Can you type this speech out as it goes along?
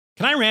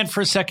Can I rant for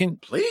a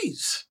second?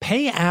 Please.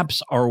 Pay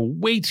apps are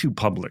way too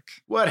public.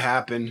 What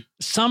happened?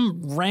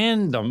 Some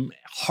random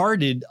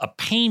hearted a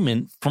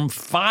payment from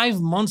 5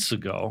 months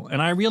ago,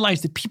 and I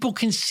realized that people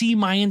can see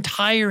my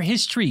entire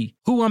history,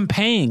 who I'm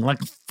paying, like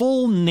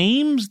full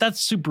names.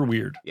 That's super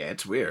weird. Yeah,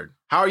 it's weird.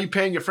 How are you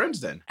paying your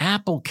friends then?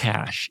 Apple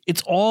Cash.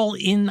 It's all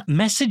in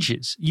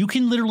messages. You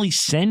can literally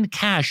send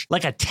cash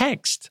like a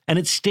text, and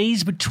it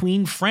stays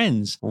between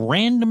friends.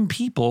 Random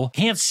people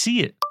can't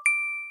see it.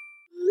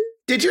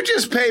 Did you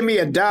just pay me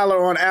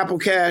 $1 on Apple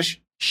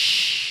Cash?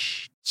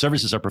 Shh.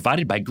 Services are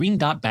provided by Green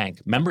Dot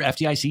Bank. Member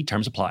FDIC.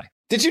 Terms apply.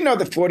 Did you know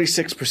that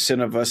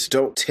 46% of us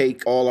don't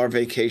take all our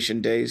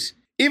vacation days?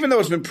 Even though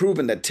it's been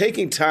proven that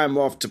taking time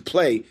off to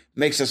play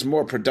makes us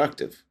more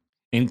productive.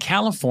 In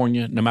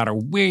California, no matter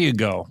where you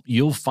go,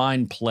 you'll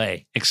find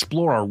play.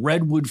 Explore a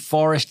redwood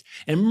forest,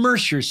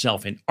 immerse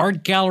yourself in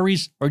art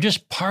galleries, or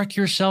just park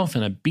yourself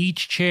in a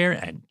beach chair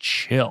and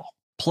chill.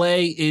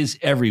 Play is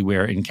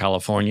everywhere in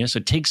California, so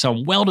take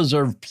some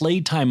well-deserved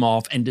playtime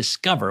off and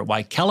discover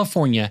why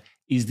California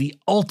is the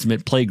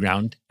ultimate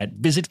playground at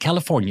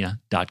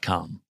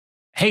visitcalifornia.com.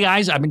 Hey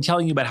guys, I've been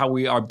telling you about how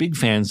we are big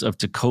fans of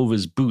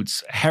Tecovas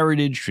boots.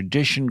 Heritage,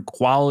 tradition,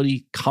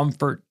 quality,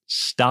 comfort,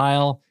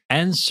 style,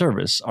 and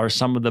service are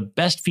some of the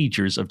best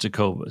features of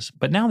Tecovas.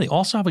 But now they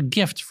also have a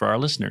gift for our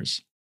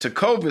listeners.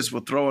 Tecovas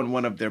will throw in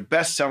one of their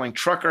best-selling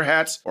trucker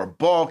hats or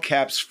ball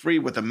caps free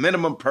with a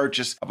minimum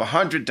purchase of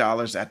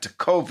 $100 at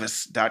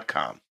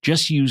tecovas.com.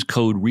 Just use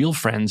code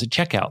REALFRIENDS at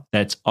checkout.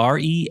 That's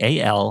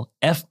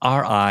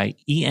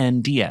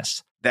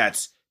REALFRIENDS.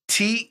 That's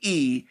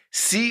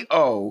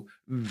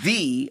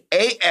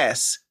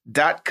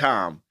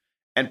TECOVAS.com.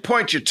 And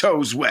point your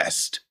toes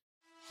west.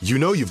 You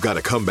know you've got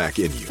a comeback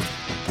in you.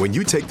 When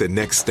you take the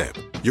next step,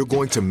 you're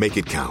going to make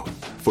it count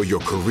for your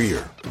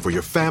career, for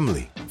your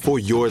family, for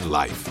your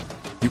life.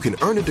 You can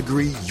earn a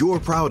degree you're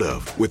proud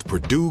of with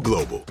Purdue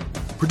Global.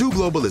 Purdue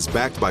Global is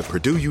backed by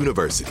Purdue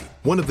University,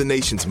 one of the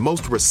nation's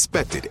most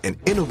respected and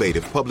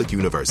innovative public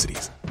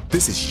universities.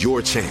 This is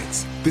your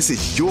chance. This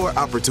is your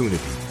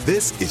opportunity.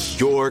 This is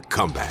your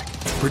comeback.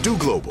 Purdue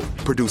Global,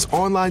 Purdue's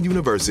online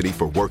university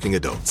for working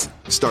adults.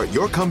 Start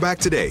your comeback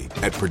today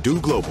at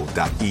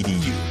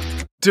purdueglobal.edu.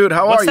 Dude,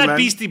 how What's are you, that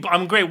man?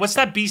 I'm great. What's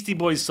that Beastie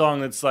Boys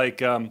song that's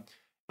like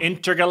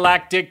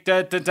intergalactic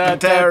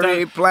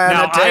Planetary,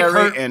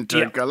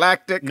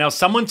 intergalactic. Now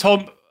someone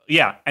told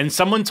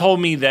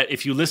me that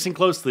if you listen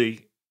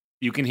closely,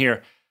 you can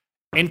hear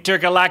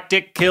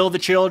intergalactic, kill the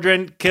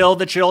children,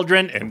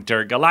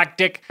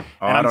 intergalactic.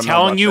 And I'm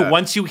telling you,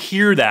 once you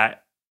hear that,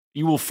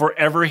 you will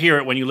forever hear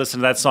it when you listen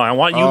to that song. I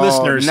want you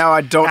listeners now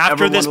I don't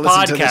after ever this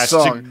want to listen podcast to, this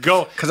song, to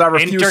go because I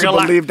refuse to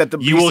believe that the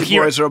Beastie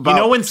Boys are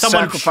about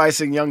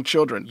sacrificing young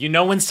children. You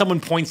know when someone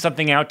points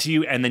something out to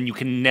you and then you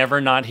can never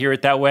not hear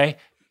it that way?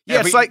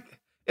 Yeah,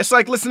 it's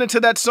like listening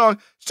to that song.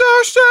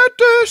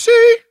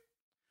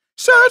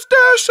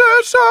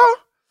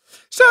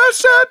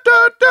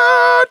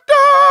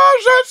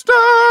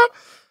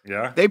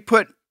 Yeah. They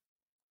put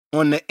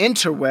on the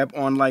interweb,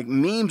 on like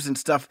memes and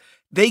stuff,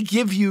 they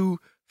give you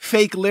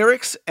fake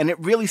lyrics, and it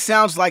really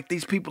sounds like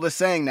these people are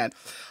saying that.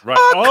 Right.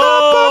 A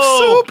cup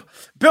of soup.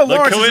 Bill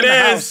Lawrence is in the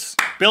house.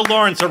 Bill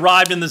Lawrence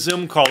arrived in the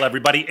Zoom call,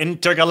 everybody.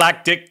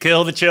 Intergalactic,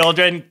 kill the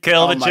children,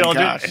 kill the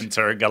children. Gosh.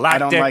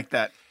 Intergalactic. I don't like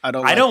that. I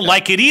don't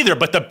like it either,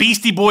 but the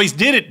Beastie Boys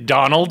did it,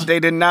 Donald.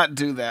 They did not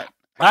do that.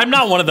 I'm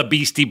not one of the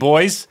Beastie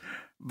Boys.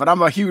 But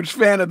I'm a huge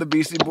fan of the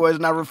Beastie Boys,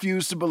 and I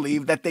refuse to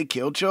believe that they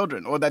kill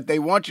children, or that they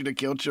want you to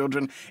kill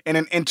children in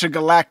an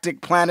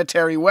intergalactic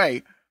planetary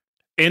way.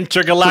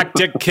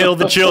 Intergalactic, kill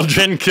the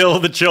children, kill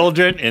the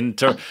children.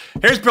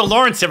 Here's Bill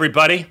Lawrence,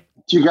 everybody.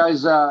 Do you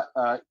guys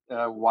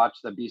watch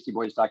the Beastie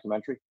Boys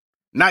documentary?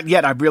 Not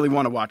yet. I really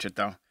want to watch it,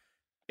 though.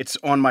 It's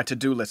on my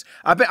to-do list.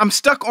 I'm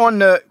stuck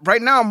on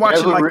right now I'm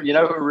watching you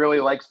know who really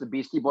likes the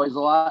Beastie Boys a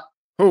lot?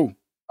 Who?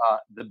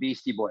 The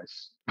Beastie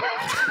Boys.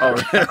 Oh.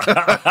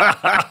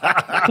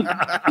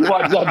 You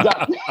watch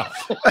that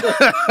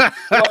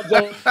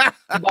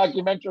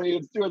documentary.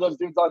 It's two of those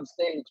dudes on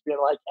stage being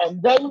like,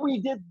 and then we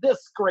did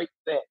this great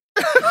thing.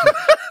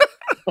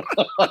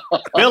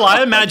 Bill,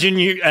 I imagine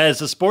you,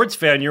 as a sports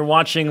fan, you're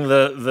watching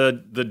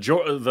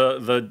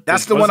the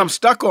That's the one I'm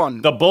stuck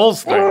on. The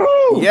Bulls thing.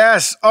 Ooh.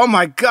 Yes. Oh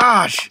my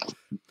gosh.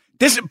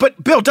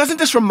 But Bill, doesn't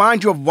this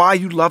remind you of why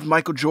you loved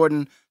Michael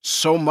Jordan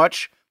so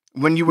much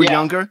when you were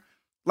younger?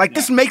 Like,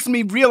 this makes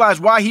me realize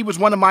why he was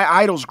one of my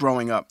idols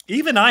growing up.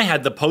 Even I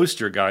had the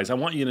poster, guys. I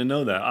want you to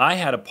know that. I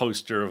had a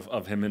poster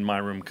of him in my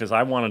room because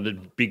I wanted to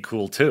be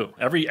cool, too.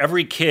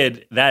 Every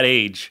kid that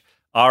age,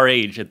 our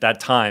age at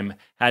that time,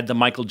 had the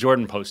Michael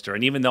Jordan poster.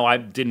 And even though I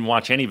didn't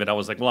watch any of it, I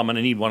was like, well, I'm going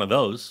to need one of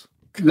those.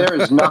 There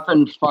is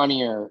nothing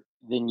funnier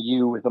than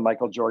you with a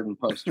Michael Jordan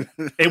poster.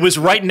 It was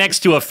right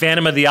next to a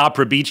Phantom of the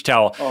Opera beach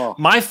towel. Oh.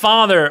 My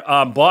father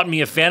bought me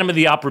a Phantom of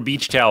the Opera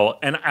beach towel,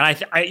 and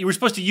you were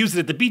supposed to use it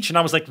at the beach, and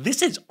I was like,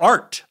 this is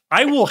art.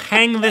 I will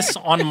hang this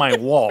on my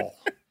wall.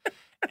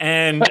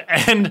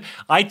 And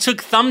I took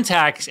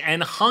thumbtacks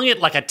and hung it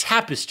like a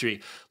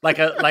tapestry, like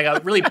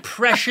a really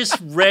precious,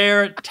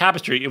 rare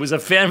tapestry. It was a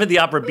Phantom of the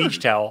Opera beach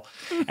towel.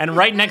 And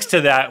right next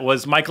to that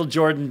was Michael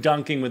Jordan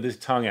dunking with his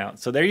tongue out.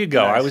 So there you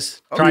go. Nice. I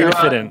was trying to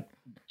fit in.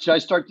 Should I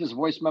start this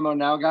voice memo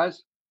now,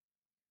 guys?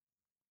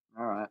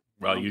 All right.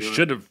 Well, you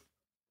should have.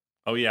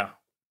 Oh, yeah.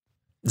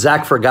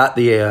 Zach forgot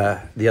the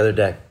other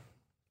day.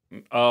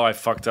 Oh, I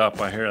fucked up.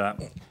 I hear that.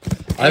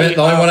 The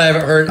only one I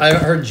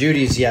haven't heard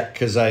Judy's yet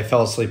because I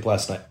fell asleep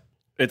last night.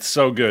 It's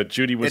so good.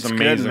 Judy was It's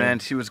amazing. good, man.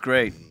 She was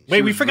great.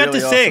 Wait, we forgot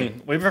to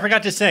sing. We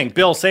forgot to sing.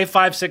 Bill, say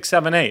 5, 6,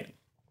 7, 8.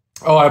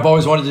 Oh, I've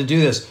always wanted to do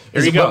this.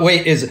 Here you go. But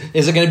wait, is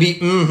it going to be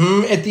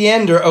at the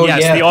end or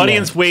yes, yeah? The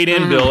audience weighed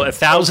in, Bill.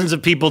 Thousands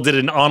of people did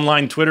an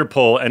online Twitter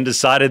poll and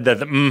decided that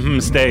the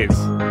stays.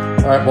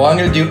 All right, well, I'm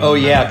going to do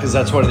because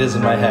that's what it is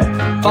in my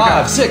head.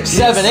 5, 6,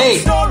 7, 8.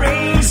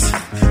 Stories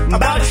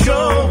about a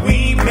show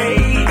we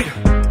made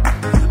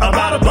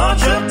about a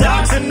bunch of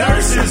docs and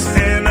nurses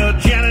and a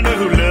janitor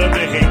who loved to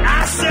hate.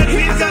 I said,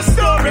 here's the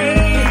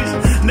stories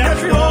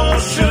that you all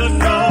should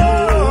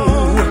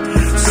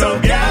know. So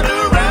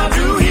gather round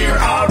to hear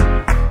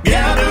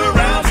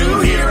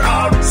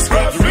our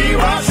Scrubs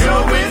Rewatch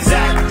show with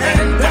Zach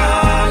and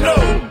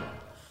Donald.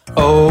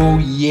 Oh,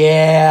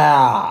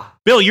 yeah.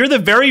 Bill, you're the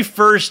very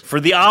first, for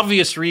the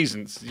obvious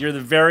reasons, you're the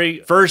very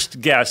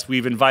first guest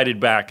we've invited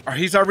back.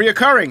 He's our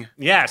reoccurring.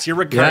 Yes, you're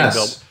recurring, Yes.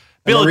 Bill.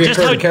 Bill, I'm a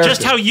reoccurring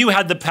just character. how you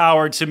had the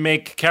power to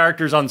make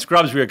characters on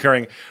Scrubs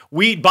reoccurring,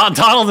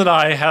 Donald and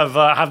I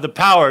have the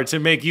power to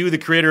make you the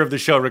creator of the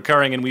show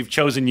recurring, and we've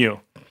chosen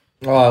you.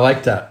 Oh, I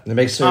like that.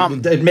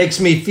 It makes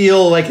me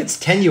feel like it's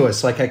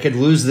tenuous, like I could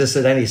lose this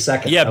at any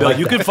second. Yeah, I Bill, like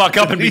you that. could fuck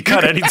up and be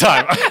cut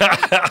anytime.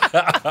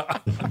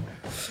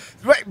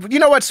 Right. You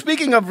know what?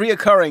 Speaking of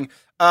reoccurring,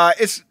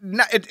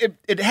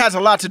 it has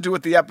a lot to do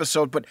with the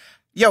episode. But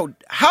yo,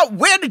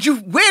 where did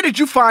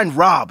you find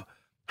Rob?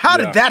 How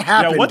did that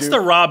happen? Yeah, what's dude? the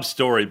Rob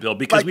story, Bill?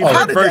 Because we've how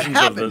heard did that versions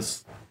of happen?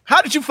 this.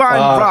 How did you find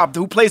Rob,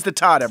 who plays the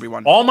Todd?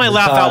 Everyone. All my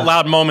laugh out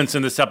loud moments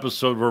in this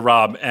episode were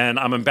Rob, and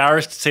I'm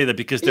embarrassed to say that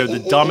because they're the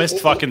dumbest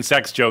fucking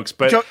sex jokes.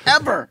 But Joke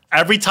ever.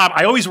 every time,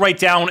 I always write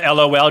down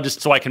LOL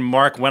just so I can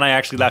mark when I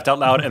actually laughed out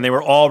loud, and they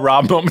were all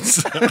Rob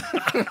moments.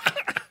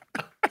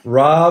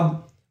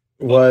 Rob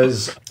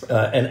was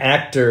an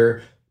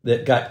actor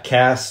that got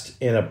cast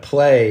in a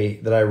play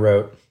that I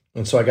wrote,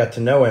 and so I got to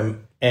know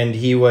him. And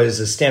he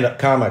was a stand-up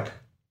comic,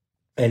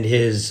 and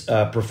his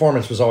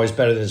performance was always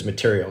better than his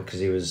material because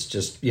he was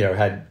just,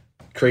 had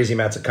crazy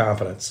amounts of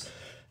confidence.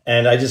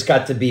 And I just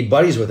got to be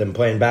buddies with him,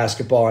 playing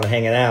basketball and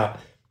hanging out.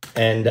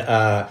 And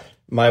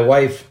my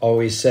wife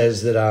always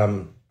says that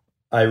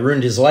I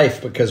ruined his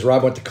life because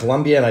Rob went to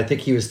Columbia, and I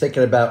think he was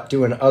thinking about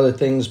doing other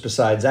things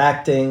besides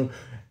acting.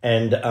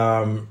 And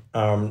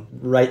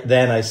right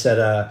then I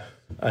said,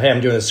 hey, I'm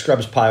doing a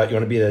Scrubs pilot. You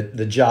want to be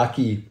the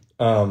jockey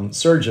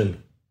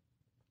surgeon?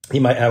 He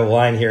might have a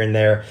line here and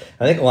there.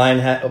 I think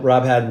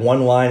Rob had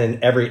one line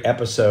in every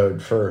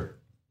episode for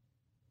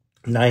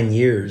 9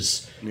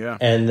 years. Yeah.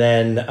 And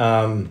then,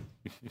 and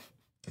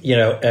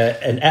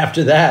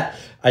after that,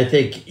 I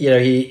think,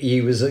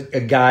 he was a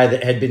guy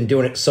that had been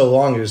doing it so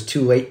long, it was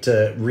too late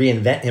to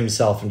reinvent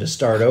himself and to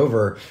start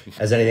over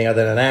as anything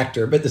other than an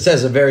actor. But this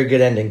has a very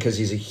good ending because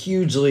he's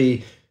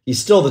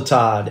still the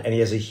Todd, and he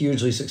has a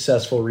hugely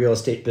successful real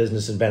estate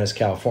business in Venice,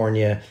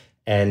 California,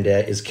 and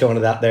is killing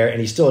it out there. And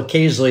he still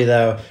occasionally,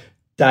 though,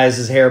 dyes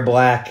his hair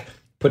black,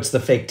 puts the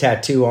fake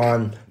tattoo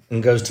on,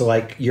 and goes to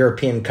like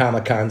European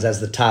Comic-Cons as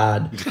the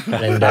Todd.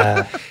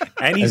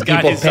 And he's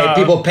and got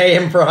people pay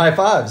him for high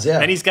fives. Yeah.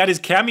 And he's got his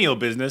cameo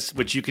business,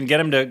 which you can get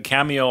him to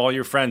cameo all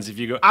your friends if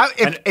you go.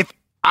 If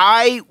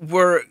I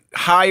were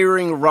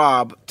hiring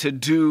Rob to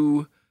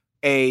do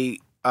a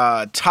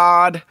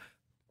Todd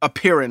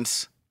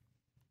appearance,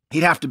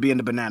 he'd have to be in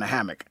the banana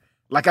hammock.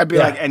 Like I'd be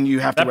like, and you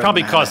have to. That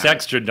probably costs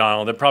extra,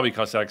 Donald. That probably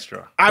costs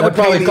extra. That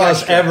probably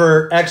costs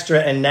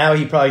extra, and now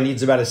he probably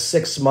needs about a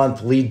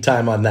 6-month lead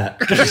time on that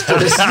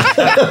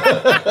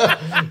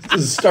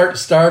to start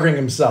starving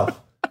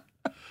himself.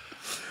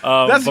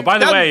 But by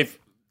the way,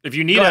 if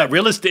you need a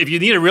real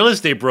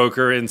estate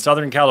broker in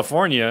Southern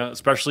California,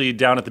 especially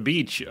down at the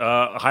beach,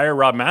 hire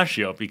Rob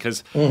Maschio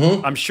because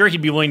I'm sure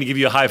he'd be willing to give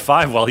you a high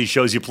five while he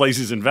shows you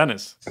places in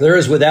Venice. There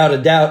is without a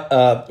doubt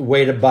a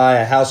way to buy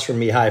a house from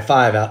me high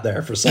five out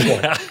there for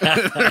someone.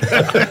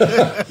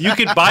 You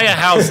could buy a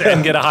house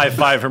and get a high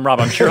five from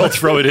Rob. I'm sure he'll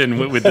throw it in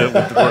with the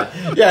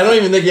work. Yeah, I don't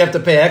even think you have to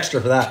pay extra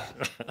for that.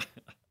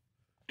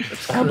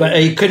 But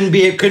he couldn't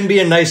be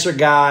a nicer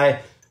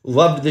guy.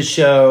 Loved the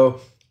show.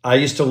 I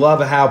used to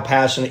love how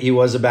passionate he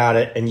was about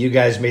it, and you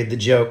guys made the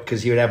joke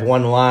because he would have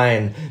one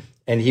line,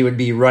 and he would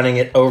be running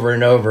it over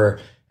and over,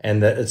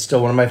 and it's still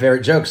one of my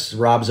favorite jokes.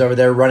 Rob's over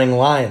there running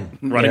line,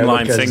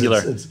 line singular.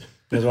 It's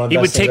one of the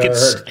best things I've ever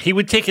heard. He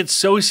would take it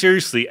so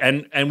seriously,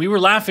 and we were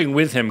laughing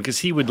with him because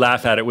he would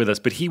laugh at it with us,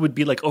 but he would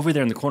be like over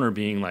there in the corner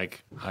being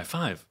like, high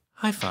five,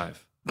 high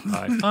five,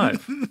 high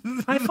five,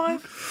 high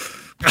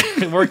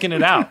five, working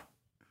it out.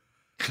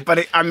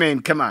 But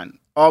come on.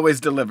 Always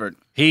delivered.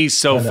 He's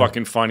so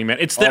fucking funny, man.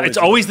 It's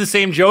always the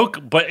same joke,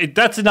 but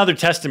that's another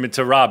testament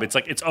to Rob. It's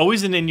like it's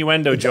always an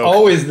innuendo joke.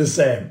 Always the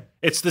same.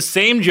 It's the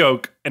same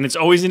joke, and it's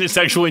always a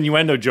sexual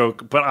innuendo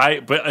joke.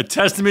 But a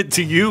testament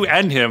to you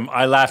and him.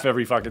 I laugh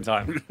every fucking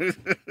time.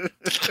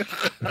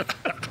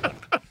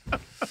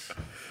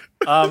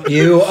 By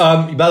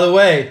the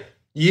way,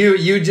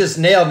 you just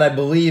nailed, and I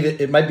believe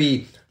it might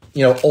be,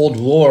 old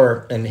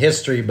lore and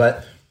history,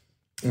 but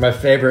my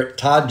favorite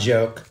Todd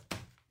joke,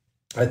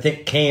 I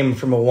think, came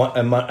from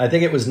I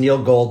think it was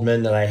Neil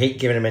Goldman, and I hate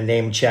giving him a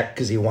name check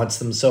because he wants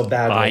them so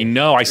badly. I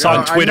know. I saw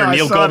on Twitter,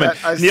 Neil Goldman.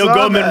 Neil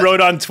Goldman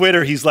wrote on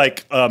Twitter, he's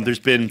like, there's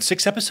been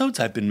 6 episodes.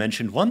 I've been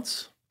mentioned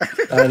once.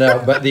 I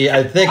know, but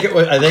I think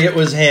it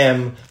was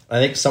him. I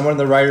think someone in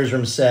the writer's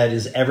room said,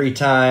 is every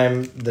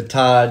time the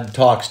Todd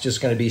talks just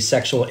going to be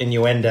sexual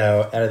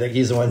innuendo? And I think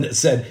he's the one that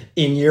said,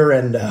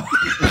 innuendo.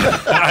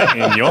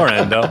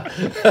 Innuendo.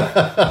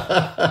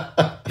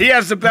 He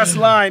has the best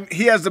line.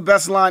 He has the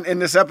best line in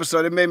this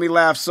episode. It made me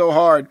laugh so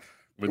hard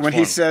when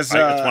he says,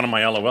 it's one of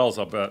my LOLs,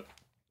 I'll bet.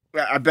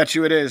 I bet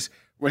you it is.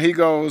 When he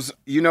goes,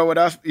 you know what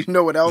else? Yeah. You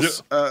know what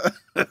else I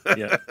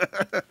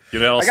gotta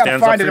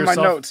stands find up it in my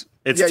yourself? notes.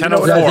 It's Yeah,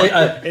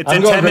 10:04. It's I'm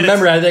in going 10 to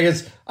remember. minutes. I think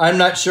it's. I'm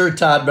not sure,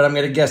 Todd, but I'm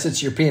going to guess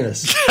it's your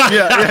penis.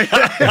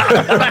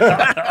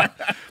 Yeah.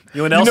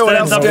 You know what else You know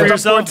what stands else up for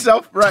stands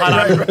up for yourself? itself?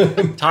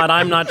 Right. Todd,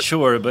 I'm not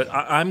sure, but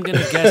I'm going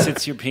to guess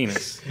it's your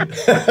penis. And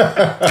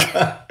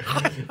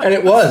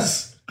it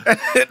was.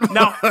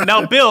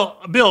 Now,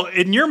 Bill,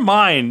 in your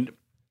mind,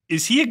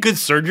 is he a good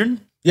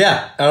surgeon?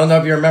 Yeah. I don't know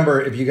if you remember,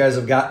 if you guys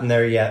have gotten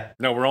there yet.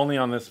 No, we're only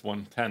on this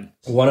one, 10.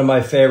 One of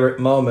my favorite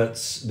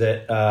moments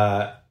that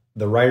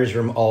the writer's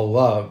room all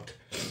loved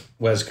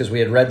was because we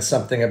had read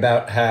something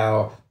about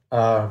how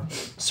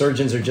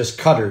surgeons are just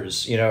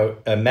cutters.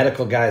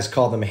 Medical guys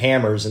call them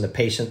hammers and the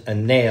patient a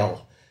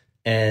nail.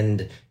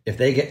 And if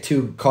they get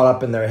too caught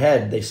up in their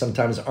head, they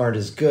sometimes aren't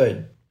as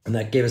good. And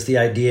that gave us the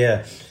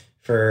idea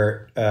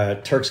for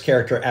Turk's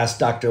character asked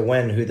Dr.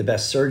 Wen who the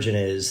best surgeon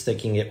is,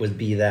 thinking it would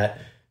be that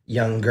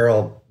young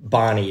girl,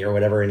 Bonnie, or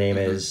whatever her name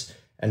is.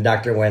 And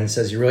Dr. Wen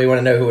says, you really want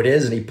to know who it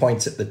is? And he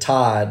points at the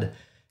Todd.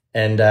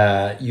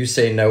 And you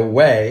say, no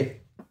way.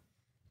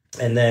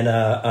 And then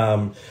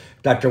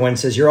Dr. Wen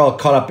says, you're all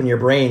caught up in your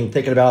brain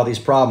thinking about all these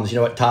problems. You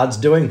know what Todd's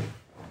doing?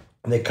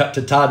 And they cut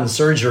to Todd in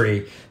surgery.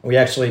 And we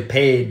actually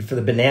paid for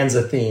the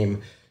Bonanza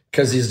theme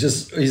because he's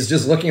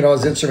just looking at all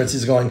his instruments.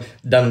 He's going,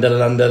 dun dun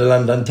dun dun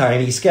dun dun,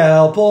 tiny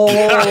scalpel.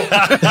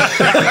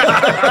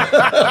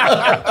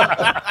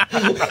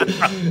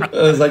 It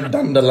was like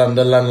dun dun dun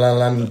dun dun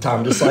dun,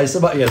 time to slice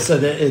about. Yeah, so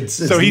it's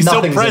So he's so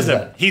nothing's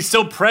present. He's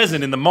so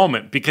present in the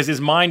moment because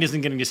his mind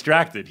isn't getting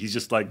distracted. He's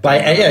just like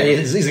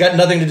he's got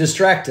nothing to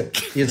distract him.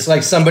 It's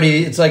like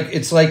somebody.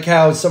 It's like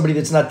how somebody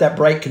that's not that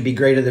bright could be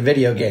great at a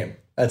video game.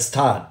 That's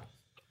Todd.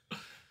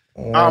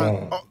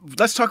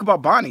 Let's talk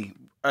about Bonnie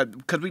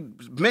because we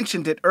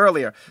mentioned it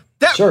earlier.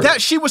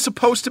 That she was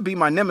supposed to be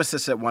my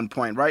nemesis at one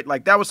point, right?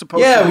 Like that was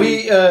supposed to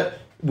be.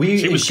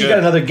 She got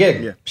another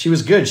gig. Yeah. She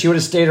was good. She would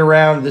have stayed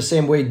around the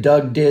same way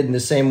Doug did, and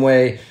the same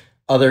way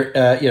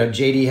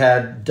JD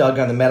had Doug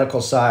on the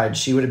medical side.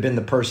 She would have been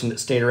the person that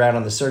stayed around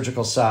on the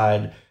surgical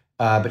side,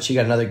 but she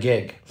got another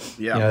gig.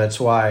 Yeah, that's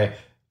why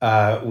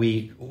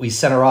we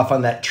sent her off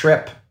on that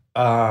trip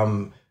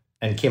and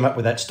came up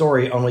with that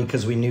story only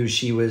because we knew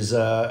she was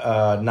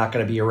not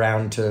going to be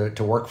around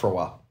to work for a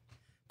while.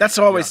 That's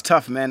always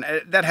tough, man.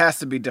 That has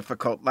to be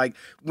difficult. Like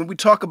when we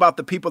talk about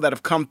the people that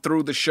have come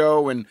through the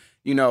show and,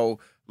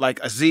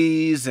 like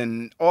Aziz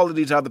and all of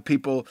these other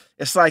people,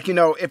 it's like,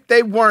 if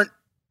they weren't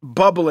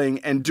bubbling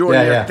and doing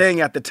their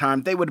thing at the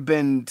time, they would have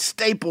been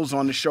staples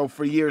on the show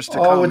for years to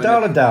come. Oh,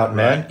 without a doubt,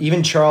 man. Right.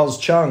 Even Charles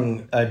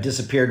Chung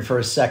disappeared for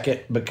a second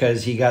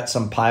because he got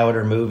some pilot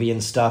or movie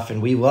and stuff,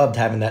 and we loved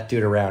having that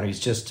dude around. He's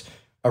just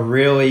a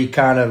really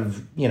kind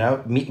of,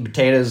 meat and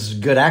potatoes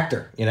good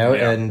actor,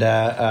 and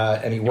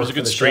he was a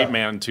good straight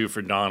man too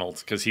for Donald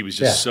because he was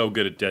just so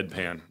good at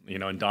deadpan,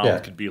 and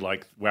Donald could be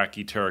like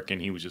wacky Turk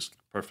and he was just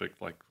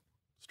perfect, like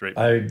straight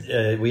man.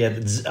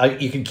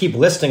 You could keep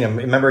listing them.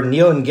 Remember,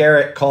 Neil and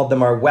Garrett called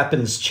them our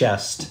weapons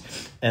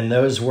chest, and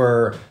those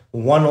were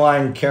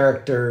one-line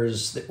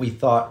characters that we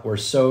thought were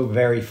so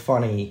very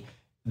funny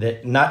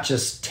that not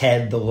just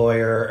Ted the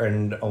lawyer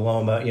and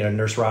Aloma,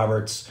 Nurse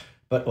Roberts,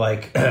 but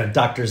like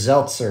Dr.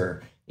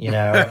 Zeltzer, and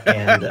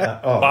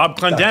Bob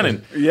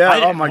Clendenin.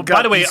 Oh my God.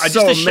 By the way, just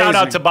a shout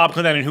out to Bob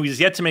Clendenin, who is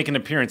yet to make an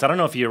appearance. I don't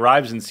know if he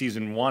arrives in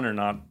season 1 or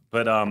not,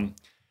 but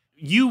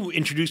you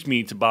introduced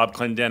me to Bob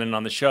Clendenin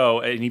on the show,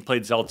 and he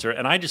played Zeltzer,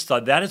 and I just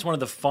thought that is one of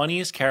the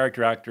funniest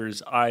character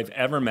actors I've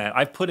ever met.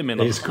 I've put him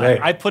in.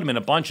 I put him in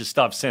a bunch of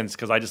stuff since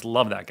because I just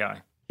love that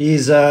guy.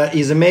 He's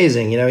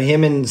amazing.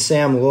 Him and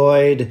Sam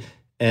Lloyd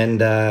and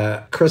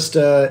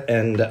Krista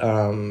and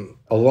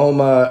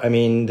Aloma, I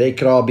mean, they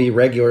could all be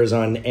regulars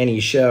on any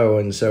show,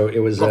 and so it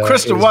was. Well,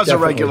 Krista was a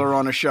regular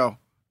on a show.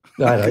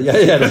 I know,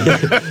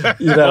 yeah.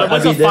 Well, it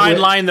was a fine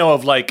line though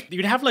of like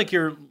you'd have like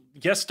your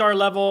guest star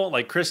level,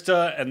 like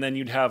Krista, and then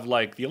you'd have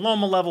like the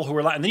Aloma level,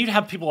 and then you'd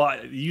have people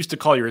you used to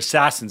call your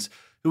assassins.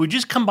 who would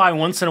just come by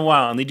once in a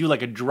while and they do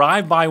like a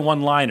drive-by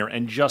one-liner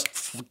and just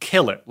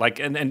kill it. Like,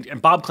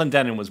 and Bob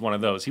Clendenin was one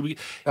of those. I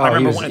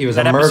remember he was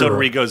that a episode murderer.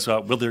 where he goes,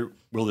 "Will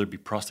there be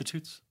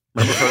prostitutes?"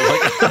 Remember,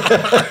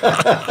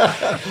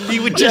 he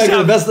would just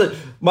have.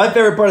 My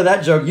favorite part of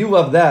that joke, you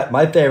love that.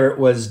 My favorite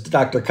was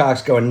Dr.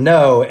 Cox going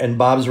no, and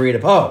Bob's read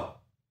up. Oh,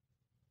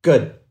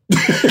 good.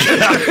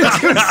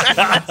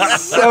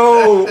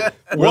 So Will there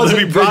be wasn't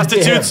good to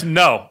prostitutes? him.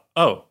 No.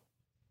 Oh,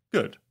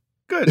 good.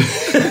 Good.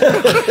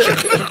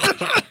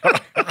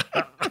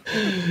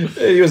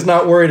 He was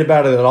not worried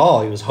about it at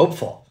all. He was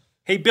hopeful.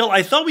 Hey, Bill,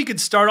 I thought we could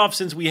start off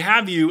since we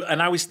have you,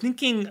 and I was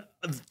thinking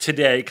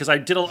today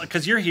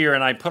because you're here,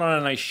 and I put on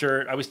a nice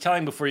shirt. I was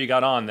telling before you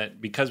got on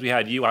that because we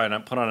had you, I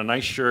put on a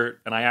nice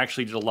shirt, and I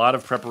actually did a lot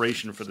of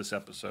preparation for this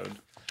episode.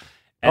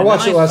 I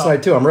watched it last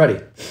night too. I'm ready.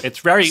 It's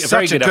a very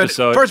good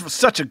episode. First of all,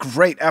 such a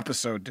great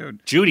episode,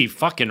 dude. Judy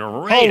fucking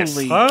Reyes.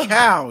 Holy huh?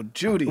 cow,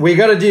 Judy.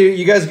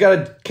 You guys got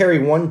to carry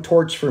one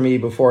torch for me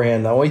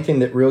beforehand. The only thing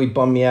that really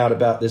bummed me out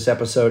about this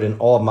episode and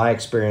all of my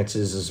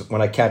experiences is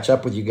when I catch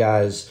up with you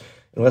guys,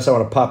 unless I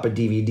want to pop a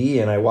DVD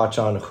and I watch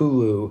on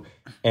Hulu,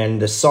 and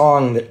the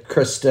song that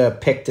Krista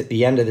picked at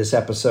the end of this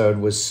episode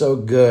was so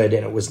good,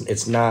 and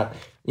it's not,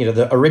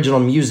 the original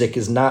music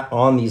is not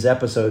on these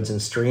episodes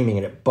and streaming,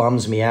 and it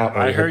bums me out.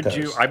 When I heard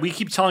you. We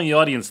keep telling the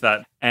audience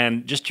that.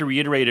 And just to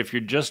reiterate, if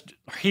you're just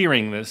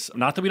hearing this,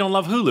 not that we don't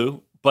love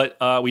Hulu, but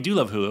we do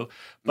love Hulu.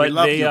 But We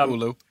love you,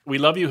 Hulu. We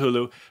love you,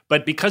 Hulu.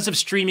 But because of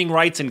streaming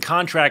rights and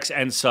contracts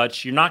and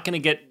such, you're not going to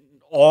get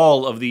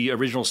all of the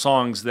original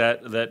songs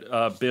that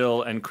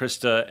Bill and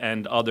Krista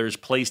and others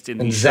placed in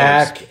these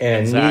Zach shows.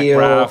 and Zach Neil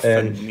Braff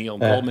and Neil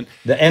Goldman.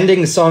 The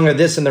ending song of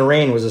This in the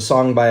Rain was a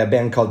song by a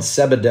band called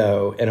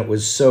Sebado, and it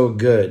was so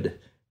good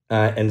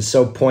and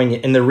so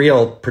poignant in the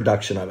real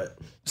production of it.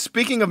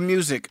 Speaking of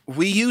music,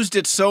 we used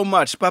it so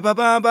much. Ba ba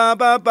ba ba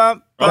ba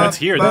ba. Oh, it's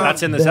here.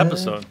 That's in this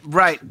episode.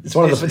 Right. It's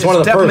one of the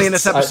definitely firsts. in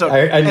this episode. I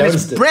And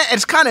noticed it.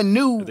 It's kind of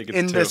new think it's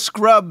in two. the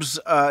Scrubs.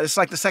 It's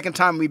like the second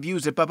time we've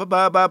used it. Ba ba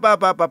ba ba ba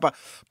ba ba ba.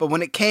 But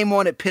when it came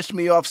on, it pissed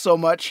me off so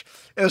much.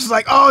 It was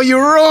like, oh, you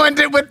ruined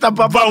it with the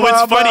ba ba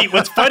But ba ba.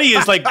 what's funny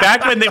is like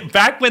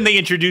back when they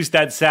introduced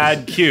that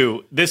sad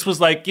cue, this was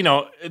like, a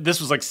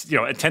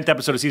 10th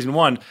episode of season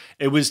 1.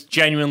 It was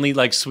genuinely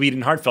like sweet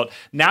and heartfelt.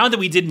 Now that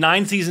we did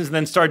 9 seasons and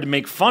then started to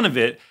make fun of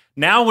it,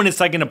 now when it's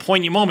like in a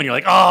poignant moment, you're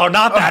like, oh,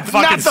 not that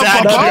fucking Not the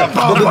sad ba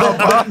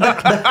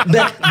ba ba ba.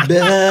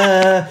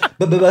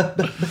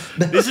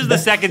 cue. This is the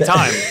second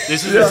time.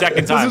 This is the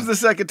second time. This was the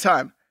second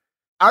time.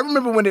 I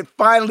remember when it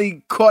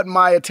finally caught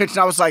my attention,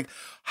 I was like,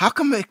 how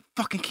come it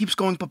fucking keeps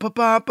going ba ba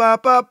ba ba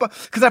ba ba?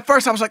 Because at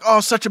first I was like, oh,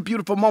 such a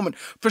beautiful moment.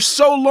 For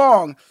so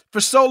long.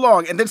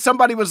 And then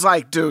somebody was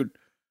like, dude,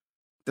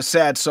 the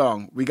sad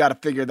song, we got to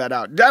figure that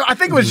out. I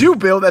think it was you,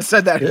 Bill, that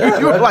said that. Yeah,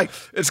 you were right. like,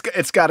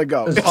 it's got to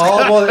go.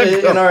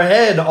 In our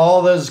head,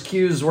 all those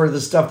cues were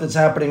the stuff that's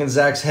happening in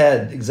Zach's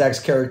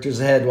character's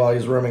head while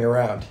he's roaming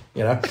around,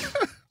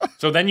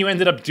 So then you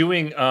ended up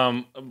doing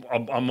a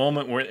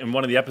moment where in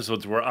one of the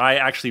episodes where I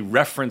actually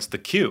referenced the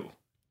cue.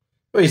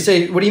 Well, you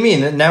say, what do you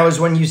mean? Now is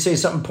when you say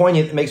something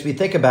poignant that makes me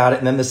think about it,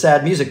 and then the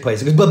sad music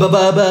plays. It goes, ba ba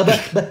ba ba ba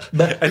ba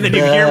ba. And then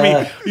you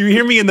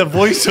hear me in the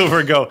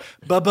voiceover go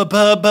ba ba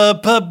ba ba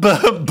ba ba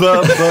ba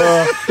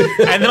ba.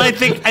 And then I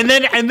think and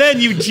then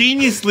you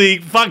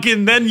geniusly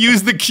fucking then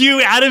use the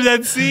cue out of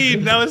that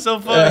scene. That was so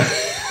funny.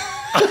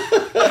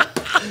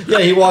 Yeah,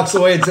 he walks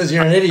away and says,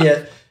 you're an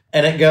idiot.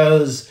 And it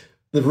goes,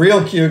 the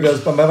real cue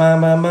goes, ba ba ba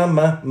ma ma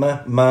ma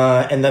ma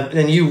ma. And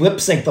then you lip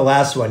sync the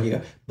last one. You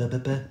go, ba ba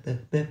ba ba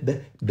ba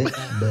ba ba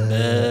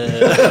ba.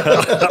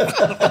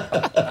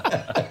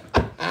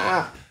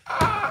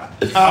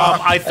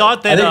 I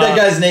thought that I think that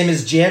guy's name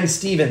is Jan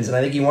Stevens, and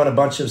I think he won a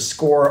bunch of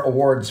score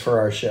awards for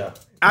our show.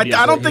 I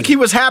don't think he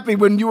was happy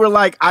when you were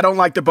like, I don't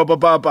like the ba ba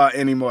ba ba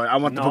anymore. I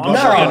want the ba ba I'm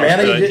ba sure ba.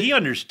 man, he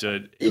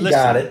understood. He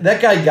got it.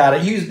 That guy got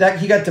it. He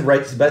got the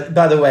right. But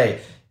by the way,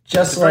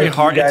 just Very like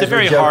hard. you guys It's a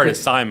very were hard joking-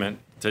 assignment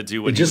to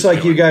do what Just he was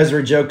like you doing. guys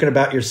were joking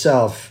about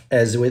yourself,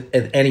 as with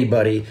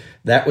anybody,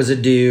 that was a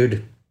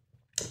dude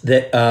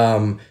that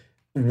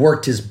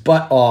worked his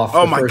butt off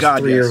Oh the my first God,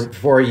 3 yes. or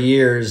 4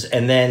 years,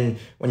 and then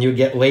when you would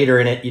get later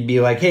in it, you'd be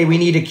like, "Hey, we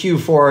need a cue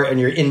for it," and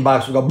your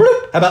inbox would go,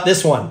 "Bloop, how about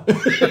this one?"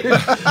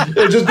 It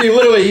would just be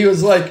literally, he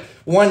was like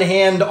one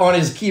hand on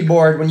his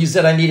keyboard when you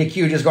said, "I need a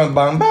cue," just going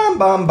bum bum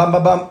bum bum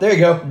bum bum. There you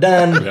go,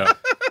 done. Yeah.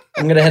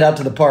 I'm gonna head out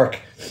to the park.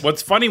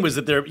 What's funny was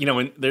that there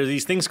are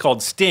these things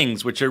called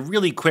stings, which are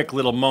really quick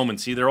little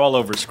moments. See, they're all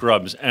over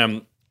Scrubs,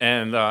 and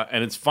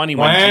it's funny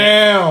when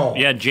Wow.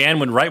 Jan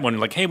would write one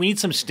like, "Hey, we need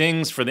some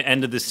stings for the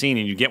end of the scene,"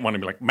 and you get one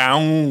and be like, "Bow,"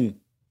 and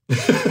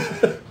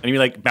you'd be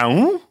like,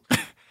 "Bow,"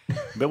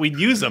 but we'd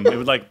use them. It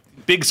was like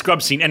big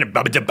Scrub scene and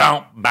bow bow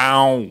bow.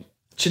 Bow.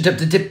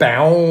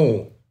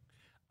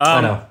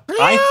 I know.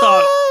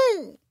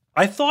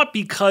 I thought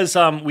because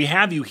we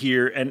have you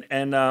here and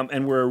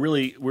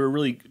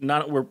we're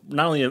not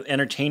only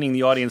entertaining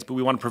the audience, but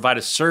we want to provide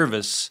a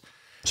service.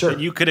 Sure.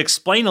 That you could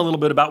explain a little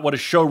bit about what a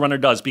showrunner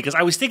does, because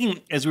I was thinking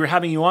as we were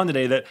having you on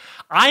today that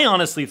I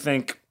honestly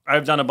think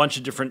I've done a bunch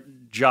of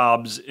different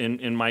jobs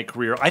in my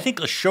career. I think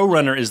a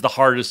showrunner is the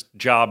hardest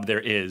job there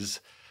is.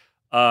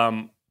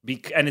 And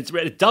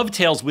it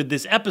dovetails with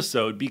this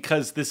episode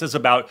because this is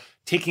about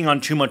taking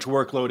on too much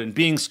workload and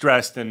being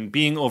stressed and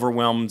being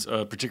overwhelmed,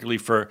 particularly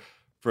for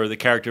the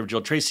character of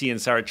Jill Tracy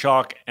and Sarah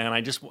Chalke. And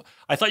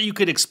I thought you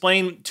could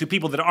explain to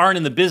people that aren't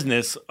in the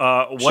business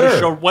what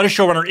a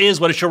showrunner is,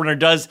 what a showrunner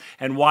does,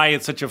 and why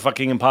it's such a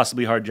fucking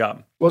impossibly hard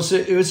job. Well,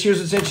 so here's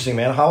what's interesting,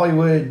 man.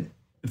 Hollywood,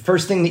 the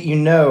first thing that you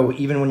know,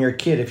 even when you're a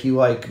kid, if you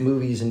like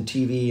movies and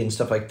TV and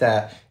stuff like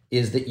that,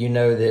 is that you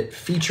know that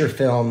feature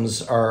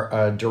films are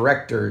a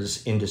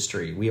director's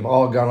industry. We have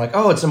all gone like,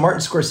 oh, it's a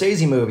Martin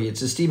Scorsese movie,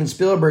 it's a Steven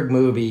Spielberg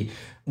movie,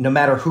 no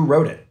matter who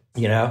wrote it,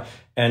 you know?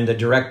 And the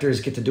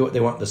directors get to do what they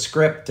want in the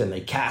script, and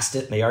they cast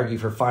it, and they argue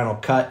for final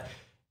cut.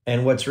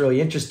 And what's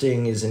really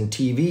interesting is in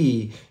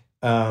TV,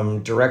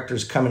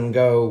 directors come and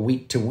go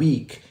week to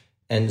week.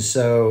 And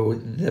so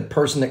the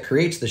person that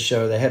creates the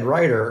show, the head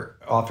writer,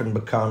 often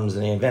becomes,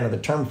 and they invented the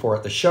term for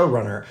it, the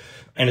showrunner.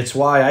 And it's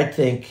why I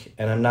think,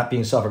 and I'm not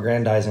being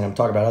self-aggrandizing, I'm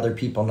talking about other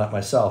people, not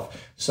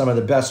myself, some of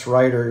the best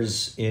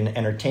writers in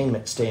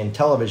entertainment stay in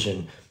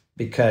television,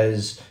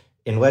 because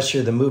unless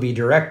you're the movie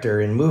director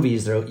in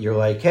movies, you're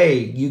like, hey,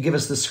 you give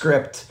us the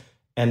script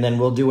and then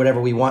we'll do whatever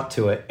we want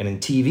to it. And in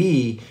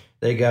TV,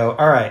 they go,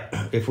 all right,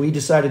 if we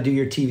decide to do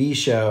your TV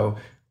show,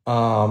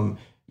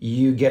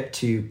 you get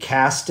to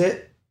cast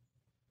it,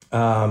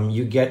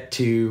 you get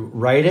to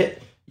write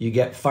it, you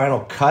get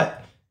final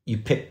cut, you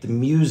pick the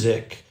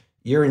music,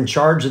 you're in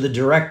charge of the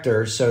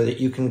director so that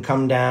you can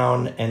come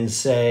down and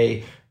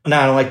say, no,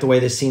 I don't like the way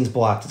this scene's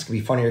blocked. It's going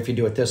to be funnier if you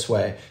do it this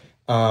way.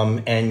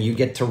 And you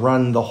get to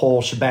run the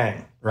whole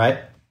shebang, right?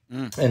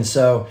 And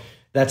so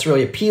that's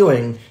really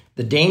appealing.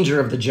 The danger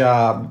of the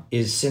job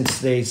is,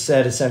 since they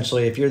said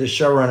essentially, if you're the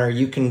showrunner,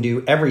 you can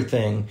do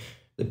everything.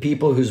 The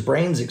people whose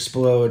brains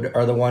explode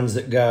are the ones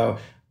that go,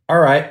 all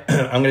right,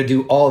 I'm going to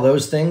do all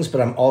those things, but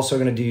I'm also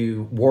going to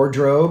do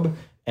wardrobe,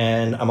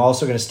 and I'm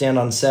also going to stand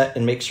on set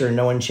and make sure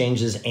no one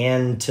changes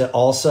and to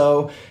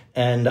also,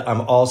 and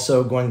I'm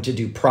also going to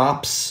do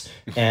props,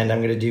 and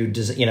I'm going to do,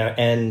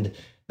 and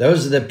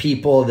those are the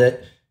people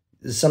that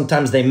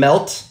sometimes they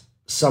melt,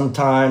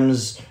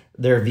 sometimes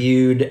they're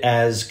viewed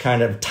as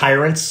kind of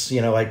tyrants,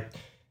 Aaron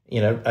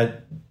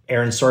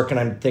Sorkin,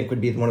 I think,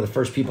 would be one of the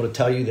first people to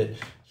tell you that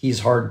he's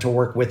hard to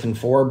work with and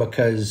for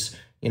because,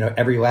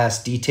 every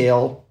last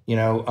detail,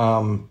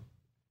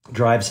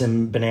 drives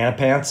him banana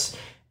pants.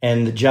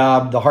 And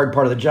the hard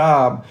part of the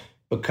job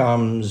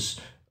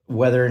becomes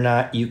whether or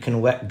not you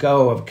can let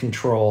go of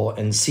control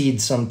and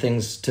cede some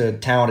things to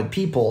talented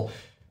people.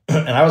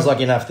 And I was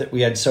lucky enough that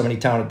we had so many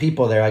talented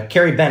people there. Like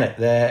Carrie Bennett,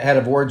 the head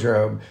of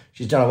wardrobe,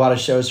 she's done a lot of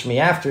shows for me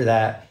after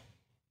that.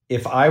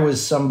 If I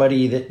was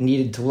somebody that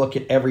needed to look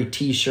at every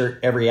T-shirt,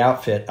 every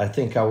outfit, I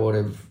think I would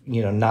have,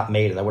 not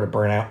made it. I would have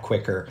burned out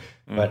quicker.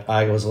 But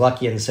I was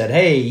lucky and said,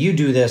 hey, you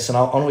do this, and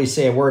I'll only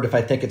say a word if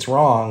I think it's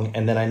wrong,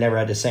 and then I never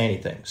had to say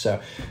anything.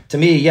 So to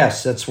me,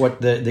 yes, that's what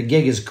the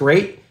gig is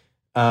great.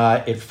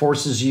 It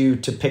forces you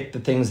to pick the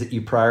things that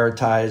you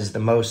prioritize the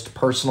most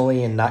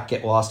personally and not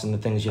get lost in the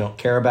things you don't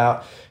care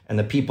about. And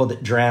the people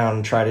that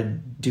drown try to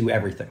do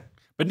everything.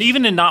 But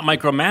even in not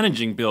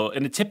micromanaging, Bill,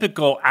 in a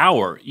typical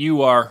hour,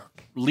 you are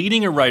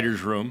leading a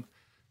writer's room,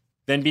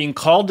 then being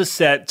called to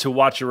set to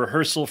watch a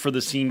rehearsal for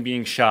the scene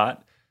being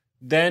shot,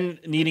 then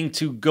needing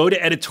to go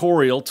to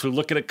editorial to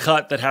look at a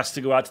cut that has to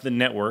go out to the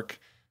network.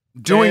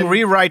 Doing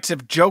rewrites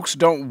if jokes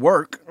don't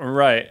work.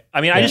 Right.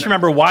 I mean, I just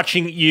remember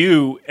watching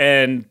you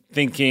and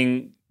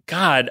thinking,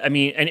 God, I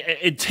mean, and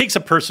it takes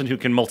a person who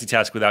can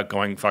multitask without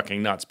going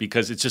fucking nuts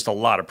because it's just a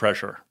lot of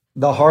pressure.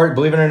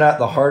 Believe it or not,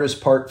 the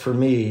hardest part for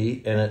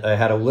me, and I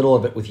had a little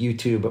of it with you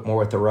too, but more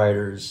with the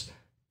writers,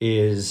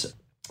 is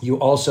you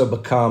also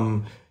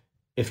become,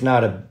 if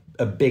not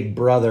a big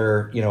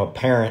brother, a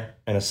parent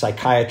and a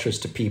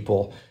psychiatrist to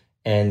people.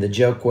 And the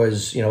joke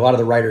was, a lot of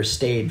the writers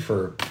stayed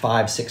for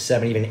 5, 6,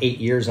 7, even 8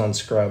 years on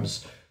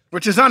Scrubs.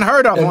 Which is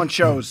unheard of on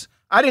shows.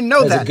 I didn't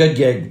know that. It's a good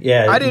gig.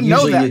 Yeah. I didn't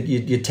know that.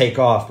 Usually you take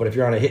off, but if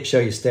you're on a hit show,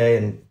 you stay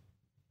and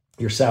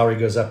your salary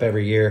goes up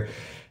every year.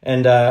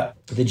 And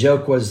the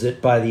joke was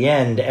that by the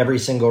end, every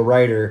single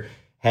writer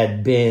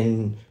had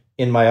been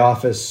in my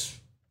office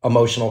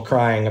emotional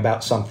crying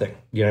about something.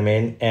 You know what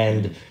I mean?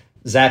 And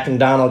Zach and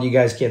Donald, you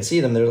guys can't see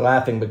them. They're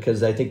laughing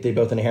because I think they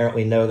both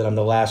inherently know that I'm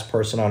the last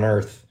person on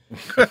earth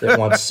that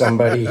wants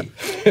somebody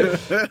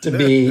to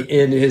be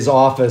in his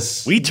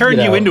office. We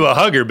turned you into a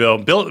hugger, Bill.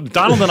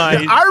 Donald and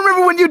I. I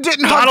remember when you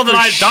didn't hug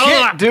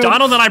dude.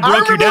 Donald and I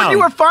broke you down. I remember when you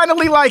were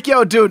finally like,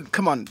 yo, dude,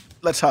 come on,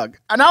 let's hug.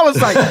 And I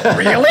was like,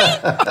 really?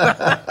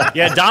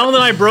 Yeah, Donald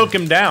and I broke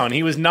him down.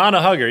 He was not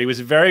a hugger. He was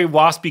a very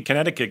waspy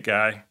Connecticut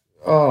guy.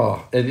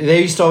 Oh,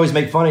 they used to always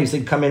make fun of us.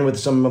 They'd come in with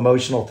some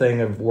emotional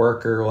thing of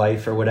work or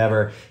life or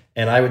whatever.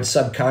 And I would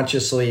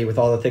subconsciously, with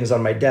all the things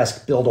on my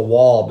desk, build a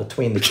wall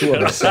between the two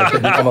of us. So I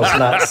could almost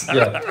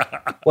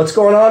not. What's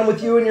going on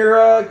with you and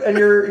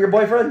your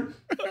boyfriend?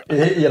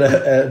 Yeah, you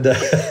had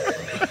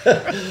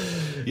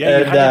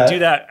to do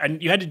that,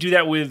 and you had to do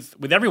that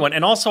with everyone.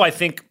 And also, I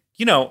think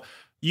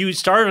you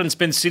started on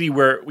Spin City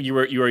where you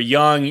were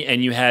young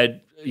and you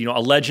had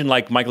a legend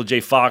like Michael J.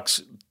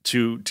 Fox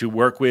to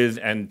work with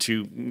and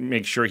to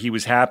make sure he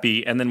was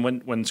happy. And then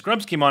when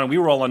Scrubs came on and we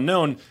were all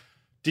unknown,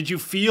 did you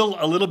feel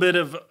a little bit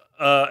of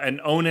an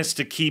onus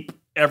to keep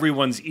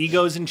everyone's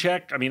egos in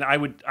check? I mean, I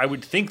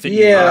would think that.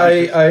 Yeah,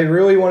 I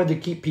really wanted to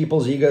keep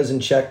people's egos in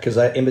check because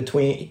in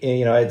between,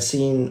 I had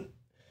seen,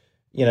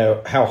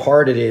 how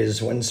hard it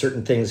is when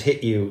certain things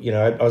hit you.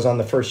 I was on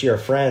the first year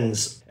of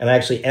Friends, and I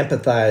actually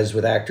empathized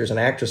with actors and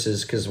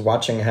actresses because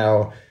watching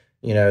how,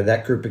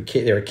 that group of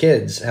they were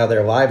kids, how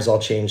their lives all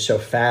changed so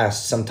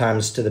fast,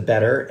 sometimes to the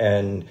better.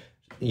 And,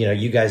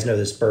 you guys know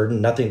this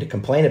burden, nothing to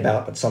complain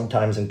about, but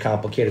sometimes in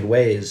complicated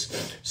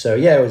ways. So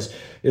yeah, it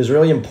was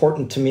really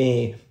important to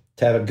me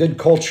to have a good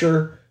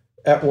culture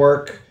at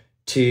work,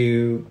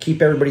 to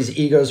keep everybody's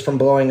egos from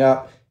blowing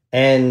up.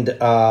 And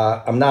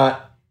I'm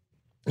not,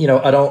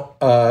 I don't,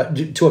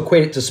 to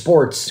equate it to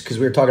sports, because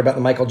we were talking about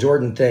the Michael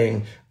Jordan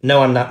thing.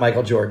 No, I'm not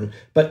Michael Jordan.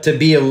 But to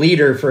be a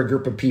leader for a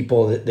group of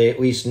people that they at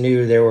least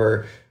knew there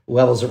were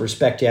levels of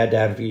respect you had to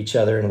have for each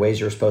other and ways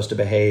you were supposed to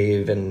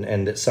behave,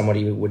 and that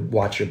somebody would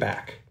watch your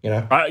back,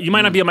 You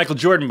might not be a Michael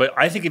Jordan, but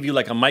I think of you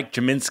like a Mike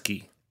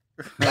Jaminski.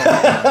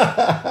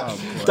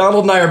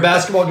 Donald and I are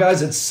basketball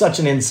guys. It's such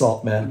an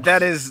insult, man.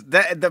 That is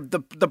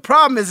the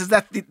problem is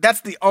that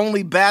that's the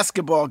only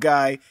basketball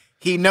guy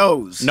he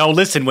knows. No,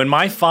 listen, when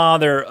my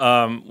father,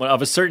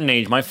 of a certain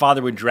age, my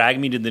father would drag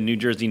me to the New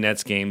Jersey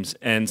Nets games.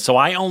 And so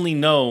I only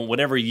know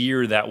whatever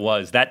year that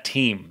was, that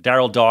team,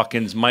 Daryl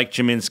Dawkins, Mike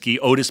Jaminski,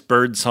 Otis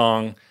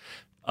Birdsong.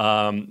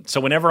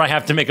 So whenever I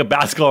have to make a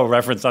basketball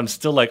reference, I'm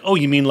still like, oh,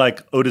 you mean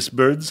like Otis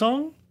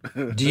Birdsong?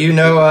 Do you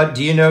know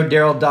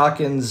Daryl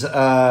Dawkins'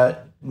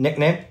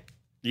 nickname?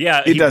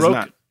 Yeah, he does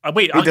not.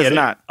 Wait, he does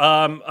not. He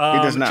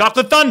does not.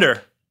 Chocolate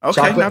Thunder.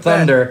 Okay, Chocolate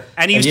Thunder.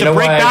 And he used to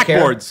break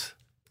backboards.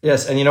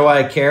 Yes, and you know why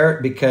I care?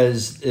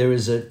 Because there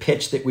was a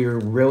pitch that we were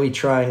really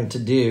trying to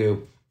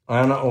do.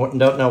 I don't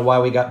know why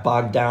we got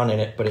bogged down in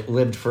it, but it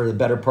lived for the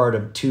better part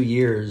of 2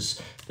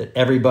 years. That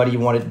everybody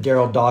wanted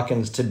Daryl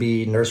Dawkins to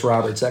be Nurse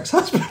Roberts'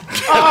 ex-husband.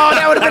 Oh,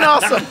 that would have been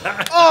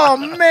awesome. Oh,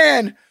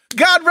 man.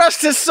 God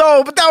rest his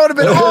soul, but that would have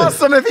been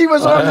awesome if he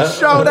was on the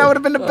show. That would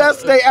have been the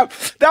best day ever.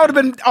 That would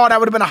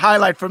have been a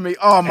highlight for me.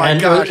 Oh my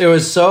gosh. It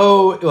was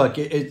so, look,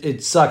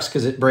 it sucks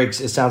because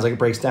it sounds like it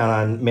breaks down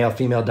on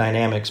male-female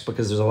dynamics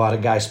because there's a lot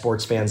of guy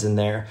sports fans in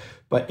there.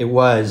 But it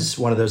was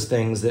one of those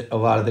things that a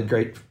lot of the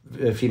great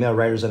female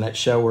writers on that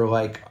show were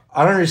like,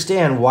 I don't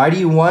understand. Why do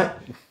you want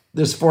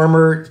this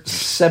former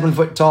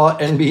 7-foot-tall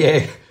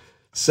NBA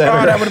center?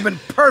 Oh, that would have been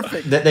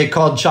perfect. That they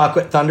called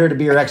Chocolate Thunder to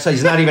be her ex.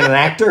 He's not even an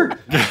actor.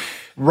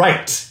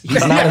 Right. He's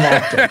not an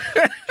actor.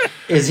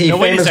 Is he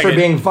famous for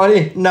being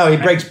funny? No, he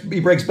breaks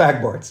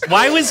backboards.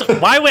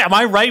 Am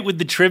I right with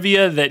the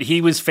trivia that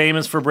he was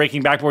famous for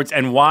breaking backboards,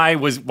 and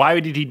why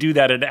did he do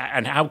that,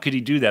 and how could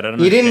he do that?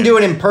 He didn't do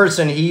it in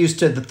person. He used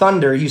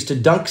to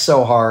dunk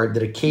so hard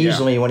that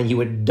occasionally when he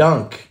would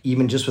dunk,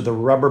 even just with a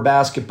rubber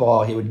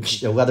basketball, a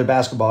leather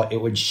basketball, it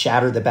would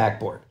shatter the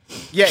backboard.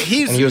 Yeah,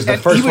 he was the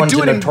first one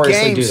to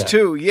notoriously do that.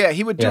 Too. Yeah,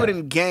 he would do it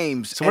in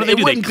games. So what do?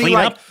 They clean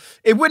up?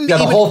 It wouldn't. Yeah,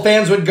 the whole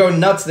fans would go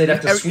nuts. They'd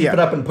have to sweep it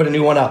up and put a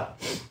new one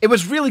up. It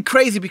was really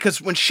crazy because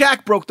when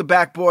Shaq broke the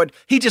backboard,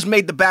 he just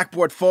made the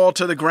backboard fall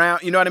to the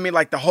ground. You know what I mean?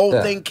 Like the whole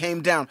thing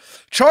came down.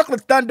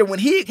 Chocolate Thunder, when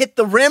he hit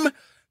the rim,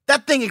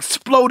 that thing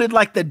exploded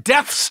like the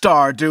Death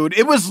Star, dude.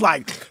 It was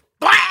like,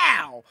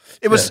 wow!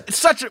 It was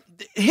such a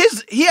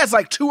he has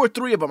like 2 or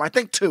 3 of them. I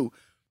think 2.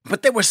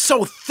 But they were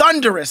so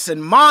thunderous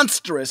and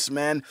monstrous,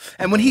 man.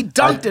 And when he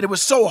dunked it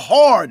was so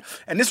hard.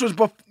 And this was,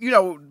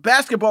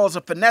 basketball is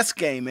a finesse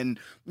game, and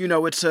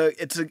it's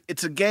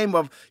a game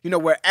of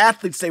where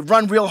athletes, they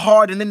run real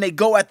hard and then they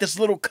go at this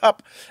little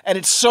cup, and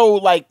it's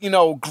so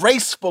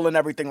graceful and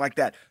everything like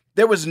that.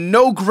 There was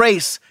no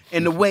grace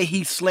in the way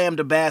he slammed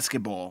a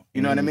basketball.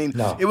 You know what I mean?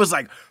 No. It was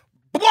like,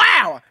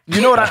 wow!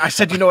 You know what I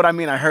said? You know what I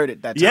mean? I heard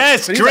it that time.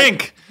 Yes,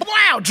 drink. Like,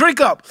 wow!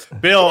 Drink up,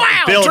 Bill.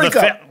 Wow, Bill, drink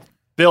up.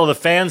 Bill, the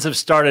fans have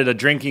started a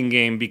drinking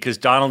game because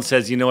Donald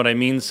says, you know what I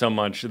mean, so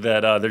much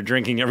that they're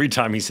drinking every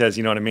time he says,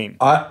 you know what I mean.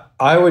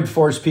 I would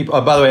force people.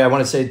 Oh, by the way, I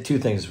want to say 2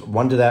 things.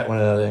 One to that, one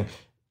to the other thing.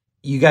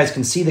 You guys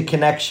can see the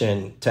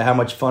connection to how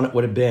much fun it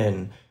would have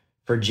been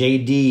for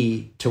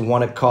JD to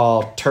want to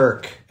call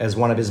Turk, as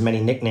one of his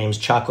many nicknames,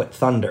 Chocolate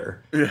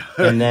Thunder.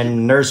 And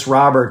then Nurse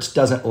Roberts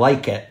doesn't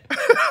like it.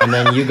 And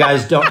then you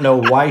guys don't know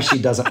why she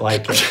doesn't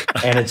like it.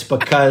 And it's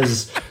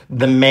because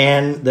the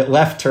man that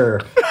left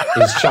her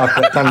is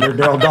Chocolate Thunder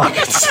Daryl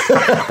Dawkins.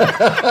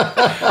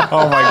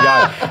 Oh my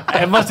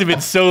God. It must have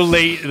been so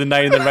late in the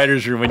night in the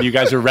writer's room when you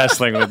guys were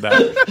wrestling with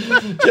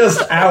that.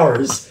 Just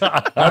hours.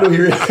 How do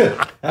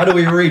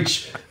we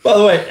reach? By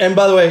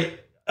the way,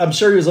 I'm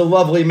sure he was a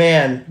lovely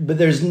man, but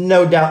there's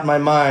no doubt in my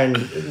mind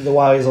that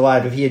while he's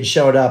alive, if he had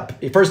showed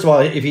up, first of all,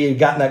 if he had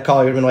gotten that call,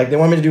 he would have been like, they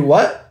want me to do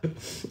what?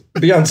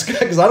 Be on Sky?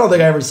 Because I don't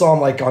think I ever saw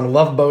him on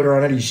Love Boat or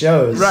on any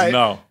shows. Right.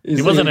 No.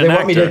 He wasn't an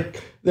actor.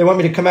 They want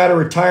me to come out of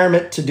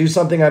retirement to do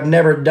something I've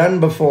never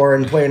done before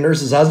and play a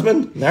nurse's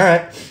husband? All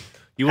right.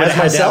 You would have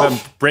had to have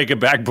him break a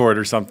backboard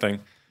or something.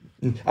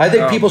 I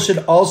think people should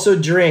also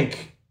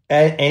drink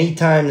at any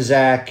time,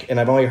 Zach, and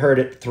I've only heard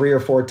it 3 or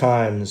 4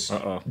 times,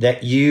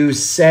 that you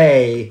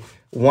say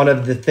one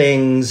of the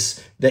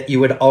things that you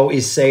would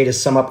always say to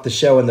sum up the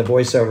show in the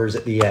voiceovers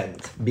at the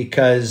end,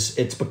 because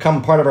it's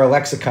become part of our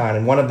lexicon.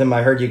 And one of them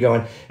I heard you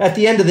going, at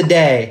the end of the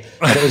day.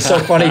 And it was so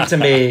funny to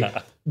me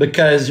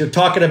because you're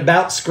talking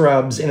about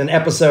Scrubs in an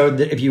episode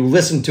that if you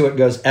listen to it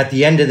goes, at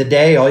the end of the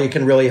day, all you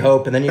can really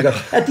hope. And then you go,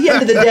 at the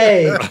end of the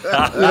day,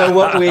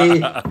 what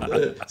we,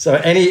 so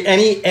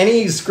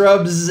any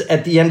Scrubs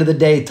at the end of the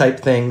day type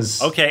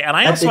things. Okay. And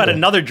I also had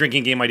another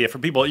drinking game idea for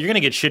people. You're going to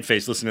get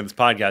shit-faced listening to this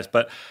podcast,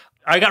 but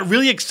I got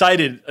really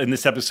excited in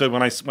this episode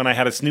when I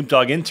had a Snoop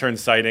Dogg intern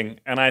sighting,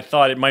 and I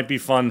thought it might be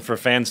fun for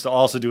fans to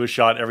also do a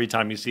shot every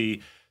time you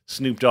see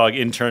Snoop Dogg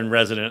intern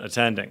resident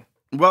attending.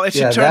 Well, it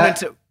should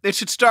it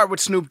should start with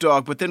Snoop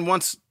Dogg, but then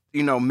once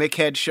Mick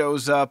Head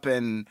shows up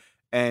and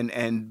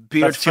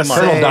Beard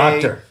Colonel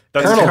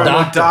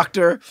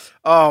Doctor.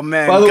 Oh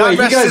man! By the God way,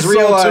 rest you guys his soul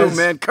realize too,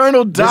 man.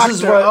 Colonel Doctor.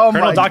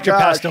 Colonel Doctor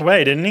passed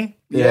away, didn't he?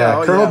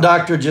 Yeah, Colonel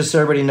Doctor, just so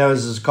everybody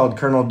knows, is called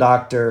Colonel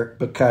Doctor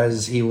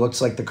because he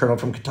looks like the Colonel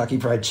from Kentucky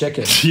Fried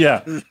Chicken.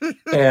 Yeah.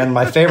 And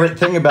my favorite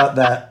thing about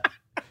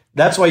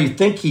that's why you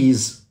think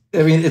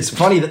it's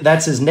funny that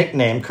that's his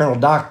nickname, Colonel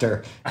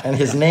Doctor, and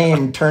his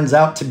name turns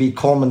out to be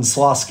Coleman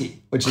Slosky,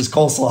 which is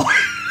coleslaw.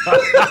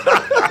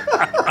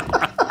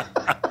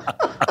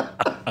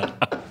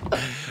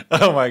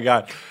 Oh my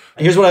God.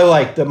 Here's what I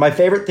liked. My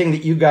favorite thing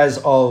that you guys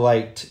all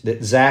liked,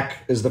 that Zach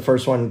is the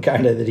first one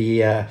kind of that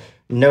he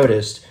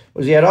noticed,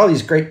 was he had all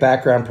these great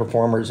background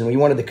performers, and we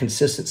wanted the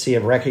consistency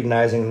of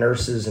recognizing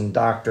nurses and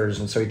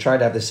doctors, and so he tried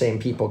to have the same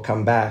people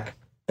come back.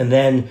 And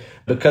then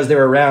because they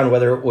were around,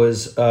 whether it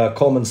was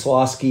Coleman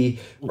Slosky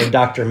or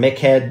Dr. Mick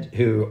Head,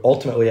 who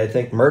ultimately, I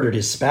think, murdered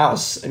his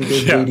spouse and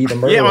gave JD the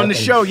murder on the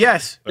show,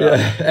 yes.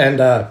 And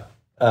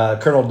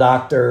Colonel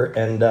Doctor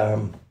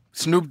and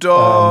Snoop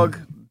Dogg,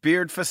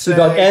 Beard Facet.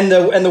 And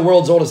the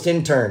world's oldest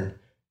intern,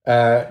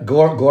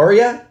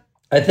 Gloria.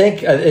 I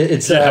think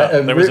it's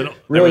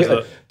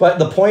but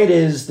the point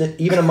is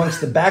that even amongst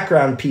the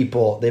background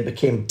people, they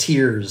became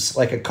tiers,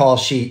 like a call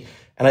sheet.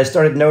 And I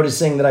started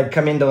noticing that I'd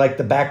come into like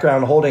the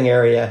background holding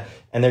area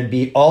and there'd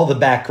be all the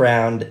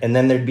background, and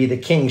then there'd be the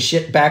king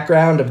shit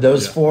background of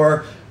those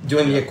 4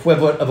 doing the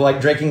equivalent of like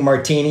drinking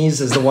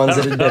martinis as the ones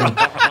that had been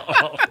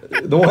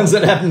the ones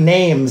that have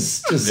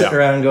names, just sitting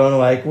around going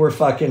like, we're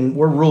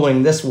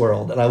ruling this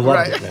world. And I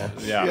loved it, man.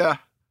 Yeah.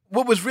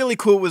 What was really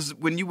cool was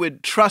when you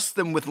would trust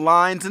them with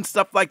lines and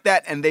stuff like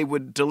that, and they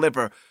would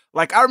deliver.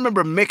 Like, I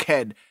remember Mick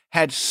Head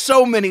had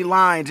so many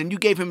lines, and you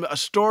gave him a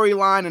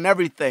storyline and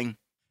everything.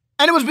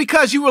 And it was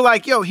because you were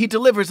like, yo, he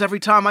delivers every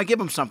time I give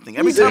him something.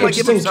 Every time I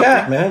give him something.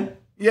 Cat, man.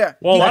 Yeah.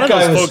 Well, a lot of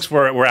those folks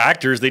were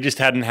actors. They just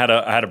hadn't had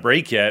a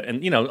break yet.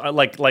 And,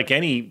 like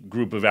any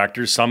group of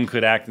actors, some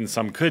could act and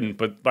some couldn't.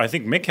 But I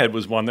think Mick Head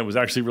was one that was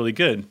actually really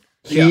good.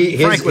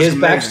 Frank's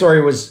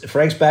backstory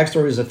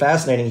was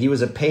fascinating. He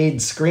was a paid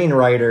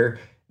screenwriter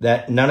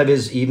that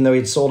even though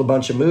he'd sold a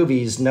bunch of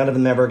movies, none of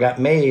them ever got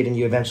made. And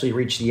you eventually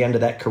reached the end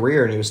of that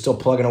career, and he was still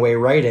plugging away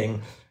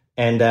writing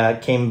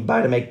and came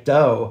by to make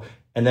dough.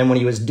 And then when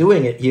he was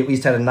doing it, he at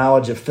least had a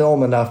knowledge of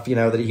film enough,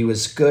 that he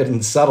was good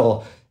and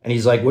subtle. And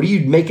he's like, what are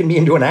you making me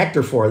into an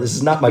actor for? This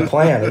is not my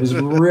plan. It was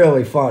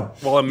really fun.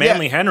 Well, and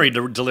Manly Henry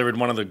delivered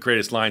one of the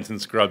greatest lines in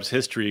Scrubs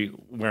history,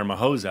 where my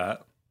hoe's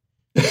at.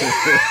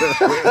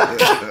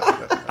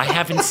 I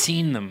haven't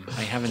seen them.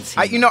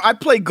 I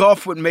play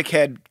golf with Mick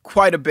Head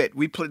quite a bit.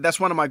 That's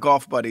one of my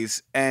golf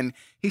buddies, and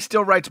he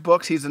still writes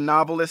books. He's a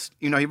novelist.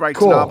 He writes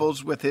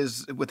novels with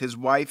his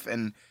wife,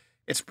 and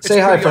it's say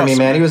hi for awesome. me,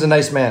 man. He was a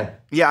nice man.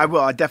 Yeah, I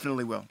will. I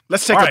definitely will.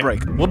 Let's take a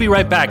break. We'll be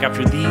right back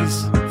after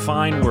these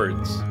fine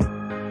words.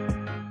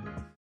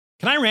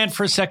 Can I rant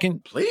for a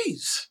second?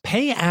 Please.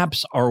 Pay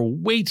apps are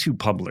way too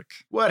public.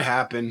 What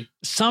happened?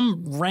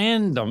 Some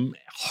random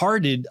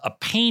hearted a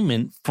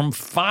payment from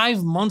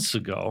 5 months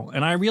ago,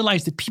 and I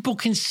realized that people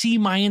can see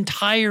my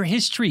entire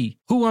history,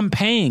 who I'm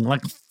paying,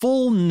 like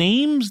full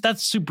names.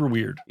 That's super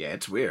weird. Yeah,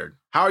 it's weird.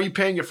 How are you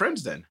paying your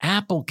friends then?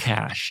 Apple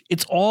Cash.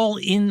 It's all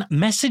in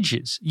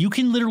messages. You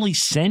can literally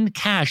send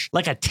cash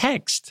like a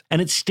text,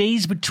 and it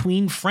stays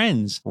between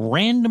friends.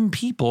 Random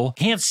people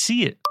can't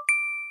see it.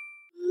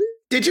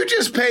 Did you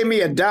just pay me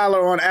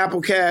 $1 on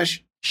Apple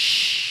Cash?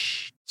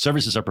 Shh.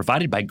 Services are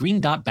provided by Green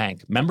Dot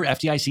Bank. Member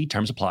FDIC.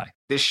 Terms apply.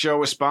 This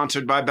show is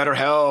sponsored by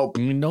BetterHelp.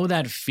 You know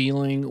that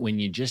feeling when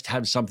you just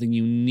have something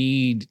you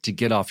need to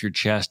get off your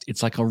chest?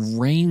 It's like a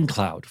rain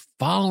cloud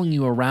following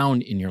you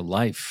around in your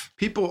life.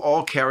 People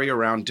all carry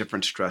around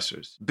different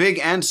stressors, big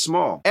and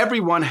small.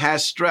 Everyone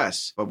has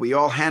stress, but we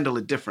all handle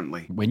it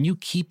differently. When you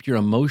keep your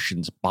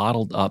emotions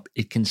bottled up,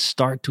 it can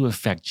start to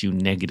affect you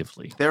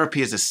negatively.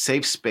 Therapy is a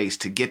safe space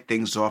to get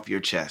things off your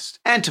chest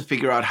and to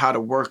figure out how to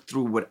work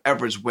through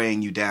whatever's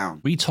weighing you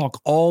down. We talk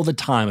all the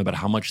time about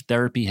how much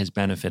therapy has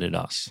benefited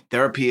us.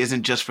 Therapy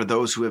isn't just for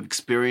those who have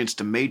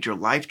experienced a major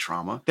life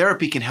trauma.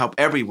 Therapy can help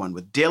everyone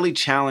with daily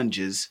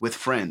challenges with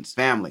friends,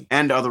 family,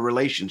 and other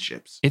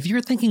relationships. If you're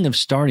thinking of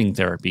starting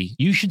therapy,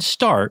 you should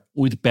start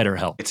with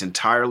BetterHelp. It's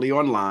entirely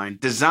online,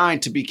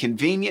 designed to be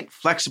convenient,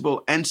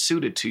 flexible, and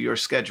suited to your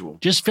schedule.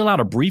 Just fill out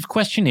a brief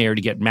questionnaire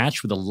to get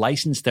matched with a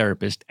licensed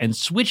therapist and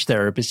switch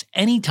therapists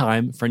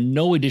anytime for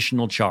no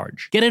additional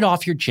charge. Get it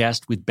off your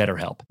chest with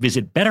BetterHelp.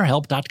 Visit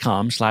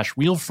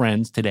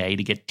BetterHelp.com/realfriends today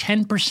to get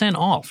 10%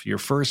 off your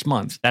first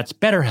month. That's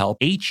BetterHelp,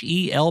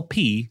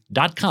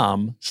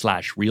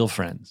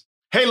 HELP.com/realfriends.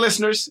 Hey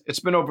listeners,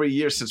 it's been over a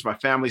year since my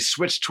family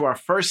switched to our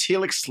first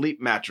Helix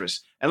sleep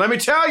mattress. And let me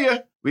tell you,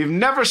 we've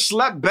never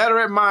slept better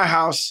at my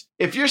house.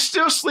 If you're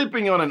still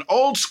sleeping on an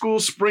old school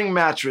spring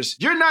mattress,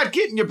 you're not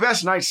getting your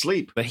best night's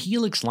sleep. The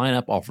Helix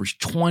lineup offers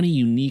 20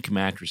 unique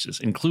mattresses,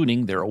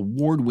 including their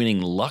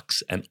award-winning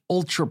Luxe and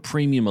Ultra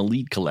Premium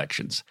Elite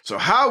collections. So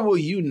how will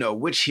you know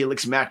which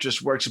Helix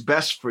mattress works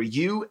best for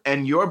you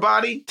and your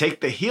body?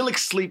 Take the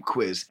Helix Sleep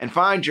Quiz and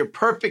find your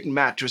perfect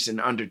mattress in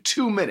under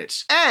 2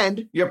 minutes.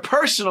 And your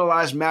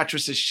personalized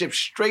mattress is shipped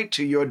straight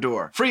to your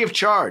door, free of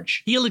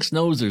charge. Helix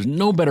knows there's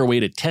no better way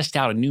to test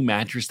out a new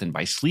mattress than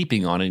by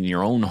sleeping on it in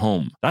your own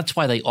home. That's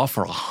why they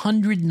offer a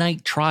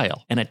 100-night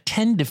trial and a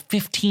 10 to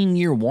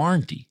 15-year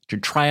warranty to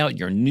try out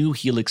your new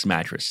Helix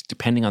mattress,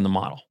 depending on the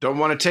model. Don't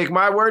want to take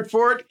my word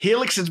for it?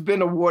 Helix has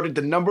been awarded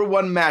the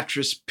 #1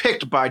 mattress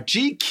picked by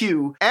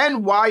GQ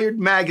and Wired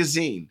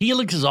Magazine.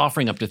 Helix is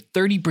offering up to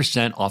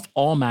 30% off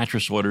all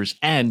mattress orders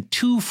and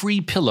 2 free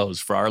pillows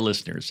for our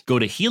listeners. Go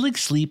to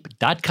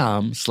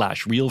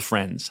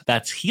helixsleep.com/realfriends.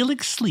 That's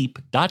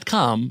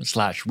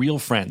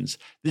helixsleep.com/realfriends.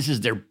 This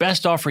is their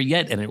best offer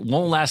yet, and it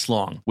won't last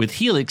long. With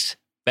Helix,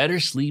 better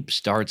sleep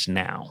starts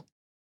now.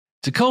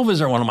 Tecovas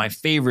are one of my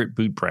favorite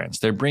boot brands.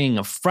 They're bringing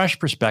a fresh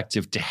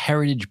perspective to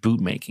heritage boot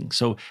making.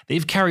 So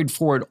they've carried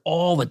forward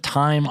all the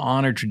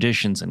time-honored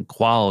traditions and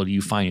quality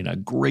you find in a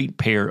great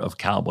pair of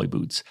cowboy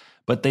boots.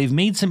 But they've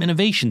made some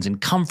innovations in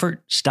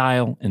comfort,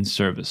 style, and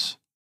service.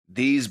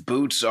 These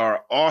boots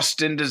are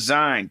Austin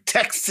designed,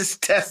 Texas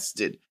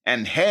tested,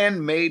 and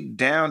handmade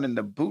down in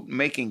the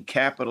boot-making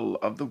capital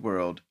of the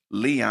world,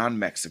 Leon,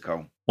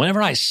 Mexico.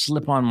 Whenever I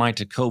slip on my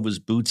Tecovas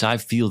boots, I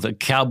feel the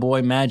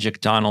cowboy magic,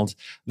 Donald.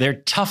 They're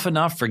tough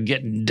enough for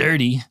getting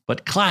dirty,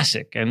 but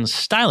classic and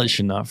stylish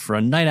enough for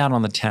a night out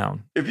on the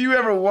town. If you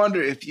ever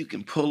wonder if you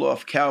can pull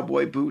off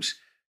cowboy boots,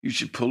 you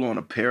should pull on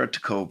a pair of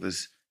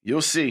Tecovas.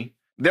 You'll see.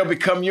 They'll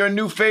become your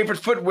new favorite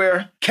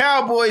footwear.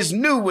 Cowboys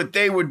knew what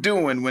they were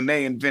doing when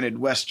they invented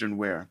Western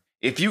wear.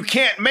 If you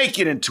can't make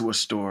it into a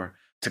store,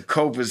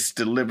 Tecovas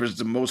delivers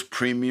the most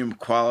premium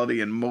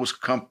quality and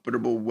most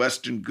comfortable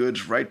Western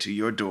goods right to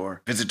your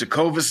door. Visit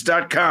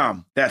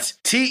Tecovas.com. That's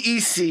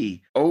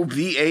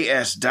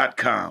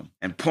TECOVAS.com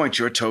and point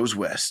your toes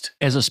west.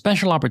 As a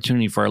special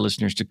opportunity for our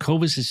listeners,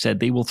 Tecovas has said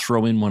they will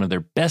throw in one of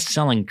their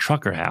best-selling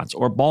trucker hats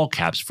or ball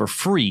caps for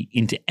free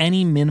into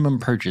any minimum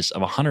purchase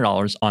of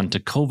 $100 on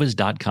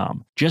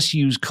Tecovas.com. Just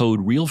use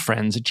code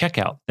REALFRIENDS at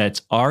checkout.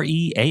 That's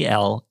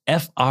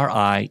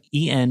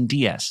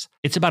REALFRIENDS.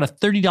 It's about a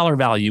 $30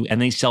 value,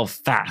 and they sell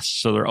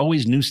fast, so there are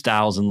always new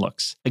styles and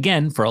looks.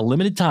 Again, for a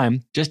limited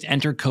time, just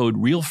enter code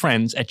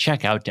REALFRIENDS at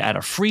checkout to add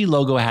a free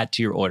logo hat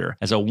to your order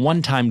as a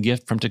one-time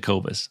gift from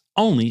Tecovas,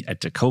 only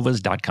at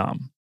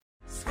Tecovas.com.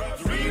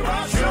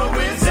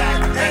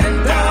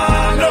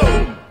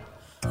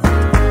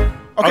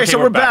 Okay, so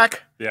we're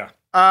back. Yeah.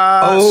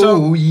 Yeah.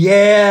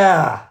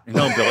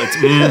 No, Bill, it's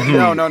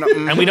No.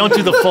 And we don't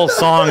do the full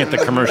song at the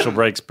commercial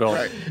breaks, Bill.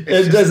 Right.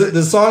 Does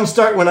the song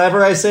start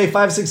whenever I say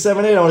 5, 6,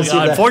 7, 8? I want to see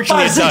that.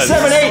 Unfortunately, 5, it 6, does.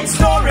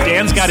 7, 8.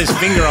 Dan's got his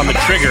finger on the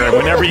trigger, and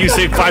whenever you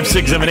say 5,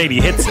 6, 7, 8, he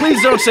hits it. Please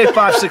don't say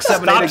 5, 6,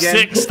 7, 8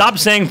 again. Stop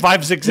saying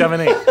 5, 6,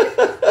 7, 8.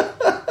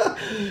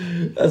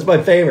 That's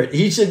my favorite.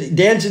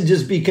 Dan should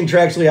just be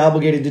contractually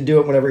obligated to do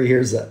it whenever he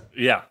hears that.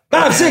 Yeah.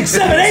 5, 6,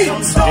 7, 8. Dan,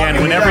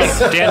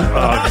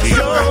 oh, geez.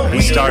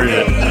 He started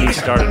it.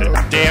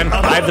 Dan,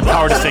 I have the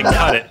power to say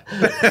cut it.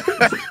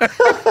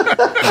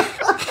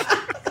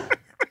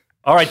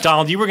 All right,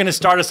 Donald, you were going to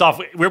start us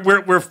off.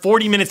 We're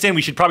 40 minutes in.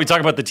 We should probably talk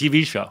about the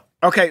TV show.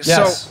 Okay,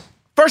 Yes. so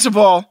first of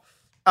all,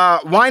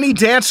 Whiny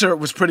Dancer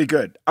was pretty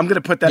good. I'm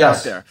going to put that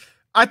out there.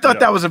 I thought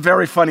that was a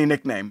very funny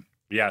nickname.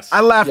 Yes.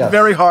 I laughed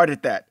very hard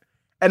at that.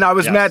 And I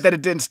was Yes. mad that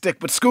it didn't stick.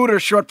 But Scooter,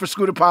 short for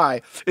Scooter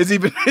Pie, is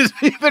even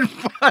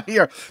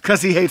funnier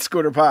because he hates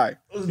Scooter Pie.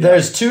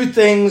 There's two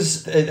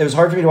things. It was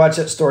hard for me to watch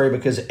that story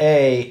because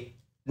A,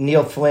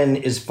 Neil Flynn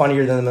is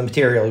funnier than the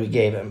material we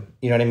gave him.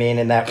 You know what I mean?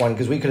 In that one,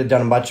 because we could have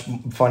done much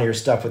funnier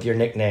stuff with your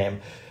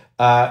nickname.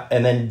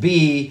 And then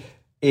B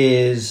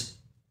is,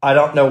 I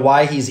don't know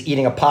why he's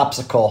eating a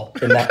popsicle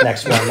in that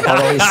next one.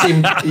 Although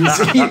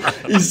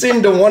he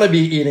seemed to want to be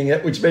eating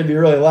it, which made me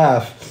really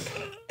laugh.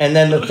 And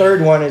then the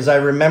third one is I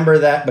remember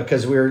that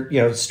because we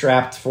were,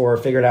 strapped for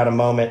figured out a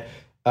moment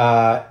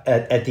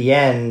at the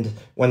end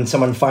when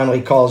someone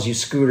finally calls you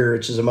Scooter,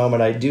 which is a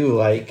moment I do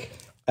like.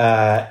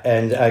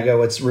 And I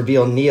go, it's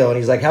reveal Neil. And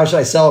he's like, how should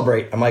I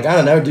celebrate? I'm like, I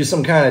don't know, do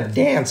some kind of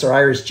dance or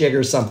Irish jig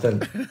or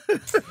something.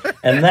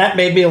 And that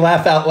made me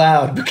laugh out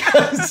loud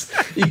because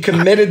he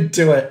committed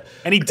to it,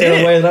 and he did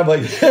in a way that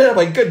I'm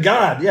like, good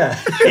God, yeah.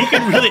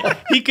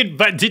 he could.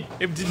 But did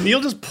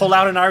Neil just pull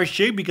out an Irish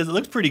jig because it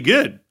looks pretty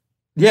good?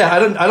 Yeah,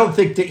 I don't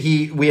think that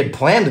we had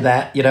planned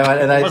that, and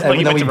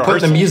then we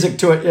put the music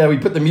to it. Yeah, we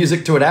put the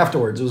music to it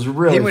afterwards. It was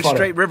really. He went funny.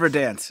 straight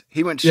Riverdance.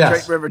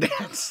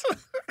 Riverdance.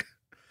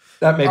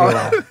 That made me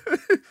laugh.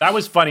 That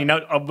was funny.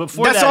 Now,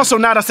 before that's also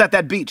not us at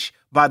that beach,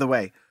 by the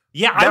way.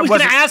 Yeah, I was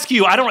going to ask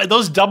you. I don't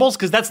those doubles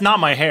because that's not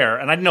my hair,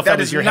 and I didn't know if that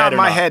was your head or not. That is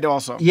not my head,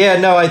 also.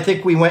 Yeah, no, I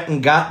think we went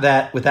and got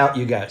that without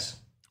you guys.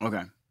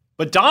 Okay.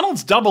 But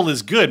Donald's double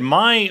is good. It's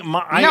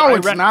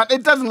not.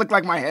 It doesn't look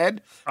like my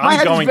head. My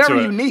head is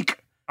very unique.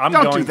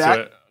 Don't do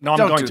that. No, I'm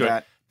going to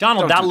it.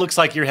 Donald, that looks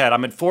like your head.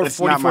 I'm at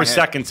 44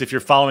 seconds if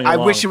you're following along.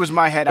 I wish it was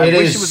my head. It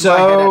is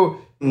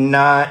so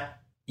not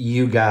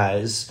you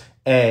guys,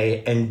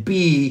 A. And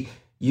B,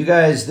 you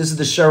guys, this is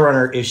the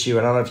showrunner issue.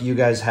 I don't know if you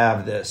guys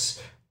have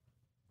this.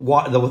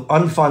 The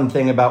unfun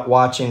thing about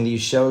watching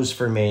these shows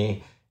for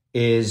me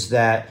is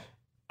that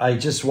I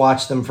just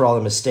watch them for all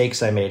the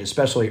mistakes I made,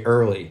 especially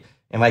early.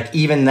 And like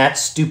even that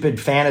stupid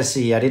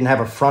fantasy, I didn't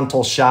have a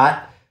frontal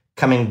shot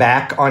coming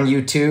back on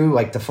U2,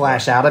 like to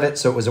flash out of it.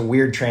 So it was a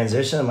weird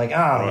transition. I'm like,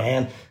 oh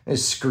man, I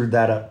screwed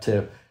that up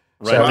too.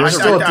 Right. So we're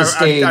still at the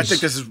stage.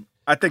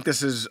 I think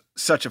this is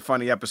such a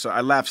funny episode.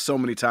 I laughed so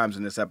many times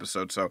in this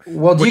episode. So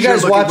well, do you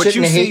guys watch it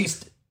and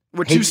hate?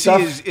 What you see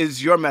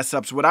is your mess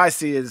ups. What I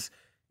see is,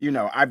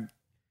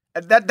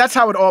 that's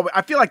how it always.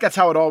 I feel like that's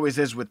how it always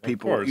is with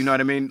people. You know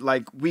what I mean?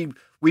 Like we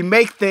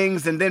make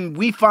things and then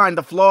we find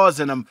the flaws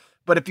in them.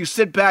 But if you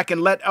sit back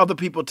and let other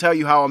people tell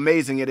you how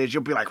amazing it is,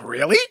 you'll be like,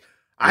 really?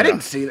 I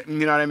didn't see it. You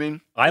know what I mean?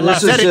 I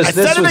said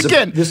it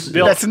again.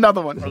 Bill, that's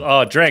another one.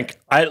 Drink.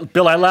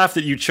 Bill, I laughed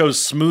that you chose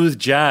Smooth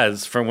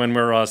Jazz from when we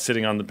were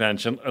sitting on the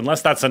bench.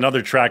 Unless that's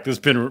another track that's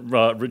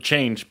been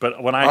changed.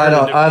 But when I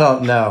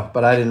don't know,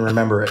 but I didn't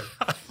remember it.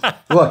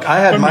 Look, I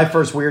had my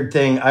first weird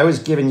thing. I was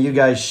giving you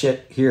guys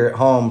shit here at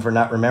home for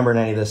not remembering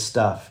any of this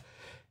stuff.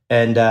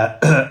 And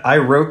I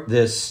wrote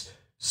this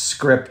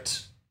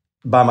script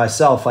by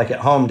myself, like at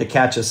home, to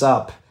catch us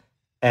up.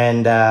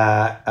 And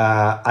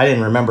I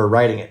didn't remember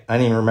writing it. I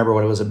didn't even remember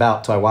what it was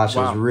about till I watched it.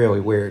 It was really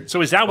weird. So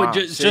is that what?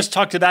 Just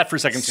talk to that for a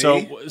second.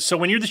 So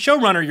when you're the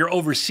showrunner, you're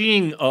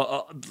overseeing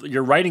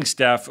your writing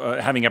staff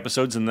having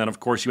episodes, and then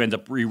of course you end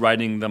up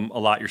rewriting them a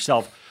lot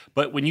yourself.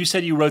 But when you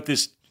said you wrote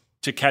this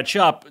to catch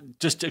up,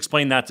 just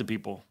explain that to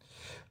people.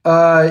 You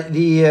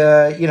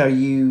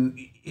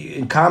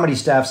in comedy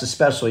staffs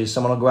especially,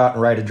 someone will go out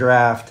and write a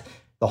draft.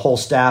 The whole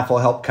staff will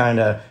help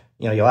kind of,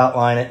 you'll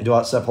outline it and do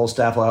all that stuff. Whole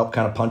staff will help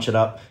kind of punch it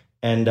up.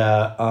 And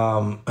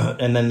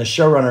then the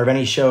showrunner of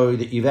any show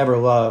that you've ever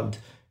loved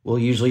will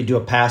usually do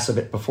a pass of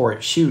it before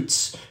it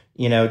shoots,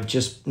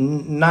 just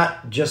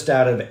not just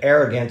out of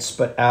arrogance,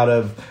 but out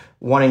of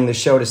wanting the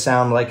show to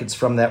sound like it's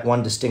from that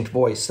one distinct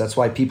voice. That's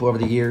why people over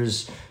the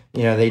years,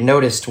 they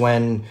noticed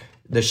when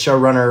the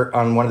showrunner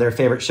on one of their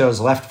favorite shows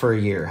left for a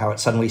year, how it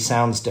suddenly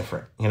sounds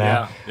different,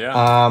 Yeah.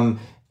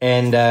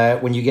 And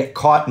when you get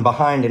caught and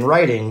behind in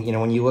writing,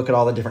 when you look at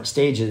all the different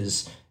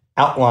stages,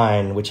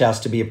 outline, which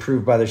has to be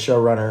approved by the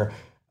showrunner,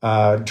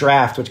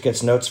 draft, which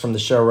gets notes from the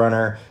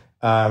showrunner,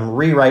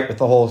 rewrite with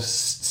the whole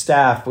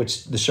staff,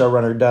 which the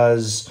showrunner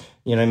does.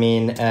 You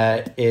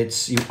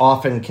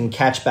often can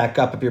catch back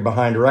up if you're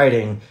behind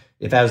writing.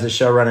 If as the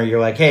showrunner,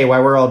 you're like, hey,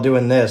 while we're all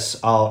doing this,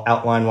 I'll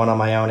outline one on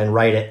my own and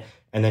write it,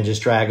 and then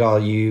just drag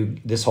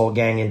this whole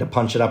gang in to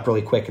punch it up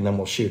really quick, and then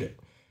we'll shoot it.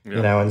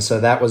 Yeah. And so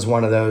that was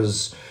one of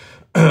those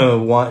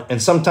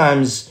and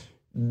sometimes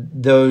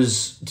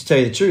those, to tell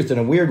you the truth, in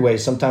a weird way,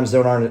 sometimes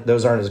those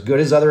aren't as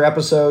good as other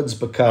episodes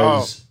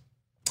because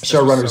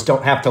showrunners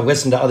don't have to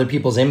listen to other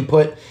people's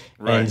input,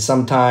 right. And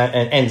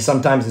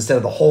sometimes instead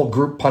of the whole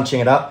group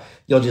punching it up,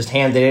 you'll just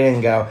hand it in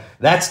and go,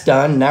 "That's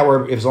done."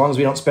 Now as long as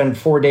we don't spend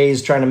 4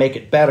 days trying to make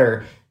it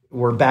better,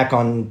 we're back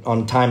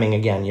on timing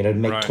again. To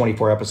make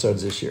 24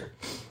 episodes this year.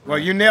 Well,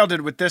 you nailed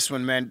it with this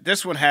one, man.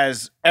 This one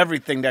has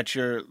everything that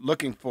you're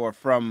looking for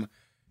from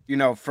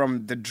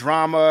the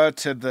drama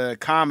to the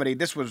comedy.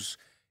 This was,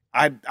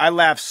 I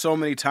laughed so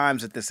many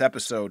times at this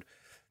episode.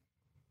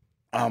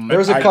 There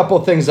was a couple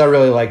of things I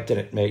really liked in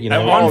it, mate.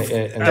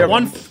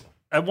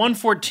 At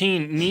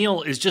 1:14,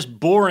 Neil is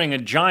just boring a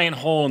giant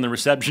hole in the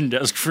reception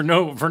desk for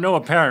no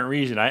apparent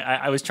reason.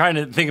 I was trying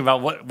to think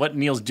about what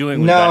Neil's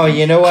doing with that. No,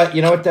 you know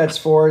what that's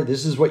for?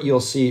 This is what you'll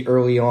see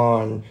early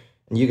on,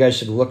 and you guys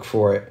should look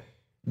for it.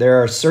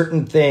 There are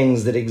certain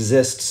things that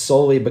exist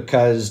solely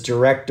because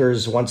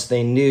directors, once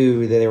they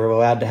knew that they were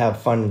allowed to have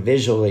fun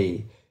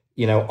visually,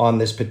 on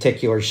this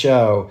particular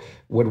show,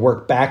 would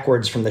work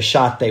backwards from the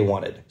shot they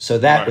wanted. So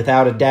that,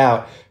 without a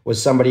doubt,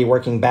 was somebody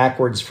working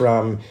backwards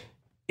from,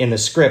 in the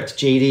script,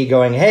 JD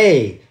going,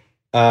 hey,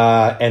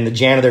 and the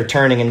janitor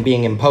turning and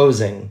being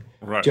imposing.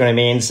 Right. Do you know what I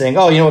mean? Saying,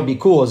 oh, what would be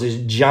cool is this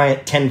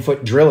giant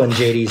 10-foot drill in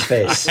JD's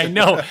face. I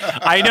know,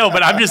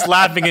 but I'm just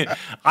laughing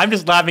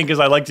because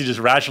I like to just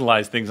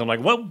rationalize things. I'm like,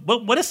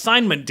 what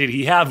assignment did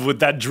he have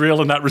with that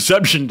drill in that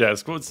reception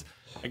desk?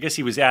 I guess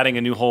he was adding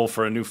a new hole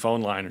for a new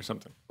phone line or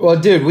something. Well,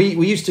 dude,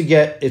 we used to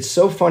get, it's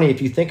so funny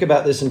if you think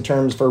about this in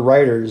terms for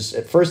writers.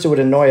 At first, it would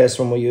annoy us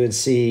when we would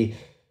see,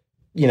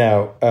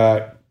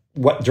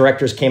 what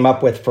directors came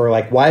up with for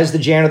like, why is the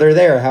janitor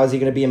there? How is he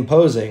going to be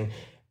imposing?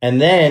 And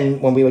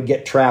then when we would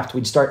get trapped,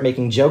 we'd start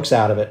making jokes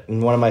out of it.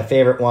 And one of my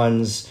favorite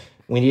ones,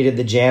 we needed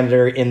the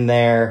janitor in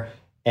there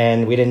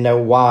and we didn't know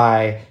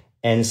why.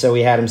 And so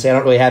we had him say, I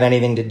don't really have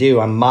anything to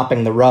do. I'm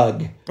mopping the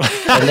rug.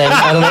 And then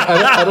I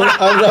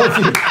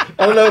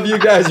don't know if you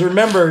guys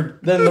remember,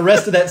 then the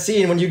rest of that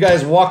scene, when you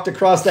guys walked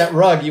across that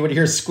rug, you would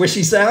hear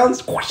squishy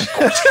sounds.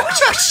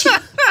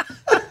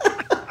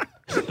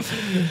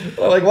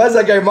 Like, why is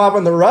that guy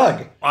mopping the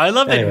rug? I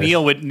love that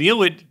Neil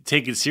would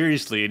take it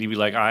seriously, and he'd be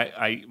like,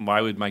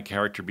 why would my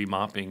character be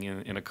mopping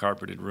in a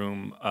carpeted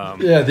room?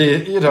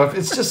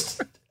 It's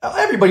just,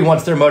 everybody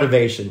wants their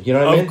motivation. You know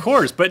what I mean? Of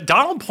course. But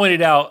Donald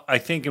pointed out, I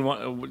think,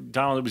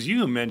 Donald, it was you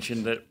who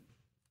mentioned that,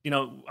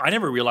 I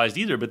never realized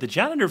either, but the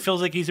janitor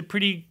feels like he's a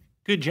pretty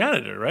good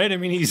janitor, right? I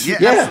mean, he's... Yeah,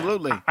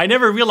 absolutely. I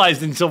never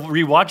realized until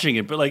rewatching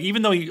it, but like,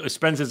 even though he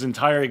spends his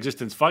entire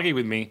existence fucking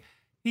with me,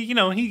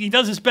 he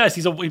does his best.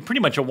 He's pretty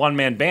much a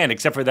one-man band,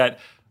 except for that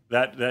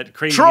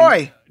crazy...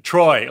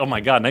 Troy. Oh, my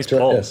God. Nice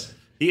pull. Yes.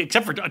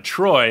 Except for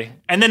Troy.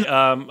 And then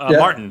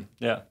Martin.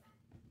 Yeah.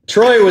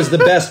 Troy was the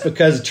best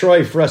because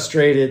Troy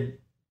frustrated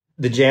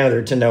the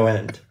janitor to no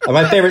end.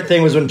 My favorite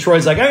thing was when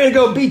Troy's like, I'm going to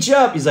go beat you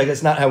up. He's like,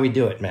 that's not how we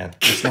do it, man.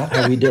 That's not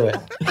how we do it.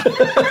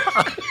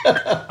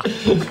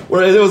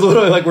 Where it was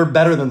literally like, we're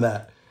better than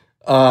that.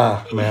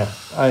 Man,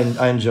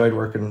 I enjoyed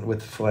working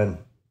with Flynn.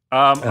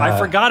 I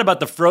forgot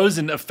about the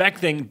frozen effect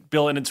thing,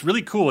 Bill, and it's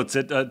really cool. It's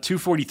at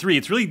 2:43.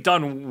 It's really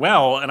done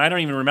well, and I don't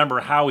even remember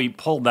how he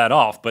pulled that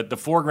off, but the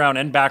foreground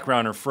and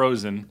background are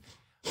frozen.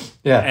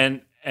 Yeah.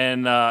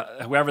 And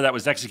whoever that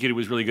was executed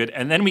was really good.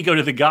 And then we go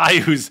to the guy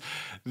who's...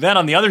 Then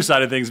on the other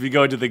side of things, we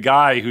go to the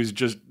guy who's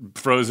just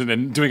frozen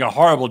and doing a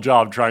horrible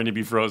job trying to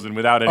be frozen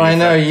without any... I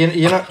know.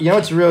 You know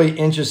what's really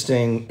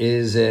interesting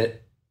is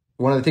that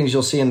one of the things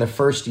you'll see in the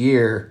first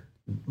year,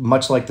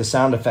 much like the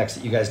sound effects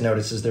that you guys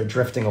notice, is they're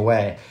drifting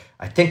away.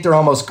 I think they're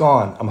almost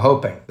gone. I'm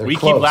hoping they're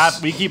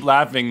close. We keep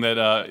laughing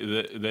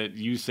that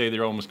you say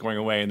they're almost going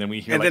away, and then we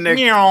hear and like, then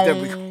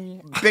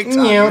they're big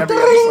time every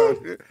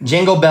episode.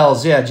 Jingle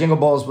bells, yeah, jingle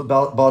balls with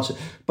bells.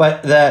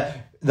 But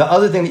the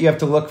other thing that you have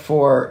to look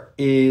for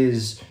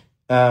is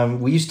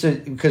we used to,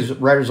 because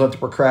writers love to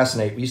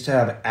procrastinate, we used to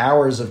have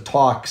hours of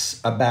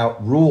talks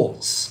about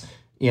rules,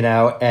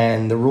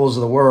 and the rules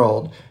of the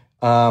world,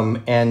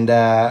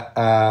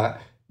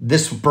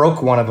 this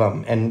broke one of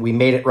them, and we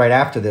made it right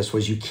after this,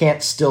 was you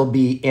can't still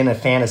be in a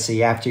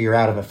fantasy after you're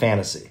out of a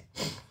fantasy.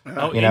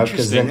 Oh,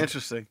 interesting.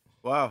 Interesting.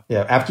 Wow.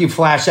 Yeah, after you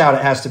flash out,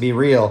 it has to be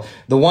real.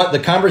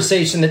 The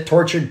conversation that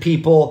tortured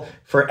people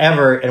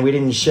forever, and we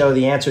didn't show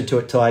the answer to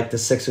it till like the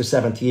 6th or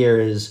 7th year,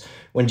 is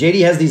when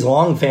JD has these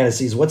long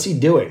fantasies, what's he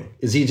doing?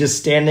 Is he just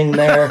standing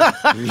there?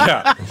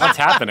 Yeah, what's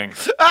happening?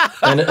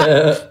 And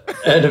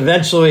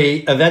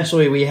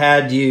eventually we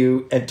had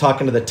you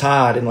talking to the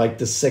Todd in like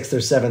the 6th or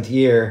 7th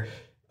year,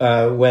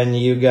 when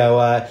you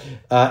go,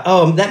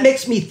 that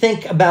makes me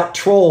think about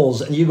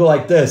trolls, and you go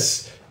like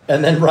this.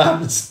 And then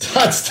Rob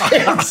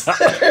stands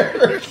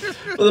there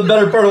for the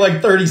better part of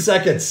like 30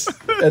 seconds.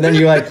 And then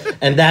you're like,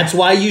 and that's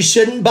why you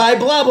shouldn't buy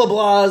blah, blah,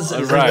 blahs.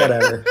 And right.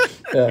 Whatever.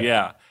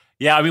 Yeah.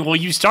 Yeah. I mean, well,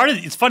 you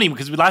started, it's funny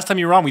because last time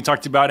you were on, we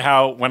talked about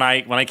how when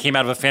I came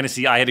out of a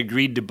fantasy, I had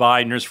agreed to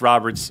buy Nurse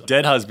Roberts'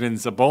 dead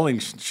husband's bowling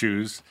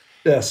shoes.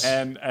 Yes.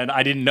 And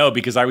I didn't know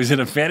because I was in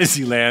a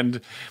fantasy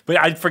land, but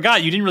I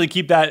forgot you didn't really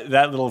keep that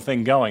little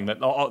thing going. That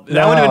would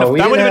have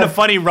been a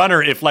funny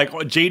runner if like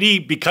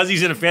JD, because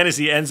he's in a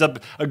fantasy, ends up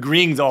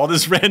agreeing to all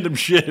this random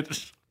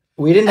shit.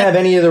 We didn't have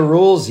any of the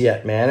rules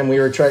yet, man. And we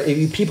were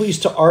trying, people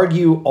used to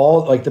argue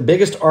the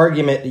biggest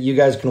argument that you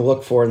guys can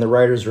look for in the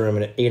writer's room,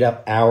 and it ate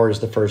up hours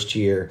the first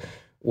year,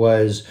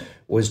 was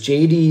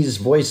JD's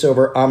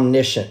voiceover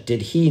omniscient?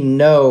 Did he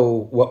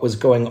know what was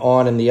going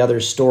on in the other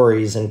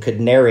stories and could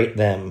narrate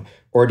them?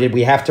 Or did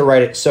we have to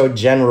write it so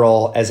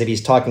general as if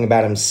he's talking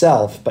about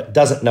himself, but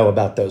doesn't know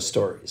about those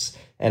stories?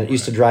 And it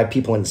used to drive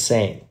people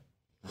insane.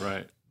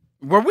 Right.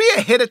 Were we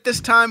a hit at this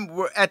time?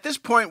 At this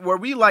point, were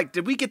we like,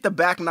 did we get the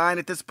back nine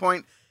at this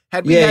point?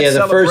 Had we had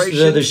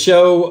celebrations? The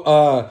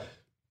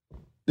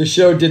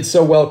show did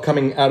so well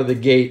coming out of the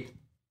gate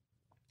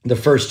the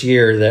first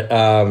year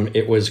that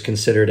it was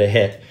considered a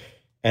hit.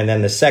 And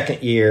then the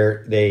second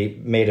year, they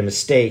made a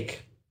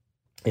mistake,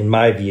 in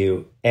my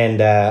view. And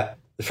the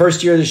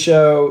first year of the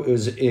show, it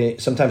was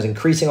sometimes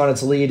increasing on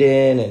its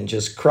lead-in and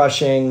just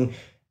crushing.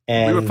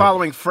 And we were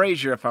following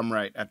Frasier, if I'm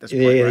right, at this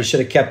point. They right? should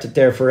have kept it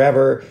there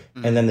forever.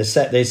 Mm-hmm. And then they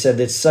said,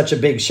 it's such a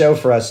big show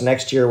for us.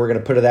 Next year, we're going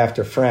to put it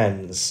after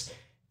Friends.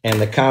 And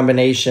the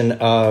combination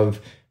of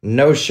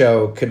no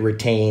show could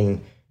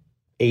retain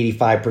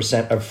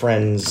 85% of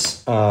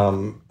Friends'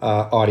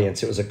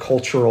 audience. It was a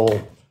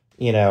cultural...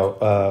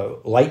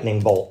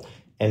 lightning bolt.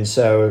 And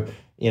so,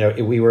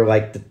 we were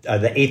like the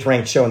 8th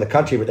ranked show in the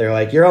country, but they're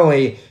like, you're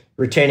only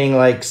retaining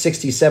like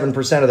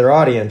 67% of their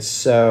audience.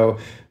 So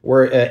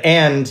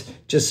And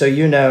just so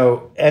you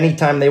know,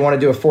 anytime they want to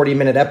do a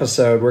 40-minute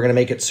episode, we're going to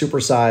make it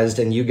supersized,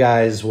 and you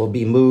guys will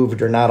be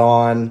moved or not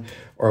on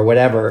or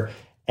whatever.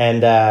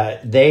 And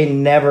they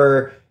didn't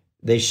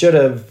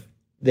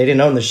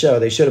own the show.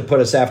 They should have put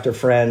us after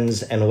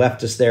Friends and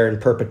left us there in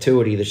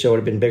perpetuity. The show would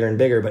have been bigger and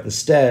bigger. But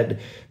instead,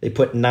 they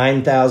put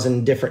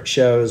 9,000 different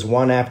shows,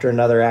 one after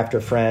another after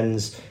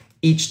Friends,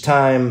 each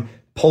time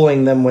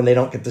pulling them when they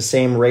don't get the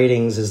same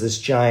ratings as this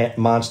giant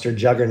monster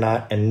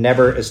juggernaut, and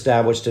never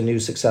established a new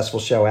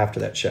successful show after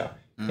that show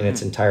in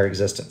its entire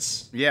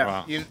existence. Yeah.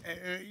 Wow.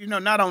 You know,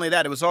 not only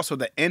that, it was also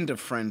the end of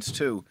Friends,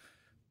 too.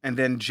 And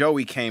then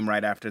Joey came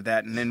right after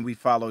that, and then we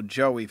followed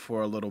Joey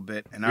for a little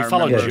bit. And I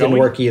followed remember, Yeah, it didn't Joey?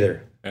 work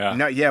either.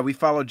 Yeah. we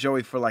followed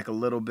Joey for like a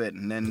little bit,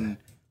 and then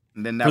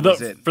that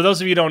was it. For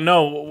those of you who don't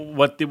know,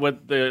 what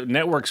the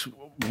networks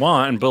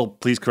want, and Bill,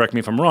 please correct me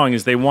if I'm wrong,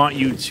 is they want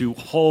you to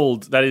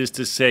hold, that is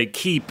to say,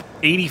 keep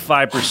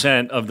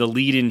 85% of the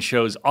lead-in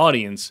show's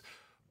audience,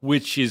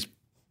 which is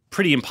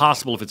pretty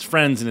impossible if it's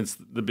Friends and it's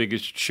the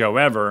biggest show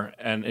ever.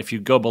 And if you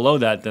go below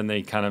that, then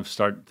they kind of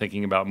start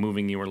thinking about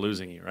moving you or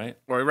losing you, right?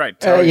 Well, right.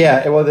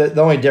 Yeah, well, the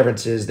only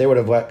difference is they would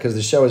have let, because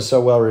the show is so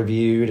well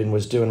reviewed and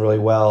was doing really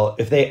well.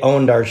 If they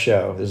owned our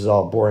show, this is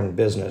all boring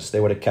business,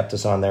 they would have kept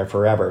us on there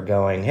forever,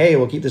 going, hey,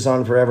 we'll keep this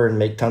on forever and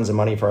make tons of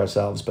money for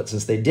ourselves. But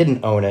since they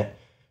didn't own it,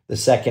 the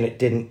second it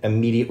didn't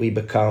immediately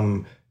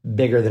become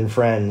bigger than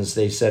Friends,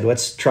 they said,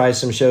 let's try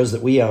some shows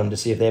that we own to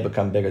see if they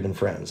become bigger than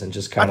Friends, and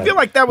just kind of. I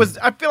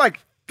feel like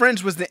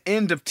Friends was the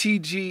end of not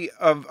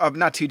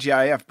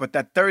TGIF, but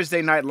that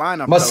Thursday night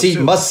lineup. Must see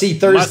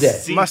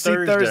Thursday. Must see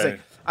Thursday.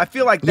 I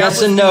feel like that Yes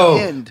was and no.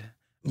 the end.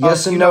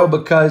 Yes and no,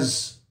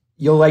 because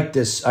you'll like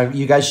this.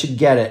 You guys should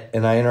get it.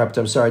 And I interrupt.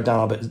 I'm sorry,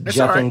 Donald, but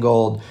Jeff all right.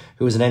 Ingold,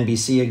 who is an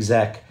NBC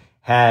exec,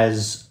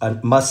 has a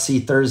Must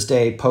See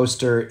Thursday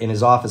poster in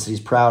his office that he's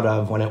proud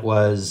of, when it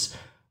was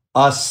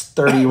us,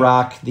 30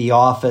 Rock, The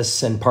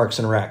Office, and Parks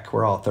and Rec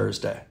were all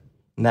Thursday.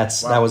 And that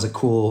was a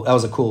cool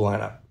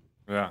lineup.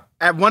 Yeah.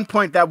 At one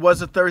point, that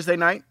was a Thursday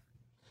night.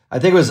 I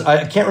think it was,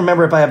 I can't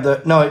remember if I have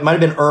it might have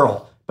been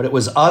Earl, but it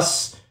was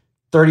us,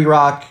 30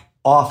 Rock,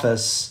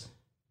 Office,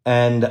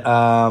 and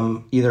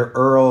either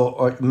Earl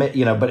or, but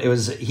it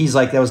was, he's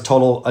like, that was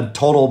a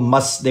total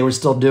must, they were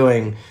still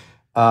doing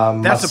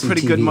That's a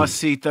pretty TV. good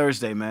must-see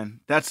Thursday, man.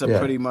 That's a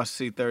pretty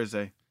must-see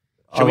Thursday.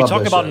 Shall we love talk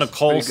those about shows.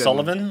 Nicole Pretty good,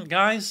 Sullivan,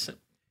 guys?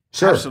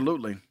 Sure.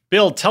 Absolutely.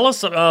 Bill, tell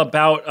us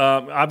about,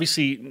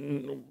 obviously,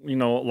 a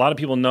lot of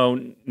people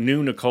knew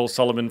Nicole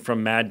Sullivan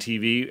from Mad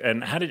TV.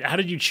 And how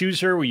did you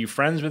choose her? Were you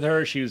friends with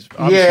her? She was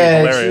obviously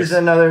hilarious. She's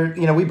another,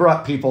 we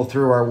brought people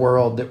through our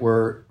world that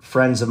were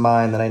friends of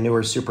mine that I knew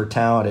were super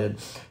talented.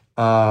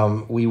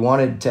 We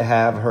wanted to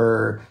have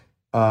her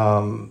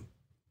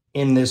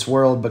in this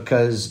world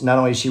because not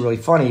only is she really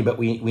funny, but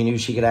we knew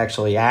she could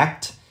actually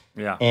act.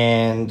 Yeah.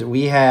 And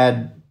we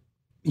had,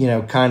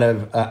 kind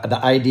of the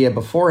idea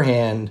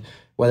beforehand,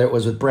 whether it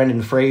was with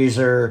Brendan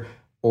Fraser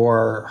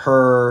or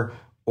her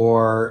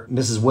or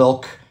Mrs.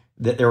 Wilk,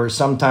 that there were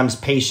sometimes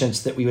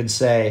patients that we would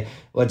say,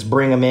 let's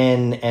bring them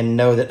in and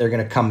know that they're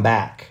going to come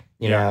back,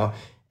 you know?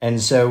 And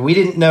so we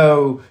didn't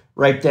know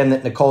right then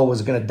that Nicole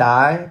was going to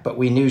die, but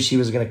we knew she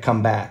was going to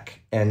come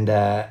back. And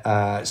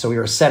so we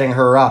were setting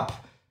her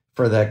up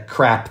for the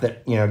crap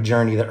that,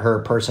 journey that her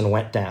person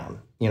went down,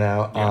 in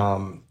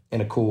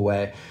a cool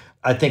way.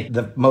 I think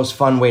the most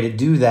fun way to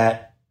do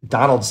that,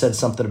 Donald said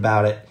something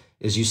about it,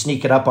 is you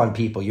sneak it up on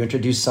people. You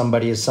introduce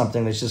somebody as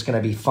something that's just going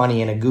to be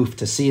funny and a goof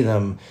to see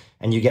them,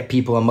 and you get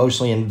people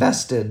emotionally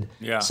invested.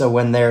 Yeah. So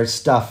when there's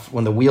stuff,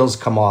 when the wheels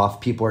come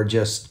off, people are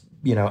just,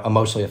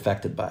 emotionally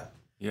affected by it.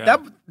 Yeah.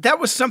 That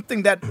was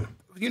something that,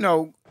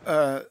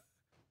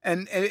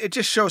 and it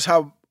just shows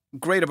how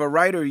great of a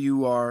writer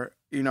you are.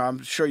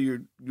 I'm sure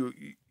you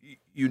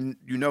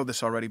know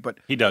this already, but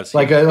He does.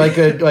 Like a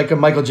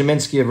Michael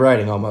Jaminski of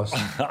writing, almost.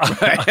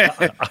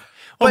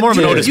 Well, more of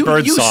an Otis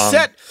Bird you song.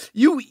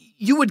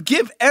 You would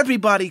give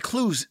everybody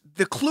clues.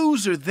 The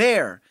clues are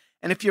there.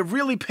 And if you're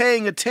really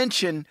paying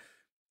attention,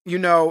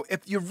 if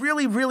you're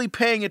really, really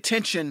paying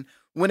attention,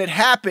 when it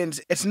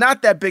happens, it's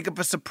not that big of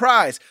a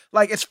surprise.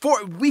 Like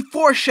we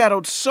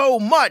foreshadowed so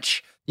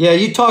much. Yeah,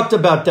 you talked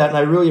about that, and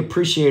I really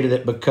appreciated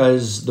it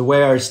because the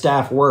way our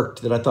staff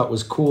worked that I thought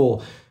was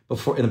cool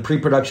before in the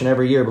pre-production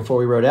every year before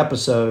we wrote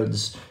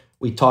episodes,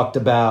 we talked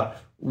about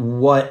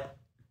what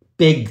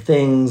big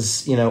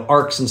things,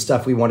 arcs and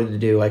stuff we wanted to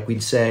do. Like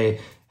we'd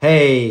say,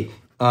 hey,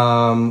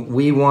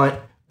 we want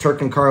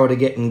Turk and Carla to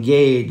get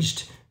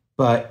engaged,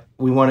 but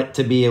we want it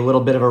to be a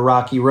little bit of a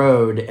rocky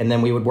road. And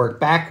then we would work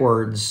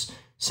backwards.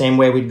 Same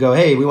way we'd go,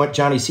 hey, we want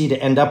Johnny C to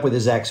end up with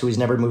his ex who he's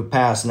never moved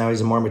past. And now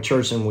he's a more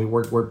mature son. We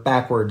work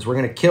backwards. We're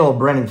going to kill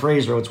Brendan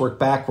Fraser. Let's work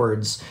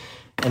backwards.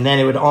 And then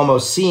it would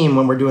almost seem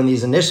when we're doing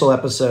these initial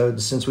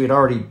episodes, since we had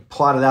already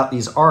plotted out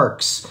these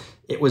arcs,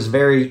 it was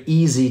very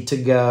easy to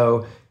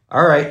go,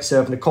 all right,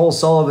 so if Nicole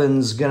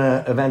Sullivan's going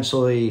to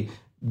eventually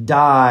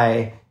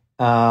die,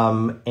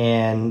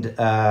 and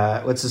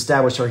let's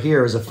establish her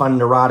here as a fun,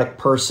 neurotic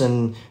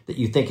person that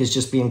you think is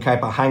just being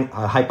kind of a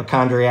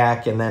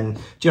hypochondriac. And then, do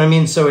you know what I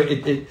mean? So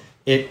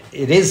it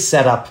is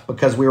set up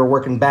because we were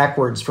working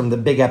backwards from the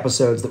big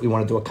episodes that we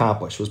wanted to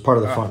accomplish. It was part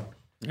of the fun.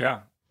 Yeah.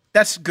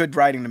 That's good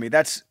writing to me.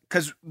 That's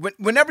because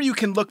whenever you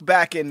can look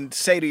back and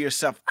say to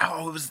yourself,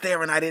 "Oh, it was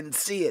there and I didn't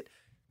see it,"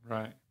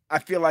 Right. I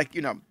feel like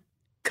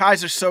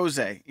Kaiser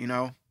Soze.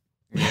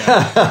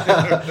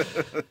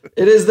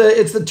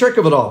 It's the trick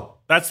of it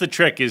all. That's the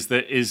trick.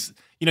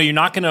 You're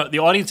not gonna. The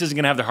audience isn't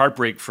gonna have the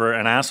heartbreak for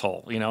an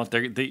asshole.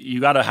 You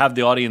got to have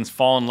the audience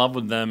fall in love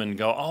with them and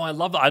go, "Oh, I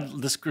love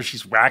this girl.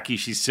 She's wacky.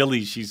 She's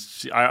silly.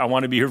 I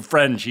want to be her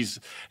friend."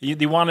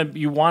 You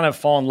want to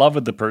fall in love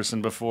with the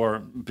person before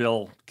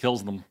Bill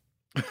kills them.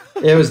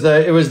 It was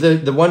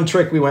the one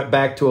trick we went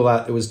back to a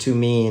lot that was too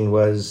mean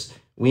was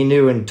we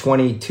knew in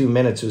 22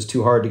 minutes it was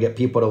too hard to get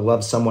people to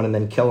love someone and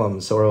then kill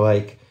them. So we're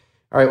like,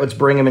 all right, let's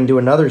bring them into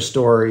another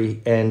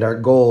story. And our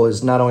goal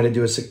is not only to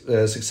do a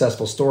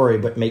successful story,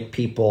 but make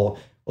people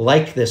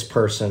like this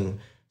person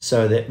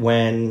so that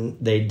when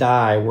they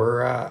die,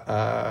 we're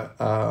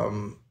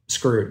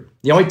screwed.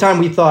 The only time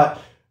we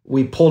thought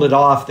we pulled it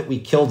off, that we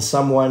killed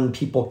someone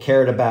people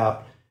cared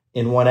about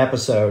in one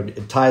episode,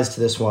 it ties to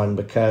this one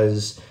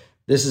because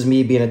this is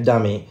me being a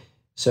dummy.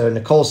 So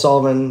Nicole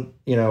Sullivan,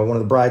 one of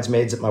the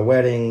bridesmaids at my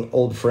wedding,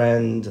 old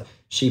friend.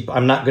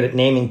 I'm not good at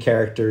naming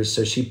characters,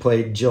 so she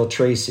played Jill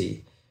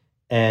Tracy,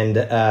 and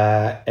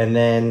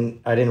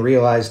then I didn't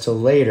realize till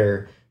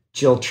later,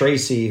 Jill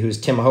Tracy, who's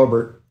Tim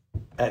Hobart,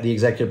 the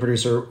executive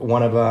producer,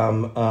 one of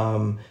them,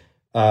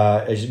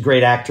 is a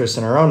great actress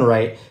in her own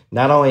right.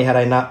 Not only had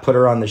I not put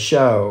her on the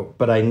show,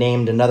 but I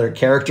named another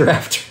character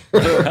after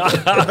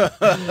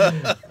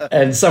her,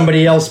 and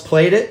somebody else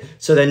played it.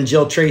 So then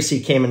Jill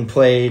Tracy came and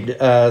played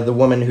the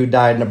woman who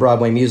died in a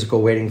Broadway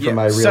musical, waiting for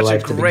my real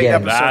life to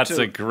begin. That's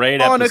a great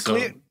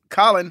episode.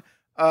 Colin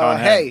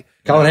Hay.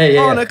 Colin Hay,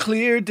 yeah. On a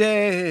clear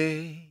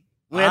day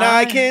when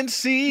I can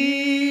see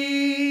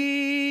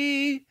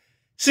a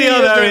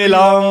very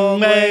long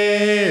way.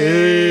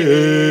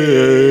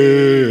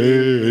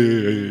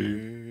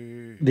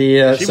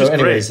 She was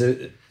great.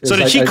 So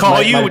did she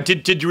call you?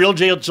 Did real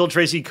Jill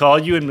Tracy call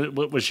you? And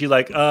was she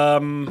like, hey.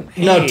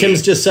 No,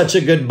 Tim's just such a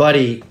good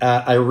buddy.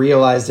 I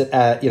realized it,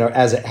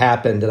 as it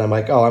happened, and I'm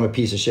like, oh, I'm a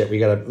piece of shit. We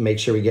got to make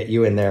sure we get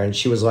you in there. And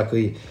she was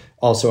luckily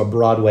also a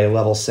Broadway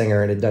level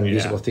singer and had done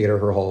musical theater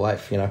her whole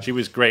life. She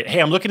was great.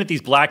 Hey, I'm looking at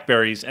these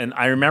Blackberries, and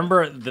I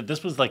remember that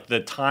this was like the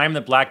time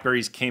that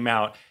Blackberries came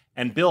out.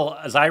 And Bill,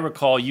 as I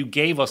recall, you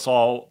gave us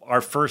all our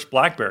first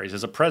Blackberries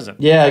as a present.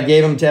 Yeah, I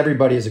gave them to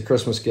everybody as a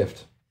Christmas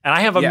gift. And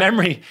I have a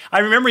memory. I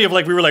remember of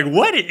we were like,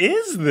 "What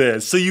is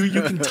this?" So you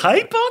can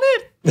type on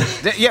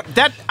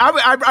it.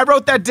 I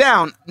wrote that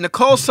down.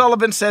 Nicole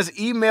Sullivan says,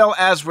 "Email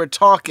as we're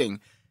talking."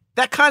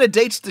 That kind of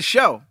dates the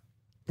show.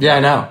 Yeah,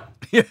 I know.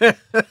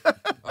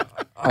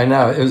 I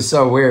know. It was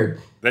so weird.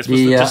 This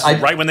was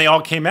right when they all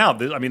came out.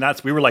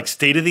 We were like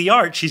state of the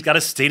art. She's got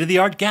a state of the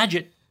art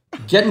gadget.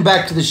 Getting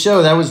back to the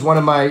show, that was one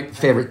of my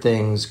favorite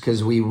things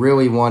because we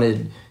really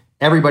wanted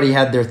everybody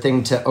had their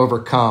thing to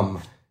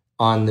overcome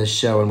on this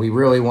show, and we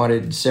really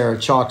wanted Sarah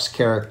Chalk's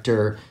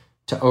character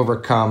to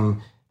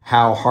overcome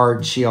how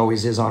hard she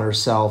always is on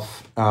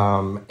herself,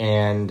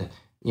 and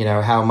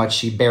how much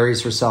she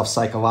buries herself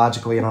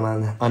psychologically in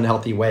an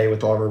unhealthy way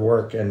with all of her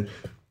work. And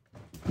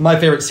my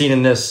favorite scene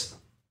in this,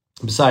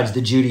 besides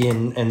the Judy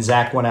and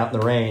Zach went out in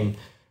the rain,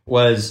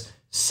 was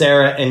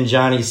Sarah and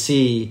Johnny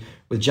C,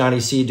 with Johnny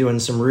C doing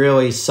some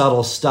really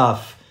subtle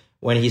stuff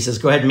when he says,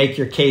 "Go ahead and make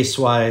your case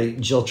why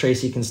Jill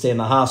Tracy can stay in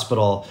the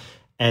hospital."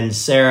 And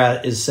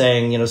Sarah is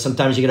saying,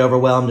 sometimes you get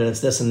overwhelmed and it's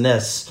this and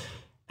this.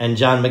 And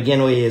John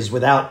McGinley is,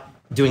 without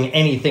doing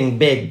anything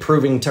big,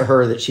 proving to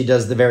her that she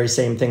does the very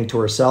same thing to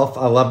herself.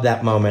 I love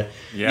that moment.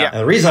 Yeah. And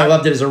the reason I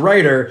loved it as a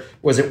writer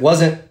was it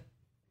wasn't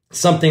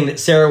something that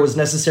Sarah was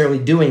necessarily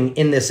doing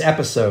in this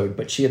episode,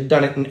 but she had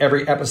done it in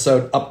every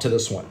episode up to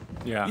this one.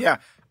 Yeah. Yeah.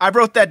 I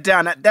wrote that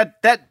down.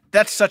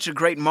 That's such a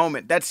great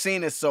moment. That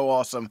scene is so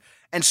awesome.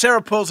 And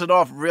Sarah pulls it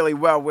off really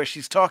well, where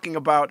she's talking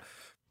about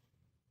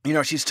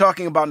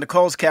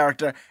Nicole's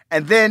character,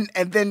 and then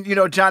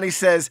Johnny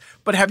says,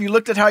 "But have you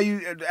looked at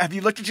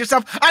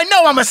yourself? I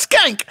know I'm a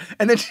skank."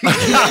 And then she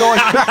keeps going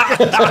back.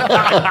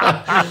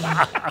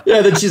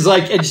 Yeah, then she's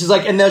like,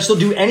 and now she'll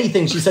do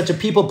anything. She's such a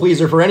people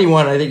pleaser for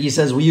anyone. I think he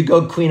says, "Will you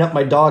go clean up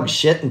my dog's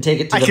shit and take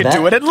it to the vet?" I could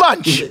do it at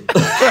lunch.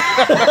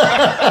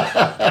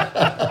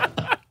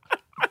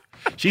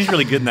 She's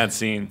really good in that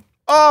scene.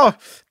 Oh,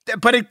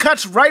 but it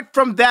cuts right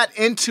from that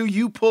into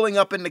you pulling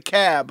up in the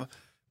cab.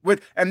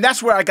 And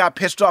that's where I got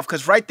pissed off,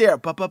 because right there,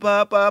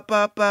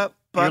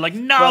 You're like,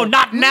 no,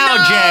 not now,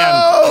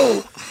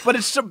 Jan. But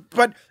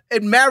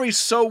it marries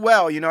so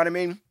well. You know what I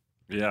mean?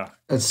 Yeah.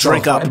 It's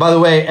drink up. And by the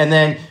way, and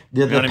then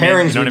the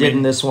pairings we did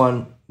in this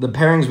one, the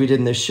pairings we did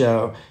in this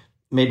show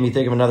made me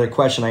think of another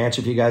question I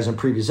answered for you guys in a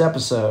previous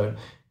episode,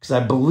 because I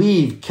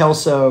believe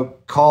Kelso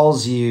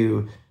calls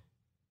you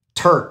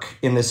Turk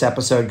in this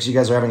episode because you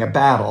guys are having a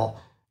battle.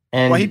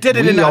 And he did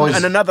it in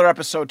another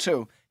episode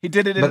too. He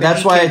did it in. But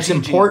that's why it's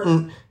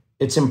important.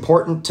 It's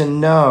important to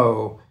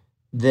know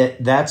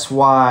that's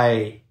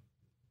why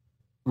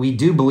we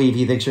do believe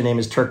he thinks your name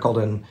is Turk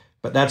Golden,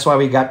 But that's why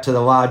we got to the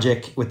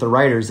logic with the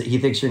writers that he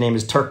thinks your name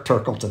is Turk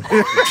Turkleton.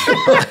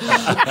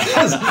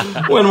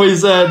 when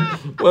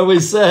we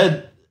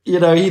said, you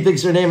know, he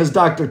thinks your name is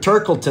Dr.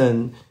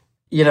 Turkleton,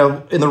 you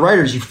know, in the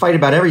writers, you fight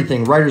about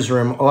everything. Writers'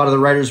 room, a lot of the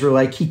writers were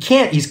like, he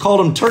can't, he's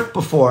called him Turk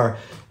before.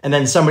 And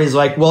then somebody's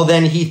like, well,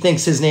 then he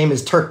thinks his name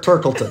is Turk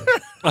Turkleton.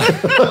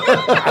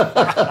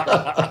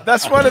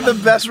 That's one of the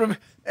best.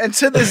 And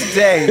to this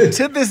day,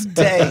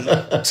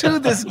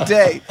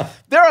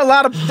 there are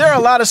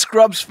a lot of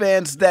Scrubs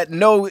fans that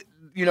know,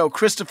 you know,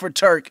 Christopher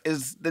Turk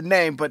is the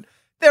name, but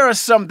there are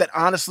some that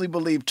honestly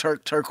believe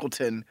Turk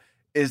Turkleton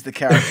is the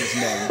character's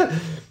name.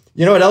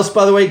 You know what else,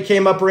 by the way,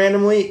 came up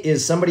randomly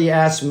is somebody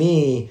asked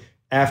me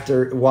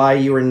after why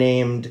you were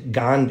named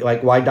Gandhi,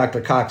 like why Dr.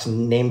 Cox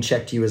name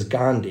checked you as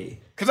Gandhi.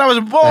 Because I was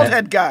a bald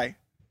head guy.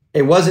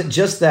 It wasn't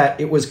just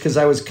that. It was because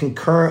I was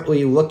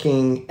concurrently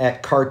looking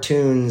at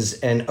cartoons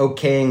and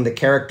okaying the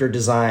character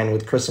design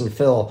with Chris and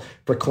Phil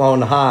for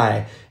Clone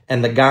High.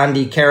 And the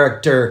Gandhi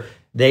character,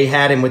 they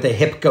had him with a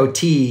hip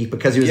goatee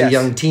because he was a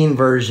young teen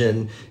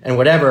version and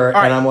whatever.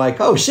 Right. And I'm like,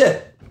 oh,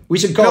 shit. We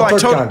should call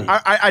Turk Gandhi.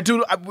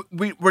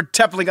 We're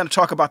definitely going to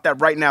talk about that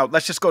right now.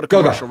 Let's just go to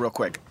commercial real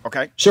quick,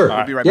 okay? Sure.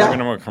 We'll be right We're back. going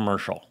to a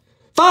commercial.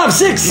 5,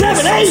 6,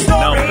 7, 8.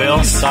 No,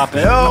 Bill, stop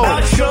it.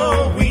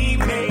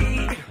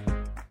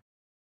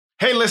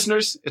 Hey,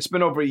 listeners, it's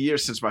been over a year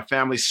since my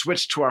family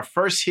switched to our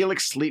first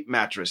Helix sleep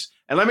mattress.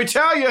 And let me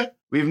tell you,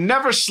 we've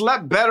never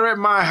slept better at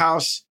my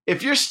house.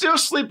 If you're still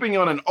sleeping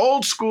on an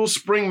old school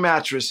spring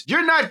mattress,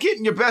 you're not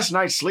getting your best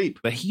night's sleep.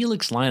 The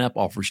Helix lineup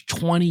offers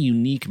 20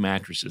 unique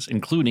mattresses,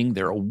 including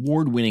their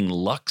award-winning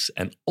Luxe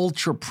and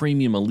Ultra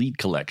Premium Elite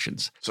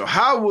collections. So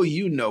how will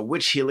you know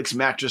which Helix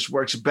mattress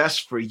works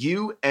best for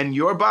you and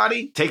your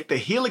body? Take the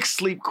Helix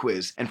Sleep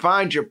Quiz and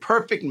find your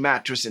perfect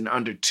mattress in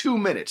under 2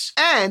 minutes.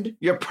 And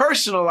your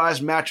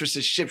personalized mattress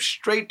is shipped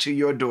straight to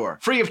your door,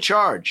 free of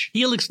charge.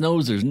 Helix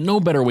knows there's no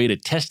better way to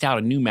test out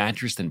a new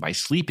mattress than by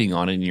sleeping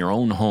on it in your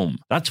own home.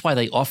 That's why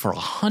they offer a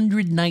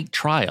 100-night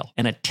trial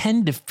and a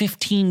 10 to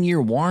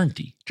 15-year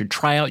warranty to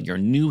try out your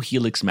new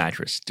Helix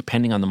mattress,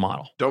 depending on the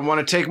model. Don't want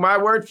to take my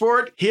word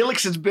for it?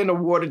 Helix has been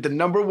awarded the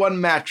 #1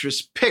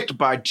 mattress picked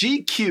by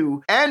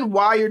GQ and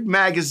Wired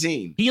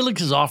Magazine.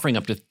 Helix is offering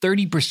up to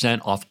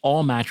 30% off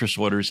all mattress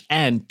orders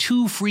and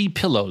 2 free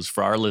pillows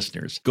for our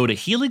listeners. Go to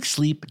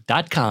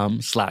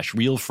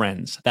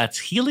helixsleep.com/realfriends. That's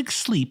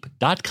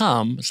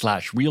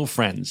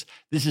helixsleep.com/realfriends.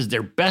 This is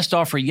their best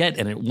offer yet,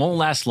 and it won't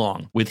last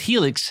long. With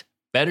Helix,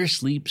 better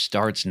sleep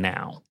starts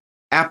now.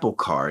 Apple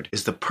Card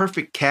is the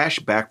perfect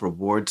cash-back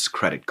rewards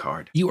credit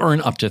card. You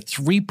earn up to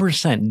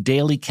 3%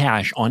 daily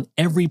cash on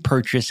every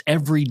purchase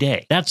every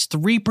day. That's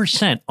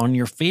 3% on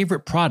your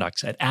favorite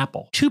products at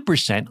Apple,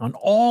 2% on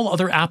all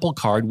other Apple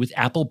Card with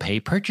Apple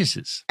Pay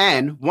purchases,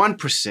 and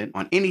 1%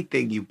 on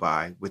anything you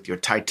buy with your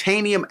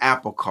titanium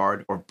Apple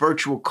Card or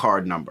virtual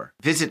card number.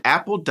 Visit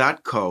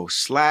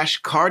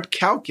apple.co/card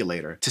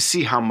calculator to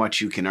see how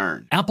much you can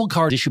earn. Apple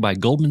Card issued by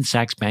Goldman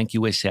Sachs Bank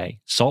USA,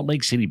 Salt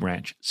Lake City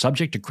branch,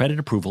 subject to credit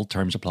approval.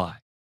 Terms apply.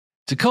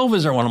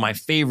 Tecovas are one of my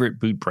favorite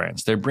boot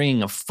brands. They're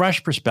bringing a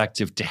fresh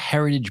perspective to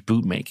heritage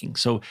boot making.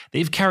 So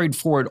they've carried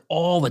forward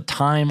all the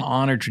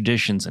time-honored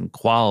traditions and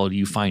quality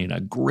you find in a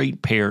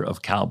great pair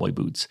of cowboy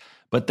boots.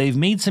 But they've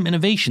made some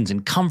innovations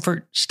in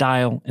comfort,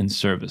 style, and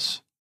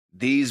service.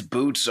 These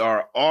boots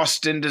are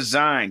Austin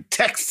designed,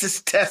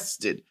 Texas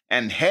tested,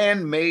 and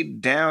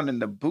handmade down in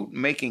the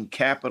boot-making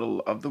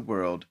capital of the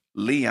world,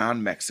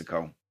 Leon,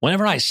 Mexico.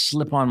 Whenever I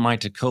slip on my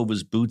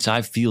Tecovas boots,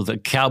 I feel the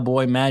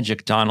cowboy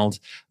magic, Donald.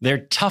 They're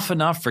tough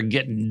enough for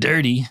getting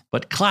dirty,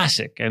 but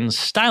classic and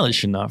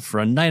stylish enough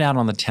for a night out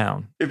on the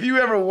town. If you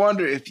ever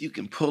wonder if you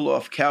can pull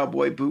off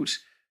cowboy boots,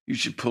 you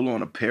should pull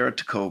on a pair of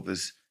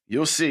Tecovas.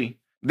 You'll see.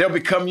 They'll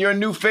become your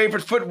new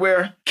favorite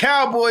footwear.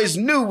 Cowboys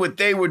knew what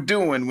they were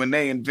doing when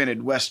they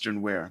invented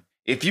Western wear.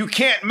 If you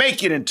can't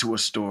make it into a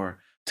store,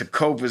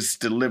 Tecovas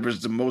delivers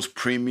the most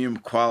premium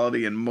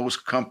quality and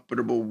most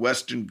comfortable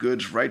Western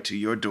goods right to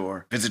your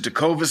door. Visit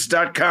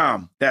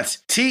Tecovas.com.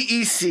 That's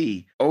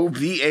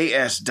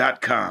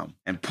TECOVAS.com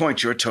and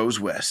point your toes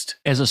west.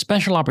 As a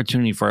special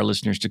opportunity for our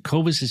listeners,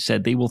 Tecovas has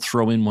said they will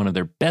throw in one of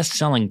their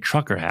best-selling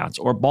trucker hats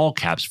or ball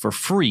caps for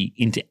free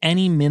into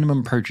any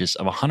minimum purchase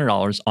of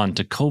 $100 on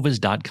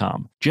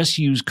Tecovas.com. Just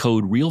use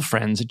code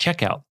REALFRIENDS at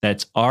checkout.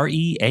 That's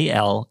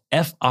REALFRIENDS.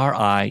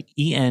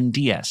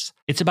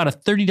 It's about a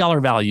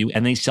 $30 value,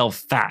 and they sell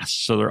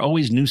fast, so there are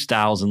always new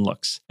styles and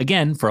looks.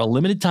 Again, for a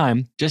limited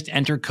time, just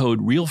enter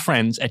code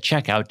REALFRIENDS at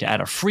checkout to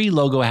add a free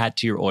logo hat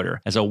to your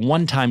order as a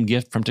one-time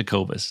gift from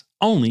Tecovas,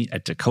 only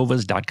at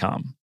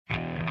Tecovas.com.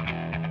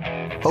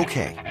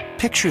 Okay,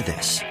 picture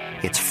this.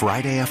 It's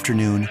Friday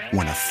afternoon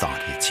when a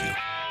thought hits you.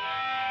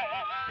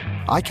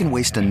 I can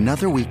waste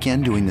another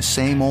weekend doing the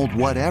same old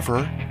whatever,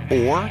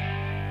 or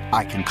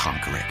I can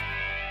conquer it.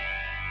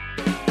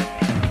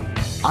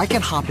 I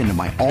can hop into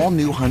my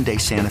all-new Hyundai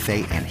Santa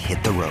Fe and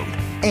hit the road.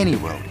 Any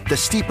road. The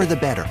steeper, the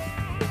better.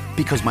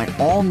 Because my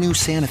all-new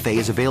Santa Fe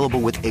is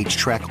available with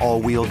H-Track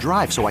all-wheel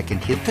drive, so I can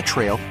hit the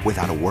trail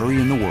without a worry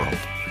in the world.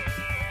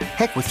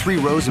 Heck, with 3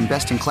 rows and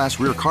best-in-class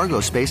rear cargo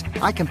space,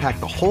 I can pack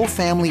the whole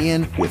family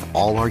in with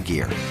all our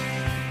gear.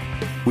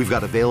 We've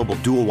got available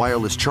dual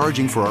wireless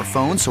charging for our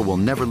phones, so we'll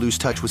never lose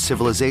touch with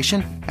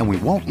civilization, and we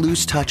won't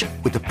lose touch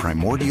with the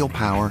primordial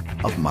power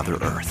of Mother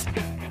Earth.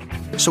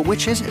 So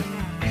which is it?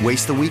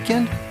 Waste the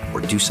weekend or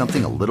do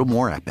something a little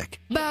more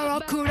epic?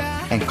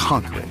 And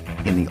conquer it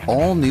in the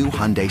all-new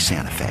Hyundai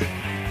Santa Fe.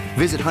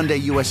 Visit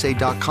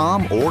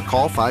HyundaiUSA.com or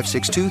call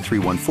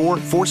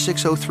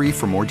 562-314-4603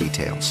 for more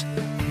details.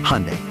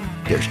 Hyundai,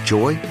 there's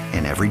joy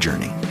in every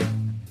journey.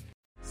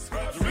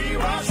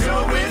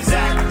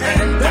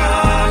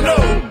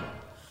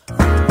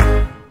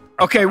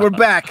 Okay, we're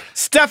back.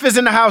 Steph is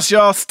in the house,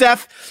 y'all.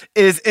 Steph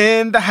is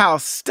in the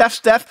house.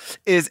 Steph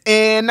is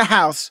in the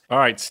house. All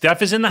right,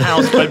 Steph is in the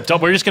house,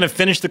 but we're just going to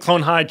finish the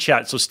Clone High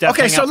chat. So, Steph,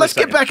 Okay, so let's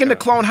get back into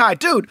Clone High.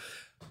 Dude,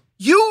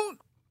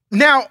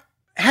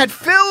 had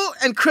Phil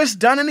and Chris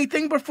done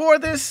anything before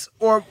this?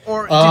 Or did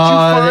you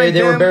find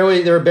they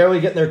were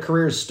barely getting their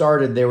careers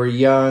started. They were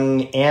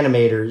young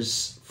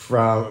animators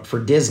for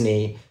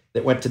Disney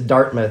that went to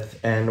Dartmouth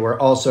and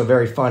were also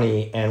very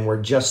funny and were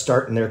just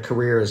starting their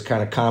career as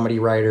kind of comedy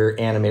writer,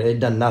 animator. They'd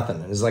done nothing.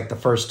 It was like the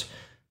first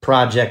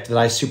project that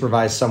I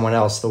supervised someone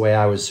else the way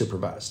I was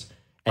supervised.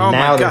 And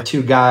now they're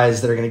 2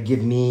 guys that are going to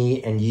give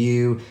me and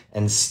you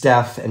and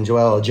Steph and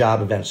Joel a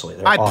job eventually.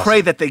 They're awesome.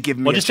 Pray that they give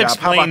me a job.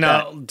 Explain,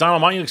 Donald,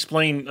 why don't you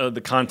explain the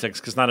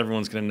context, because not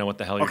everyone's going to know what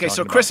the hell you're talking about.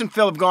 Okay, so Chris and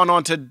Phil have gone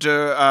on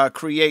to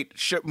create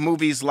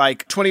movies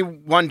like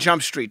 21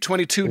 Jump Street,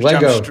 22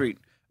 Jump Street,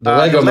 the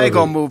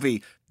Lego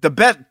movie.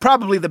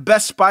 Probably the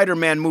best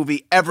Spider-Man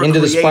movie ever Into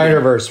created. the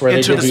Spider-Verse, where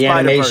they did the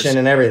animation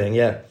and everything,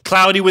 yeah.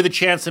 Cloudy with a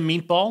Chance of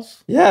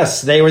Meatballs?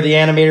 Yes, they were the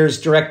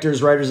animators,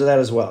 directors, writers of that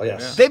as well,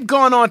 yes. Yeah. They've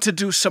gone on to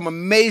do some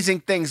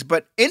amazing things,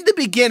 but in the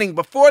beginning,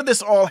 before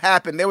this all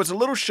happened, there was a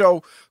little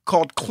show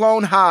called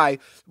Clone High,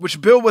 which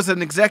Bill was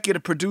an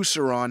executive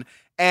producer on,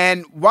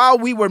 and while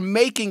we were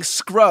making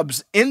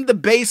Scrubs in the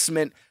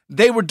basement,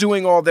 they were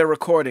doing all their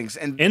recordings.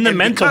 In the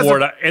mental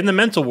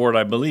ward,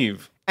 I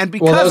believe. And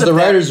because that was the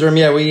writer's room.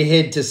 Yeah, we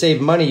hid to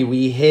save money.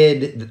 We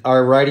hid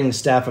our writing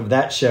staff of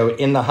that show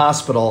in the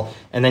hospital,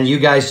 and then you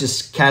guys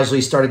just casually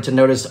started to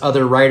notice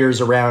other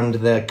writers around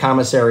the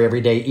commissary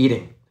every day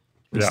eating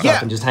and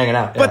stuff and just hanging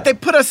out. But they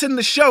put us in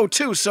the show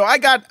too, so I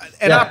got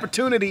an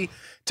opportunity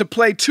to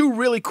play 2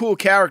 really cool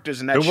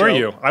characters in that show. Who were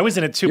you? I was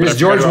in it too. It was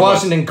George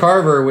Washington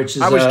Carver, which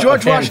is I was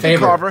George Washington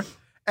favorite. Carver,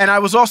 and I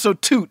was also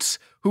Toots,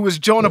 who was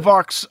Joan of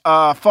Arc's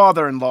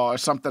father-in-law or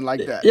something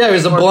like that. Yeah, he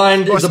was a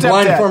blind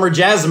former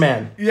jazz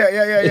man. Yeah.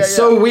 It's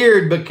so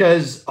weird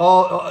because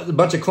a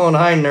bunch of Clone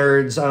High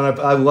nerds, I don't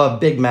know, I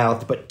love Big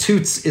Mouth, but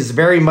Toots is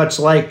very much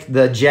like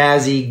the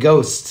jazzy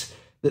ghost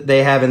that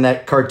they have in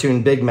that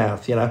cartoon Big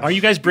Mouth, you know? Are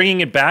you guys bringing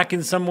it back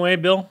in some way,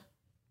 Bill?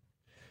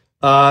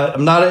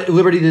 I'm not at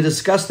liberty to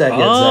discuss that yet,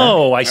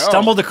 Zach. I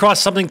stumbled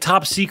across something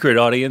top secret,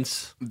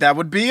 audience. That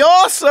would be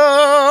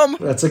awesome.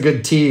 That's a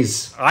good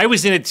tease. I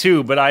was in it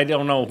too, but I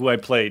don't know who I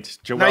played.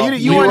 Joel, no,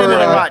 you weren't in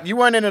it a lot. You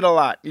weren't in it a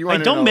lot. I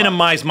don't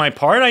minimize my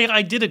part.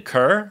 I did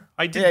occur.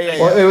 I did.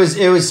 Well,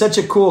 it was such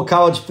a cool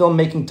college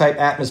filmmaking type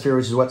atmosphere,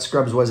 which is what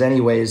Scrubs was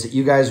anyways, that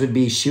you guys would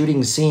be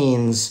shooting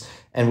scenes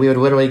and we would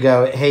literally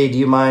go, hey, do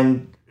you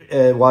mind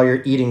while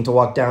you're eating to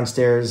walk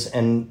downstairs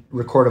and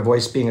record a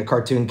voice being a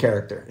cartoon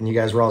character? And you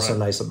guys were all so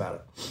nice about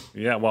it.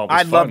 Yeah, well,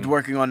 I loved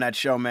working on that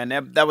show, man.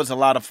 That was a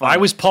lot of fun. I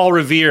was Paul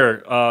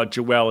Revere,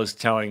 Joel is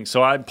telling.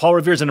 So Paul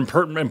Revere is an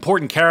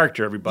important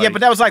character, everybody. Yeah, but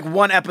that was like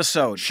 1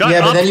 episode. Shut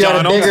up, but then you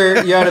Donald.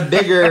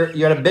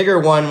 had a bigger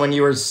one when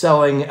you were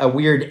selling a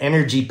weird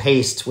energy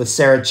paste with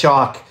Sarah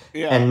Chalk.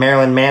 Yeah. And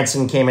Marilyn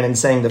Manson came in and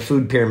sang the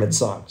Food Pyramid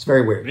song. It's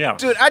very weird. Yeah,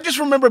 dude, I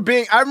remember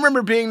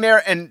being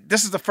there, and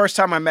this is the first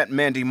time I met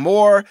Mandy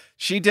Moore.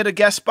 She did a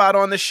guest spot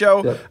on the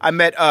show. Yep. I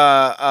met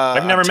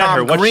I've never met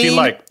her. What's she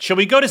like? Shall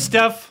we go to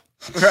Steph?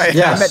 Right.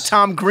 Yes. I met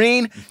Tom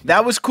Green.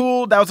 That was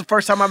cool. That was the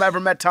first time I've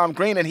ever met Tom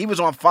Green, and he was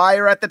on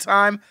fire at the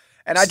time.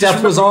 And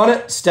Steph was on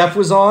it. Steph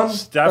was on.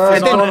 Steph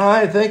was on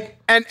High, I think.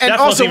 And Steph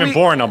also wasn't even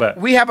born, I'll bet.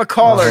 We have a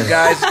caller,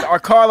 guys. Our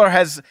caller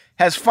has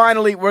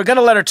finally. We're gonna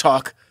let her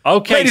talk.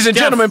 Okay, ladies and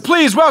Steph. gentlemen,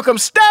 please welcome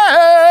Steph.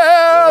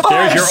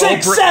 There's your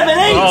 5, 6, 7,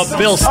 8. Oh,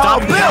 Bill,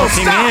 stop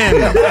counting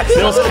in.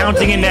 Bill's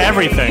counting into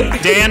everything.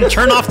 Dan,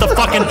 turn off the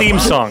fucking theme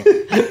song.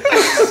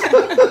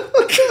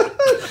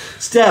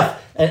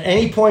 Steph, at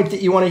any point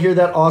that you want to hear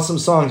that awesome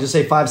song, just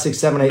say 5, 6,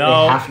 7, 8. They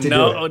have to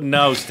do it.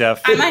 No,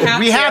 Steph. I might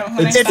have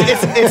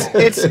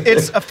to.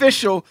 It's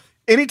official.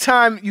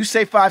 Anytime you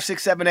say 5,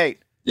 6, 7, 8.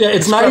 Yeah,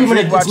 it's not even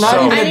a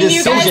decision.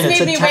 You guys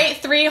made me wait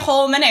 3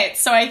 whole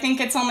minutes, so I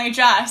think it's only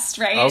just,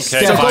 right? Okay,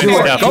 Steph, fine,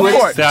 Steph. Go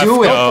for it. Steph,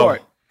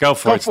 go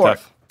for it,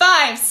 Steph.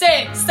 5,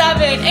 6,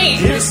 7,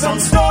 8.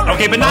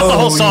 Okay, but not the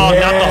whole song.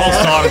 Not the whole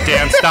song,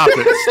 Dan. Stop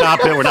it.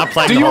 We're not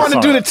playing the whole song. Do you want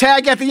to do the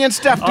tag at the end,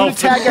 Steph? Do the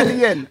tag at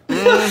the end. I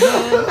don't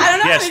know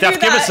how to Steph,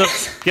 do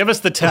that. give us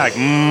the tag.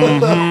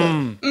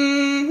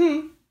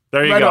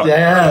 There you go.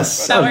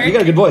 Yes. You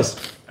got a good voice.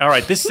 All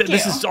right, this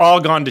is all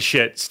gone to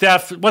shit.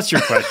 Steph, what's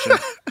your question?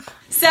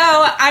 So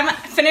I'm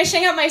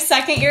finishing up my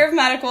 2nd year of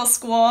medical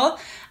school.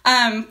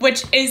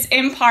 which is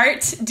in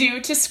part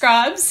due to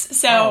Scrubs.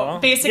 So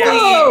basically,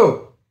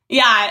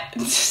 yeah,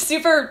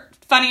 super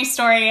funny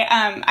story.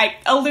 I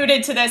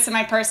alluded to this in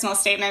my personal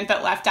statement,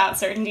 but left out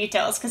certain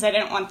details because I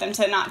didn't want them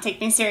to not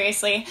take me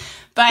seriously.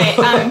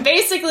 But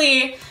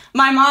basically,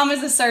 my mom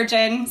is a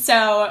surgeon.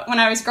 So when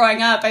I was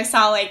growing up, I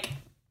saw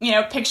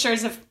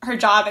pictures of her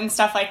job and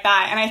stuff like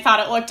that. And I thought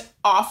it looked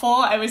awful.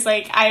 I was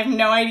like, I have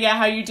no idea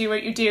how you do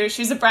what you do.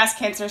 She was a breast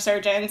cancer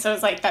surgeon. So I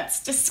was like,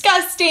 that's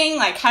disgusting.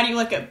 Like, how do you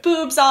look at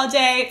boobs all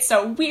day? It's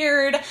so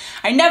weird.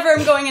 I never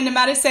am going into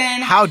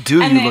medicine. How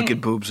do you look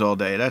at boobs all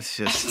day? That's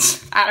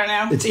just... I don't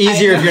know. It's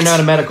easier if you're not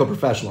a medical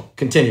professional.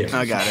 Continue.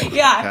 I got it.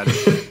 Yeah.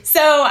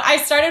 So I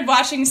started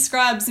watching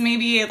Scrubs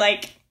maybe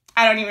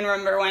I don't even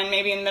remember when,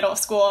 maybe in middle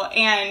school.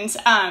 And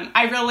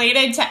I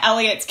related to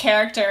Elliot's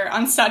character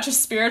on such a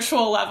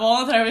spiritual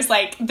level that I was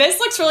like, this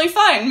looks really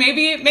fun.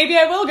 Maybe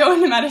I will go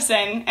into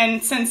medicine.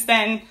 And since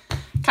then,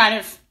 kind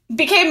of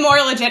became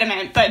more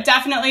legitimate. But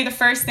definitely the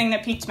first thing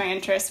that piqued my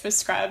interest was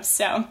Scrubs.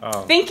 So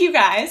thank you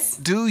guys.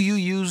 Do you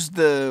use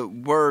the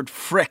word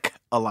frick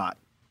a lot?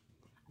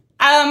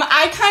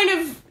 I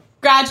kind of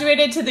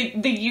graduated to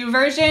the U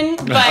version,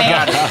 but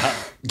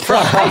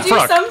I do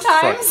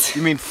sometimes.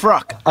 You mean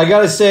fruck? I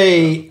gotta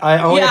say,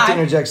 I only have to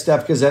interject,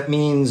 Steph, because that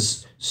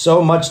means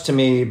so much to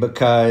me,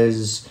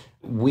 because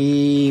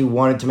we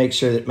wanted to make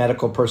sure that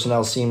medical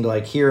personnel seemed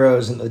like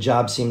heroes and the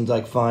job seemed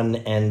like fun.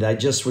 And I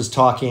just was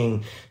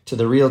talking to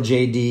the real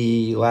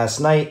JD last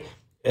night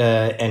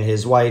and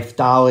his wife,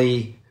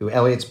 Dolly, who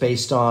Elliot's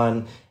based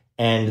on.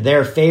 And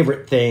their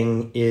favorite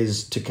thing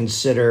is to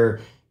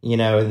consider,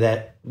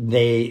 that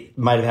they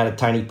might have had a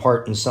tiny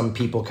part in some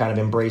people kind of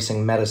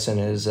embracing medicine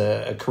as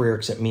a career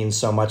because it means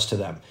so much to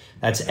them.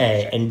 That's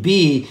A. And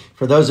B,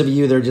 for those of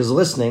you that are just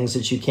listening,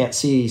 since you can't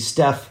see,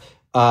 Steph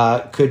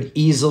could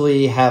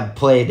easily have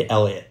played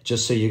Elliot,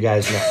 just so you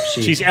guys know.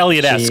 She's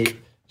Elliot-esque.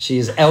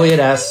 She's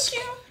Elliot-esque,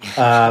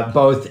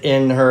 both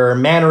in her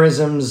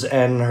mannerisms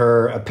and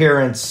her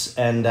appearance.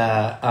 And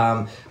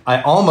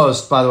I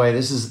almost, by the way,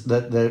 this is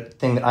the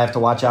thing that I have to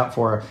watch out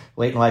for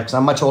late in life, because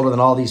I'm much older than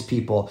all these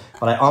people,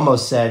 but I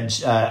almost said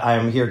I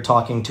am here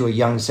talking to a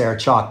young Sarah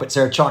Chalke, but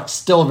Sarah Chalke's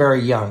still very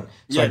young,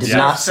 so I did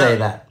not say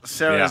that.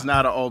 Sarah is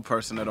not an old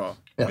person at all.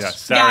 Yes. Yeah,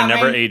 Sarah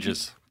never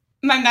ages.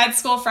 My med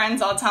school friends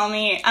all tell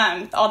me,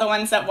 all the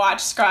ones that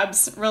watch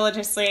Scrubs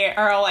religiously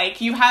are all like,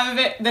 you have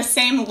the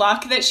same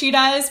luck that she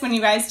does when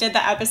you guys did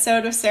the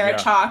episode with Sarah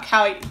Chalke,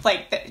 how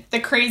the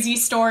crazy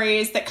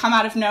stories that come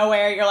out of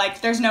nowhere, you're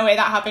like, there's no way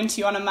that happened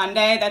to you on a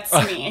Monday. That's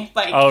me.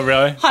 Oh,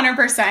 really?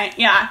 100%.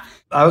 Yeah.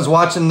 I was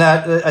watching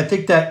that. I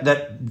think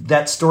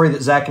that story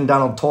that Zach and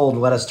Donald told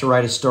led us to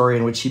write a story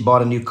in which he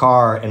bought a new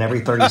car, and every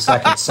 30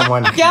 seconds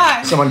someone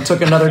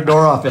took another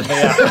door off it.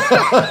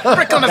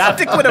 Brick on a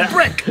stick with a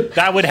brick.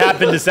 That would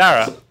happen to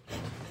Sarah.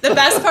 The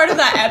best part of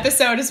that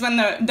episode is when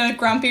the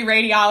grumpy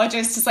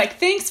radiologist is like,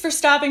 thanks for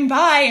stopping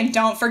by, and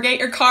don't forget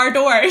your car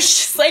door.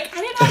 She's like,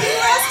 I didn't have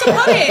anywhere else to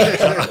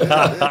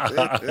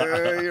put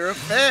it. You're a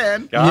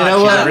fan. You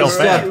know what,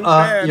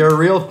 Steph? You're a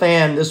real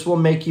fan. This will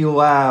make you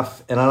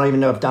laugh, and I don't even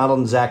know if Donald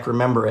and Zach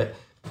remember it.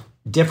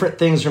 Different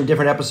things from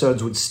different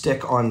episodes would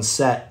stick on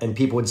set, and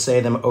people would say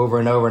them over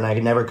and over, and I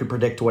never could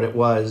predict what it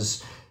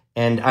was.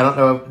 And I don't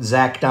know,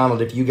 Zach,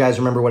 Donald, if you guys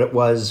remember what it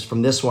was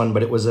from this one,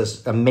 but it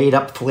was a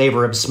made-up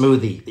flavor of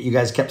smoothie that you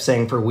guys kept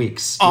saying for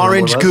weeks.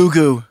 Orange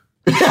goo-goo.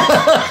 Wait,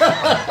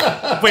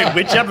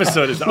 which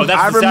episode is that? Oh,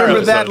 that's I remember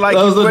that that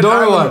was the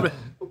Dora one.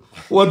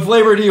 What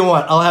flavor do you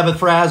want? I'll have a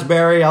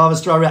raspberry. I'll have a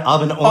strawberry. I'll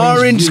have an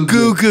orange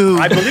goo-goo.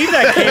 I believe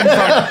that came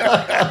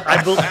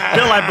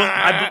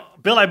from...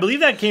 Bill, I believe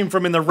that came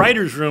from in the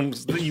writer's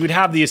rooms. You would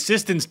have the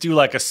assistants do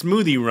like a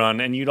smoothie run,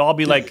 and you'd all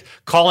be like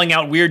calling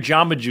out weird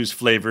Jamba Juice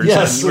flavors.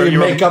 Yes, we'd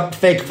make up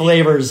fake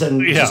flavors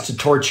and just to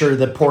torture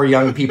the poor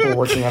young people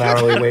working on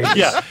hourly wages.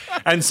 Yeah,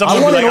 and someone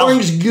I want would be an like,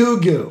 orange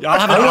goo-goo. I'll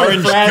have an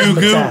orange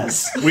goo-goo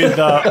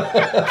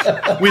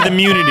with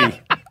immunity.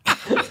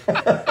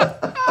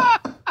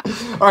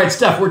 All right,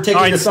 Steph, we're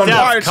taking this on.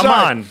 Steph, come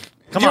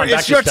on.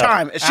 It's your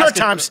time. It's your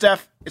time,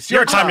 Steph. It's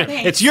your time.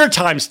 It's your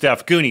time,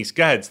 Steph. Goonies.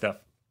 Go ahead, Steph.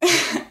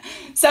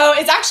 So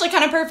it's actually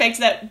kind of perfect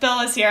that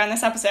Bill is here on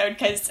this episode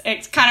because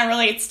it kind of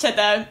relates to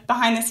the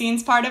behind the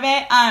scenes part of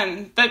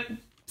it. But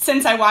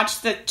since I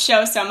watched the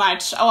show so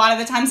much, a lot of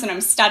the times when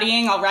I'm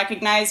studying, I'll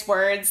recognize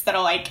words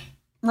that'll like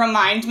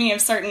remind me of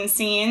certain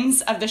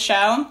scenes of the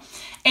show.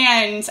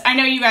 And I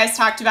know you guys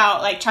talked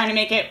about like trying to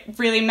make it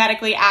really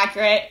medically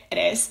accurate. It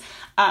is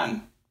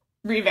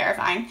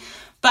re-verifying.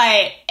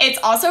 But it's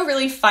also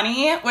really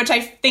funny, which I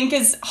think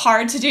is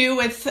hard to do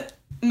with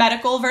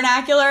medical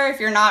vernacular if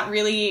you're not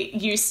really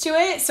used to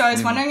it. So I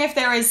was wondering if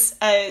there was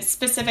a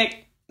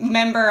specific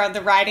member of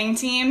the writing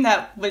team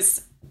that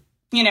was,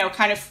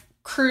 kind of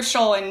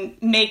crucial in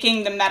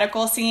making the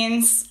medical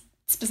scenes,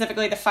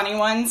 specifically the funny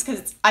ones,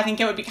 because I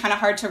think it would be kind of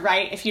hard to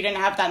write if you didn't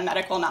have that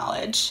medical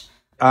knowledge.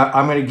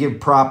 I'm going to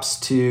give props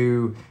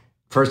to,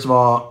 first of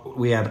all,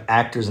 we have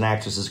actors and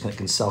actresses that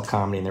can sell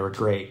comedy, and they were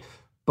great.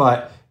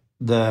 But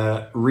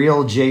the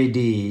real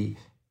JD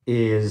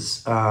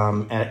is,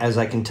 as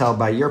I can tell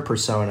by your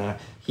persona,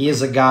 he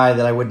is a guy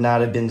that I would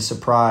not have been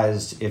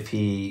surprised if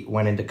he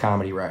went into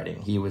comedy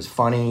writing. He was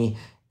funny,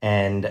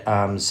 and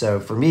so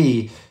for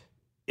me,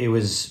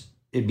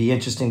 it'd be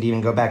interesting to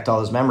even go back to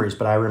all his memories.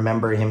 But I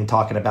remember him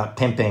talking about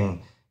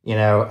pimping,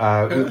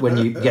 when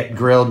you get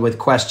grilled with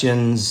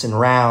questions and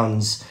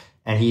rounds,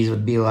 and he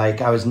would be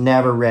like, I was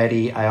never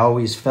ready. I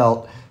always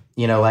felt,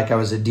 like I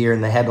was a deer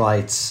in the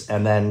headlights.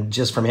 And then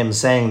just from him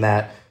saying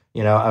that,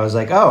 I was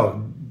like,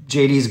 oh,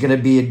 JD's going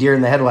to be a deer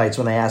in the headlights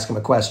when they ask him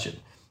a question.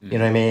 You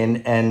know what I mean?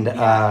 And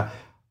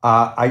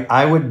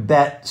I would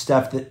bet,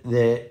 Steph,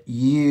 that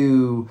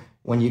you,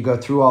 when you go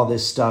through all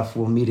this stuff,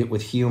 will meet it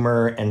with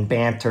humor and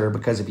banter,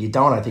 because if you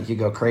don't, I think you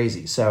go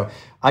crazy. So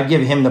I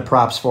give him the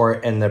props for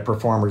it and the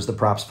performers the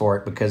props for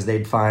it, because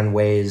they'd find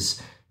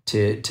ways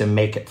to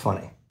make it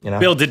funny.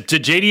 Bill, did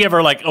JD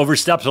ever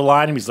overstep the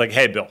line and he's like,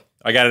 hey, Bill,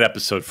 I got an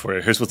episode for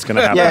you. Here's what's going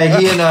to happen. Yeah,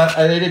 he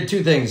and they did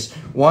two things.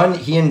 One,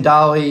 he and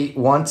Dolly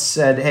once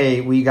said,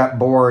 hey, we got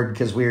bored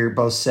because we were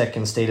both sick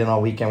and stayed in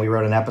all weekend. We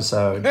wrote an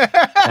episode. And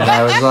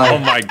I was like, oh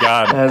my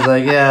God. I was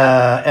like,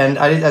 yeah. And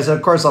I said,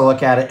 of course I'll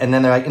look at it. And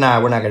then they're like,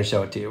 nah, we're not going to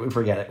show it to you. We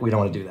forget it. We don't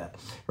want to do that.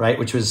 Right?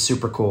 Which was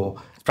super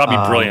cool. It's probably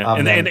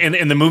brilliant. And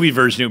in the movie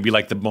version, it would be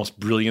like the most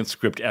brilliant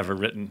script ever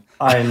written.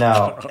 I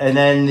know. And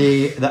then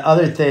the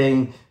other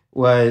thing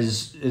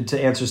was,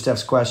 to answer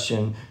Steph's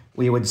question,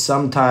 we would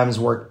sometimes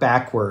work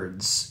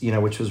backwards,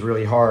 which was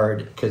really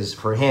hard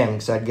for him,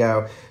 because I'd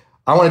go,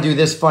 I want to do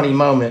this funny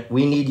moment.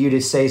 We need you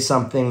to say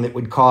something that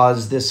would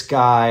cause this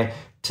guy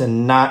to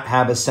not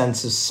have a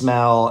sense of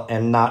smell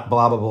and not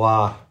blah, blah,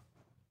 blah.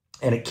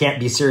 And it can't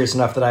be serious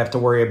enough that I have to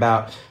worry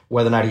about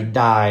whether or not he'd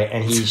die,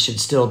 and he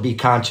should still be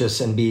conscious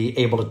and be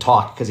able to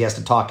talk, because he has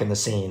to talk in the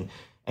scene.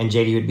 And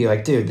JD would be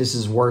like, dude, this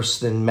is worse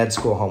than med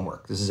school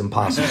homework. This is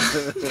impossible.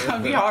 That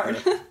would be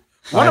hard.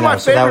 One of my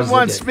favorite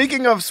ones,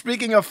 speaking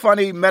of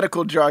funny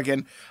medical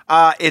jargon,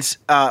 it's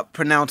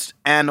pronounced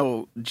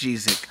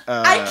analgesic.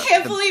 I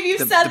can't believe you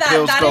said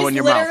that. That is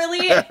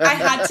literally, I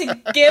had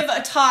to give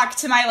a talk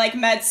to my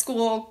med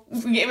school.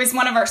 It was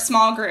one of our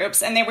small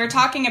groups, and they were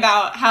talking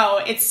about how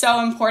it's so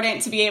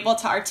important to be able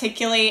to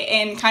articulate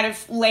in kind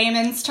of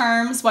layman's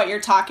terms what you're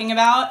talking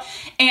about.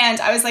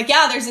 And I was like,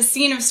 yeah, there's a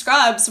scene of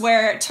Scrubs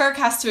where Turk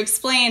has to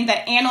explain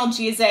that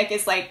analgesic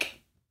is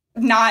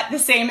not the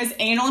same as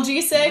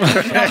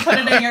analgesic. You don't put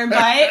it in your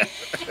butt.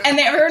 And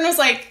everyone was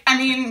like, I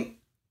mean,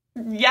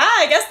 yeah,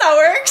 I guess that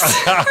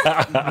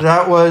works.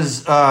 That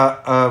was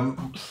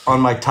on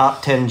my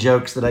top 10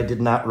 jokes that I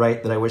did not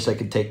write that I wish I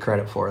could take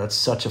credit for. That's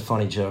such a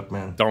funny joke,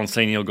 man. Don't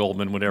say Neil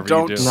Goldman, whatever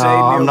you do. No,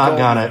 I'm not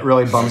gonna. It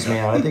really bums me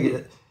out. I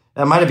think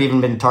that might have even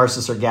been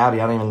Tarsus or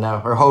Gabby. I don't even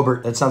know. Or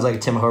Hobart. That sounds like a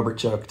Tim Hobart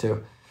joke,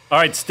 too. All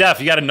right, Steph,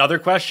 you got another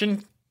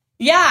question?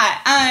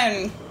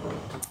 Yeah,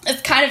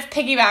 it kind of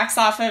piggybacks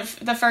off of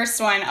the first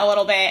one a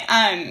little bit.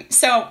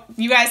 So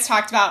you guys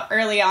talked about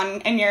early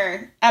on in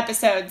your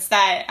episodes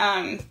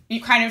that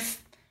you kind of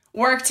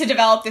worked to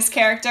develop this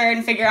character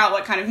and figure out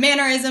what kind of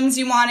mannerisms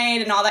you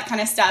wanted and all that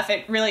kind of stuff.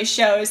 It really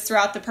shows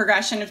throughout the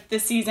progression of the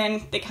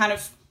season. They kind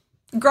of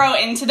grow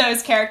into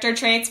those character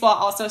traits while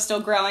also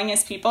still growing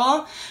as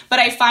people. But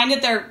I find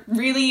that they're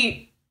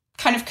really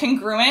kind of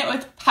congruent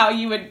with how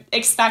you would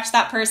expect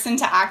that person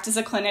to act as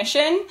a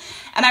clinician.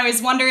 And I was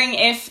wondering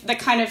if the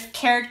kind of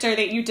character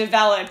that you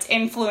developed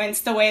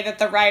influenced the way that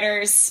the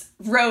writers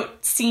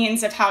wrote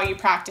scenes of how you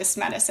practiced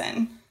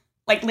medicine,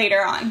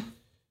 later on.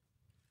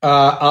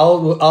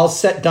 I'll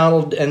set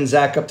Donald and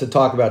Zach up to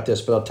talk about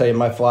this, but I'll tell you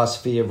my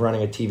philosophy of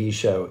running a TV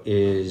show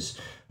is,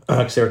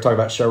 because they were talking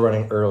about show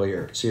running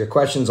earlier. So your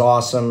question's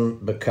awesome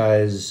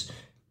because...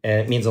 and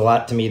it means a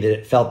lot to me that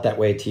it felt that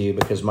way to you,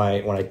 because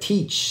when I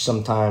teach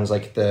sometimes, I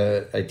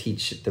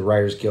teach at the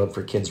Writers Guild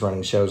for kids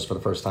running shows for the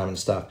first time and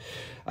stuff.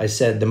 I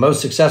said the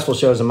most successful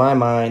shows in my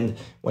mind,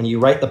 when you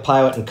write the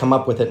pilot and come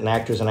up with it and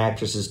actors and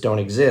actresses don't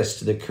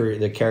exist,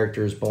 the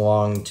characters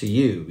belong to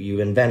you.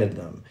 You invented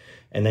them.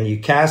 And then you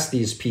cast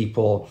these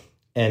people,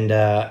 and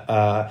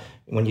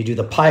when you do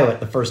the pilot,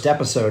 the first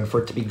episode,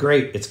 for it to be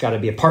great, it's got to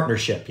be a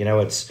partnership.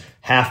 It's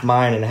half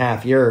mine and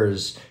half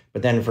yours.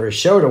 But then for a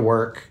show to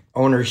work,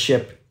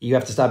 ownership, you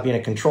have to stop being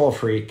a control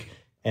freak,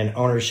 and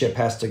ownership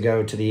has to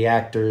go to the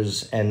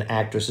actors and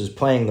actresses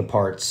playing the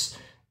parts.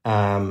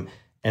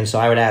 And so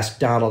I would ask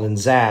Donald and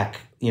Zach,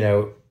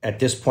 at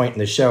this point in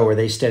the show where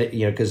they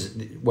because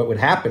what would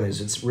happen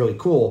is, it's really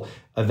cool.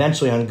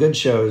 Eventually on good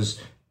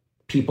shows,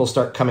 people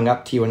start coming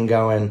up to you and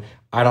going,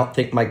 I don't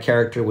think my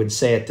character would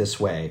say it this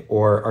way.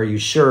 Or are you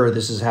sure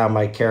this is how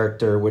my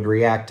character would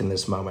react in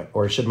this moment?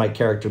 Or should my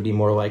character be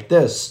more like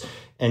this?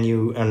 And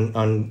you,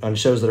 on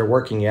shows that are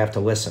working, you have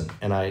to listen.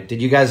 And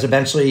did you guys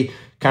eventually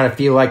kind of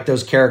feel like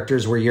those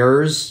characters were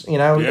yours?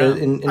 Yeah.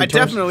 I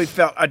definitely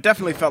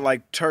felt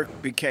like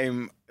Turk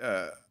became,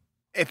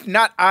 if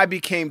not I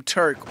became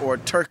Turk or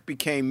Turk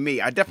became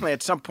me. I definitely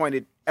at some point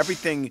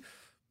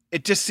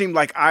it just seemed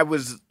like I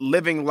was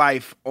living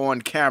life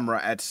on camera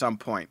at some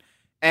point.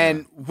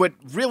 And what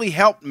really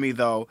helped me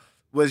though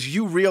was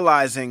you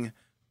realizing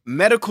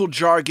medical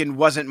jargon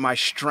wasn't my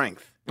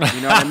strength.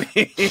 You know what I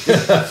mean?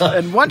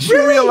 And once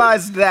you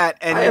realize that,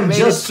 and I am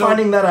just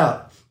finding that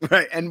out.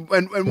 Right, and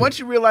once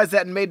you realize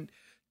that and made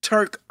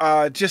Turk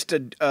just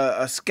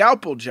a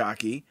scalpel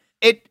jockey,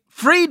 it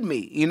freed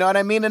me. You know what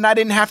I mean? And I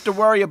didn't have to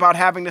worry about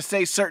having to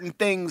say certain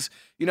things.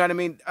 You know what I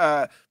mean?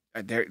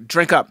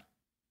 Drink up.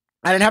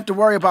 I didn't have to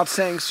worry about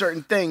saying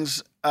certain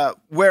things.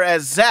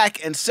 Whereas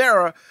Zach and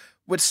Sarah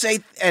would say,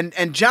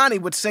 and Johnny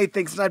would say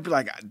things, and I'd be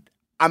like,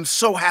 I'm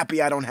so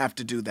happy I don't have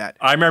to do that.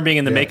 I remember being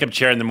in the makeup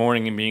chair in the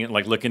morning and being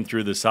like looking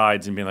through the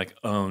sides and being like,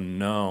 oh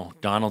no,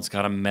 Donald's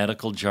got a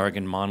medical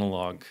jargon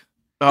monologue.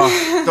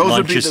 Oh, those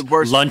would be the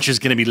worst. Lunch is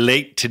going to be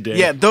late today.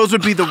 Yeah, those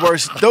would be the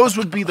worst. Those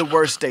would be the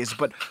worst days.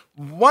 But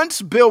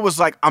once Bill was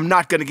like, I'm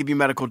not going to give you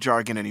medical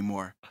jargon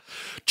anymore.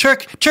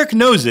 Turk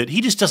knows it.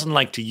 He just doesn't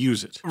like to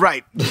use it.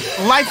 Right.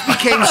 Life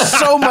became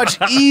so much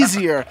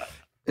easier.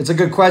 It's a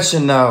good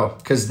question, though,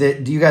 because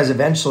do you guys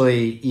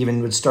eventually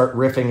even would start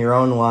riffing your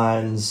own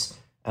lines?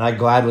 And I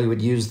gladly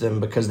would use them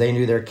because they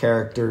knew their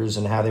characters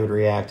and how they would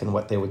react and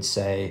what they would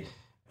say.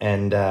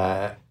 And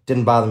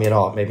didn't bother me at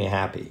all. It made me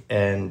happy.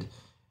 And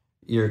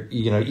even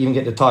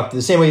getting to talk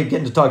the same way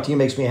getting to talk to you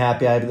makes me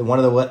happy. One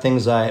of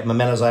the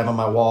mementos I have on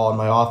my wall in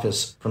my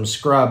office from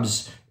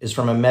Scrubs is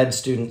from a med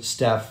student,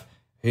 Steph,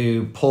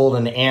 who pulled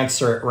an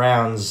answer at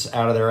rounds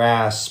out of their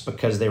ass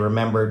because they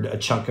remembered a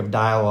chunk of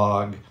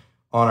dialogue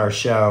on our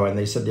show, and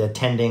they said the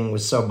attending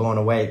was so blown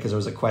away because it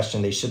was a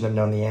question they shouldn't have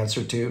known the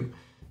answer to.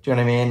 Do you know what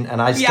I mean?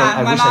 And I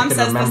my mom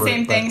says the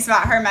same it, things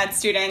about her med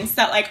students,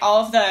 that like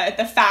all of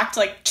the fact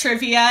like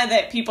trivia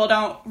that people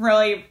don't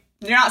really,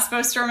 they're not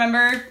supposed to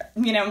remember,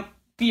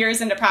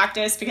 years into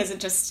practice because it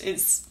just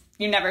is,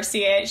 you never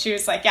see it. She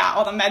was like, yeah,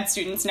 all the med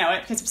students know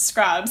it because of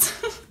Scrubs.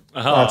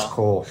 Oh, that's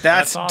cool.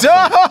 That's awesome.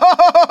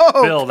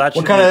 Dope. Bill,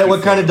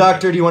 what kind of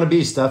doctor do you want to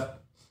be, Steph?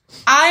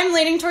 I'm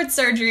leaning towards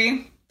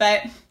surgery,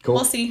 but cool.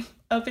 We'll see.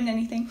 Open to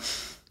anything.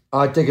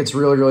 I think it's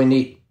really, really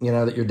neat,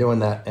 that you're doing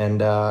that.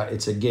 And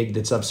it's a gig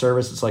that's of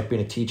service. It's like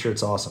being a teacher.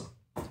 It's awesome.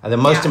 The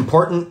most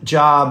important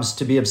jobs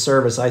to be of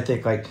service, I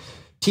think, like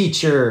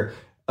teacher,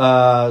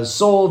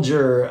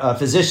 soldier,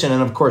 physician,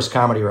 and of course,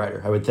 comedy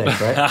writer, I would think,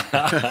 right?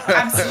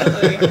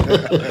 Absolutely.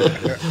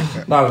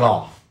 Not at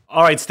all.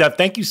 All right, Steph,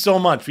 thank you so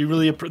much. We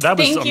really that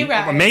was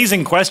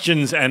amazing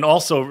questions and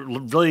also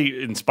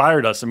really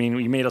inspired us. I mean,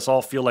 you made us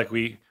all feel like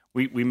we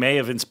may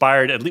have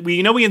inspired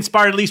we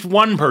inspired at least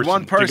one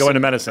person to go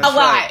into medicine. A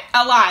lot.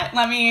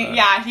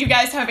 You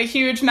guys have a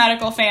huge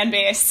medical fan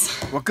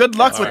base. Well, good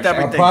luck with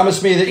everything.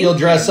 Promise me that you'll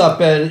dress up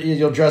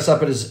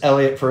as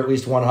Elliot for at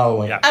least one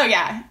Halloween. Yeah. Oh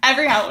yeah,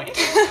 every Halloween.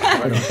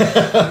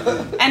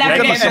 And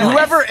every day.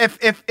 Whoever,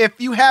 if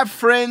you have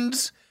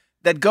friends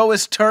that go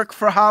as Turk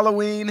for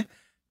Halloween,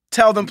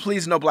 tell them,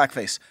 please, no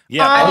blackface.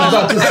 Yeah, I was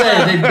about to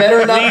say, they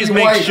better not please be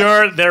make white.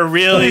 sure they're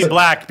really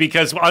black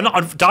because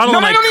Donald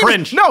and I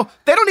cringe. No,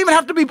 they don't even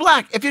have to be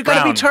black. If you're going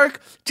to be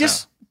Turk,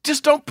 just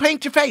don't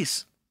paint your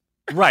face.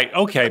 Right,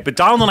 okay. But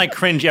Donald and I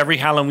cringe every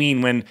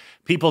Halloween when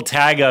people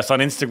tag us on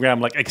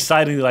Instagram, like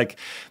excitedly, like,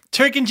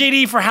 Turk and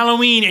JD for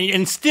Halloween.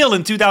 And still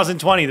in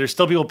 2020, there's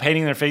still people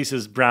painting their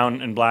faces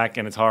brown and black,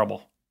 and it's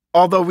horrible.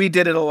 Although we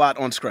did it a lot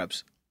on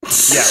Scrubs.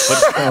 Yeah,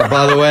 but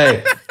by the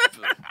way,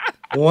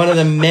 one of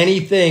the many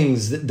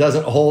things that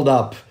doesn't hold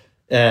up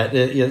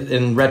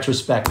in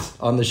retrospect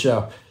on the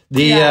show.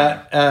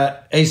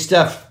 Hey,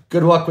 Steph,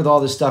 good luck with all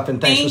this stuff, and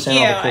thanks for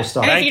saying all the cool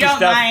stuff. And if you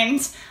don't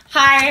mind,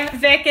 hi,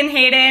 Vic and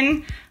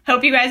Hayden.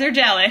 Hope you guys are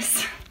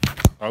jealous.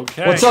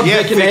 Okay. What's up,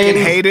 Vic and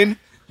Hayden?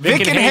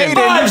 Vic and Hayden.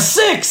 5,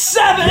 6,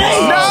 7, 8. No!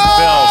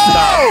 Bill,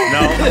 stop. No,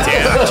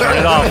 Dan, turn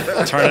it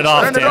off. Turn it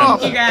off, Dan.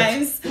 Thank you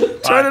guys.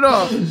 Turn it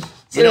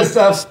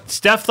off.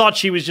 Steph thought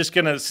she was just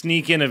going to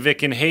sneak in a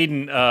Vic and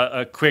Hayden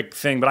a quick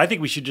thing, but I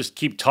think we should just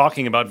keep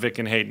talking about Vic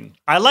and Hayden.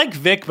 I like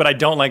Vic, but I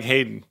don't like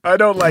Hayden. I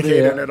don't like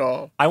Hayden at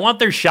all. I want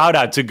their shout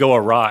out to go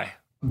awry.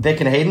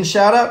 Vic and Hayden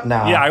shout out?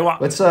 No. Yeah, I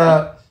want. Let's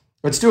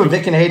do a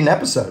Vic and Hayden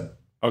episode.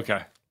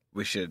 Okay.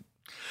 We should.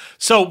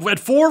 So at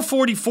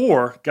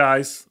 4:44,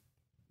 guys,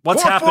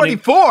 what's happening?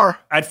 4:44?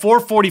 At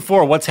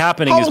 4:44, what's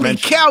happening is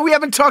mentioned. Holy cow, we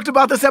haven't talked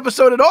about this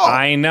episode at all.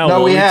 I know.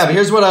 No, we have.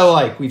 Here's what I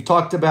like. We've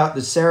talked about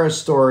the Sarah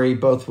story,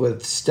 both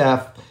with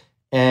Steph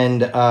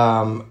and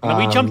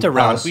we jumped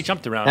around. us. We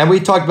jumped around. And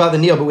we talked about the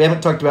Neil, but we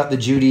haven't talked about the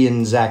Judy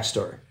and Zach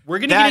story. We're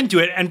going to get into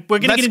it, and we're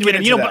going to get into it.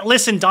 And, but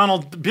listen,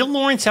 Donald, Bill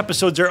Lawrence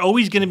episodes are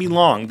always going to be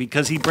long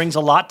because he brings a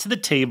lot to the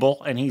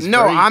table, and he's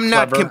very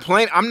not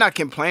clever. I'm not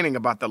complaining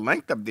about the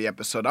length of the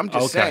episode. I'm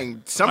just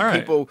saying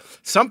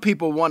some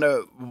people want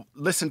to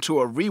listen to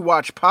a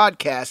rewatch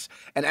podcast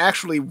and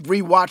actually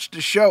rewatch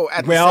the show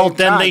at the same time. Well,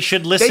 then they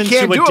should listen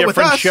to a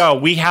different show.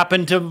 We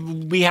happen to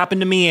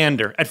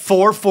meander at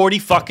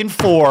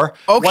 4:40.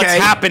 What's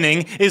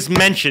happening is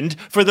mentioned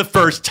for the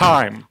first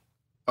time.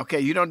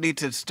 Okay, you don't need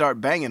to start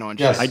banging on.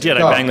 Yes, I did.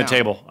 I banged the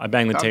table. I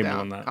banged the table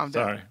on that.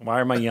 Sorry.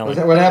 Why am I yelling?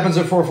 What happens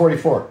at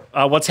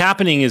 4:44? What's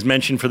happening is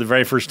mentioned for the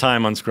very first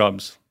time on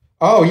Scrubs.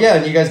 Oh, yeah,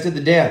 and you guys did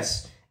the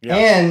dance. Yes.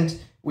 And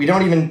we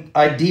don't even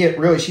ID it,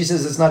 really. She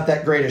says it's not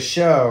that great a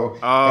show,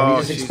 and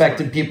we just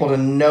expected people to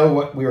know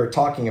what we were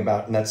talking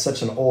about, and that's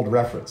such an old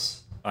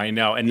reference. I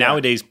know. And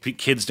nowadays,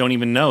 kids don't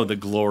even know the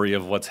glory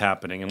of what's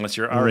happening unless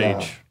you're our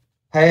age.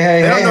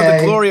 Hey, they don't know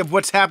the glory of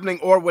what's happening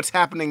or what's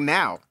happening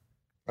now.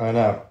 I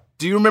know.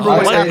 Do you remember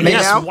what's happening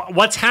now?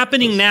 What's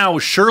happening now?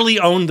 Shirley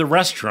owned the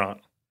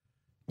restaurant.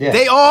 Yeah.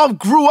 They all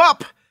grew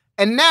up,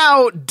 and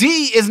now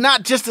Dee is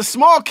not just a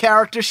small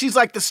character; she's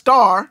like the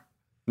star.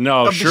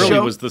 No, Shirley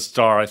was the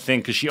star, I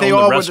think, because she owned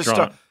the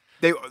restaurant.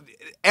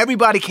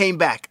 Everybody came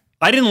back.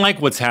 I didn't like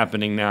what's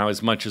happening now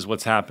as much as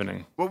what's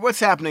happening. Well, what's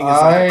happening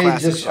is like a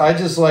classic. I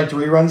just liked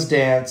Reruns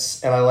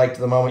Dance, and I liked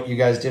the moment you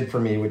guys did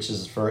for me, which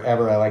is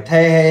forever. I liked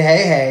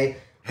hey.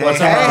 What's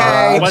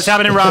happening, What's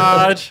happening,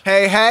 Raj?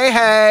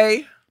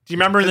 Hey. Do you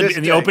remember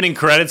in the opening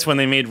credits when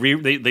they made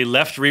they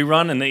left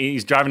Rerun and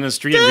he's driving in the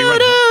street and Rerun?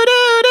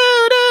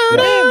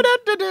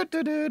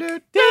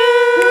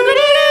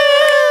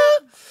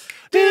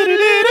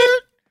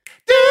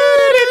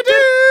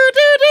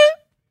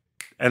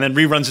 And then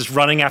Rerun's just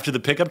running after the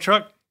pickup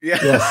truck? Yeah.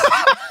 Yes.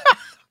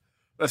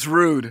 That's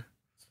rude.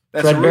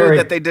 That's Fred rude Berry.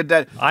 that they did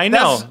that. I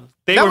know.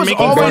 They that were was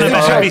making always fun of the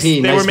a show.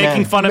 heavy. They were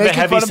making fun of a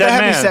heavy set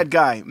man.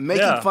 Guy.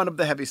 Making fun of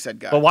the heavy set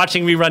guy. But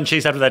watching Rerun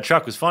chase after that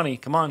truck was funny.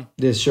 Come on.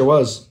 This sure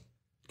was.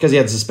 Because he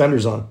had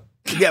suspenders on.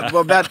 Yeah,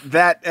 well,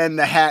 that and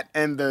the hat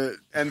and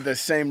the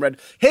same red.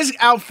 His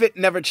outfit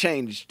never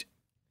changed.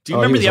 Do you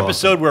remember the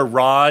episode where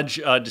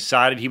Raj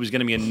decided he was going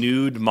to be a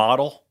nude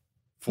model?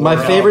 My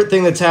favorite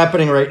thing that's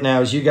happening right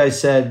now is you guys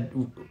said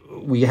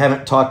we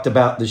haven't talked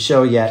about the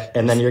show yet,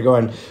 and then you're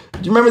going, do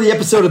you remember the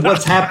episode of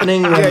What's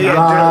Happening with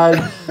Raj?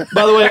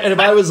 By the way, and if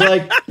I was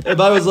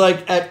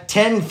like at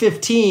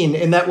 10:15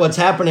 in that What's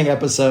Happening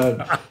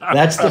episode,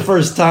 that's the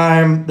first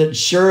time that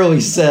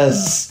Shirley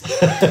says.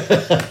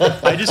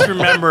 I just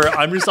remember.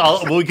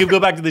 We can go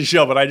back to the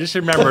show, but I just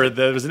remember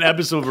there was an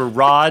episode where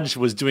Raj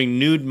was doing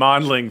nude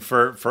modeling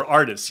for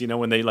artists. You know,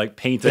 when they like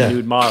paint a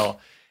nude model,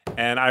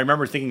 and I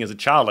remember thinking as a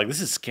child, like, this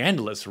is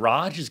scandalous.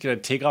 Raj is going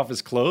to take off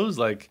his clothes,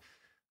 like.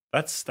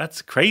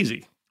 That's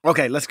crazy.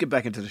 Okay, let's get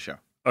back into the show.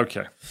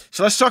 Okay.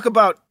 So let's talk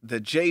about the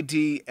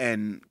JD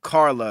and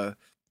Carla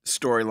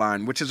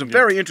storyline, which is a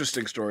very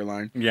interesting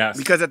storyline. Yes.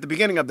 Because at the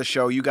beginning of the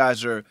show, you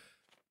guys are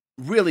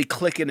really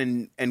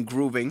clicking and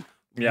grooving.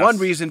 Yes. One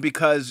reason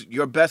because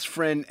your best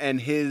friend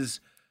and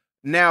his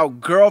now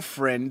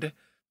girlfriend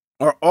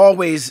are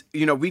always,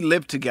 we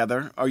live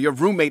together, or your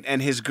roommate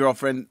and his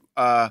girlfriend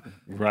are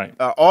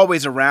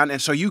always around.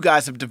 And so you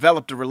guys have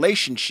developed a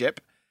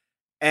relationship.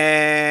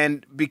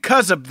 And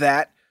because of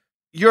that,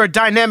 you're a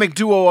dynamic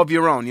duo of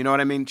your own. You know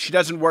what I mean? She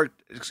doesn't work.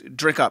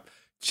 Drink up.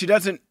 She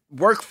doesn't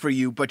work for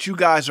you, but you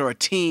guys are a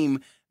team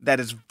that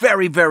is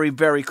very, very,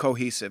 very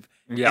cohesive.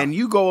 Yeah. And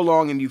you go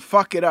along and you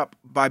fuck it up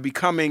by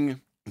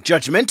becoming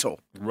judgmental.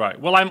 Right.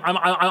 Well,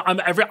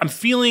 I'm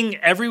feeling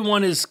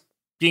everyone is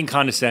being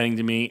condescending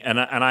to me, and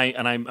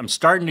I'm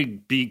starting to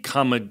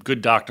become a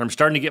good doctor. I'm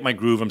starting to get my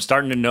groove. I'm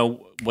starting to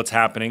know what's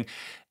happening,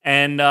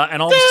 and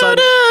all of a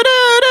sudden.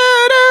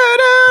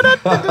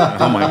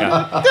 Oh my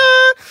god!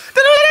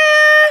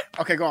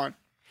 Okay, go on.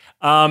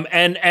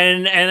 And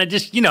I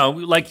just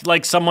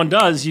like someone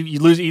does, he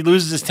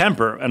loses his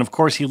temper, and of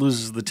course he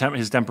loses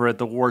his temper at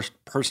the worst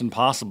person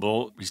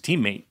possible, his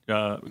teammate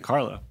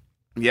Carla.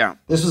 Yeah,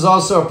 this was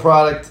also a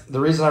product. The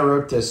reason I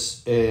wrote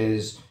this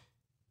is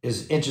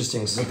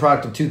interesting. It's a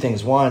product of two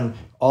things. One,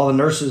 all the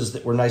nurses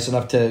that were nice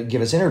enough to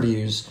give us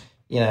interviews.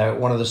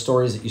 One of the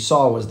stories that you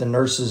saw was the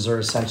nurses are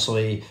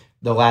essentially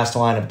the last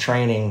line of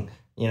training.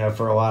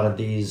 For a lot of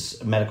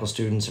these medical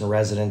students and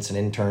residents and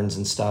interns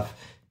and stuff,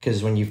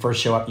 because when you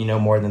first show up, you know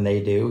more than they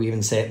do. We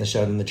even say it in the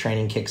show, then the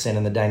training kicks in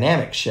and the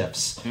dynamic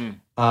shifts.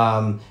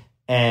 And,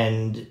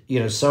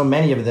 so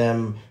many of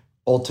them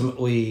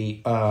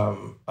ultimately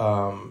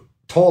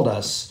told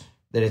us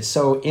that it's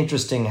so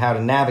interesting how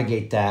to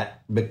navigate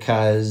that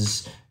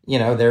because,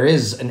 there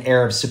is an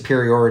air of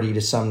superiority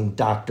to some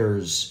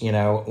doctors,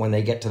 when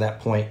they get to that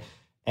point,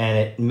 and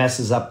it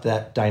messes up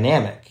that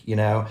dynamic,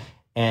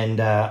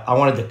 And I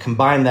wanted to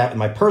combine that with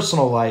my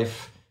personal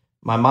life.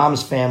 My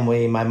mom's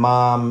family, my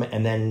mom,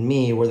 and then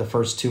me were the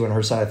first two on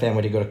her side of the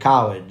family to go to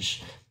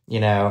college,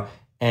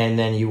 and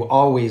then you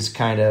always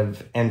kind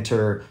of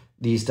enter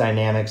these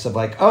dynamics of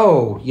like,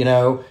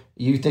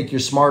 you think you're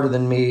smarter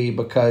than me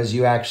because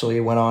you actually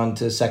went on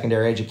to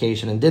secondary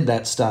education and did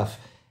that stuff.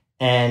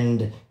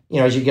 And,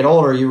 as you get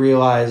older, you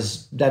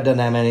realize that doesn't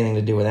have anything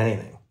to do with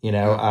anything,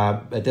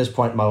 at this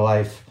point in my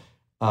life,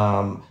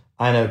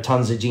 I know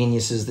tons of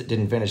geniuses that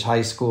didn't finish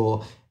high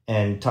school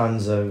and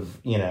tons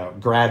of,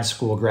 grad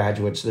school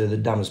graduates that are the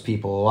dumbest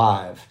people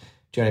alive.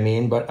 Do you know what I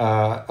mean?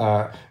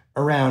 But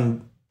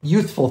around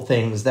youthful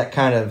things, that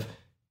kind of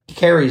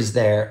carries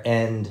there.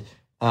 And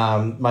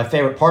my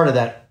favorite part of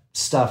that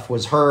stuff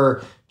was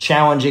her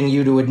challenging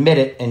you to admit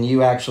it and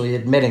you actually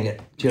admitting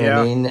it. Do you know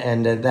what I mean?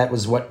 And that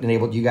was what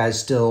enabled you guys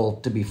still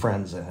to be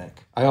friends, I think.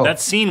 That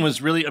scene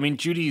was really,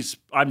 Judy's,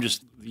 I'm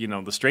just,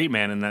 the straight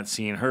man in that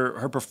scene.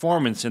 Her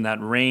performance in that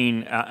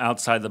rain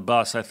outside the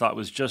bus, I thought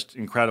was just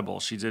incredible.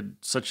 She did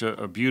such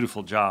a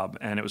beautiful job,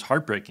 and it was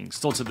heartbreaking.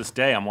 Still to this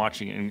day, I'm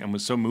watching it and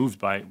was so moved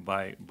by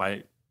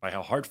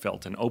how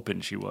heartfelt and open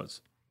she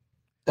was.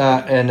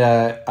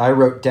 I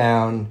wrote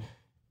down,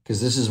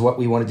 because this is what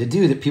we wanted to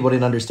do that people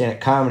didn't understand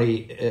at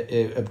comedy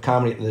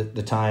at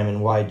the time,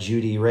 and why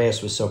Judy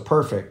Reyes was so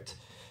perfect.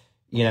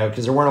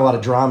 Because there weren't a lot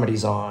of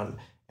dramedies on,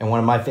 and one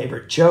of my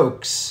favorite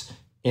jokes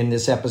in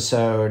this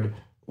episode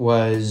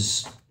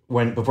was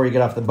when, before you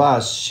get off the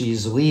bus,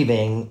 she's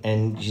leaving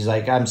and she's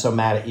like, "I'm so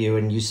mad at you,"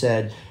 and you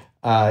said,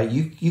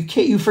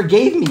 you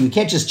forgave me. You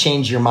can't just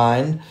change your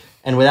mind."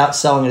 And without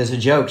selling it as a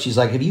joke, she's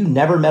like, "Have you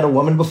never met a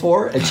woman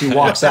before?" And she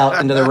walks out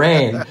into the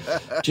rain.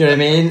 Do you know what I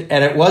mean?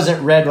 And it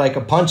wasn't read like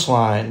a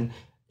punchline.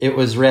 It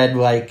was read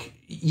like,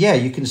 yeah,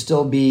 you can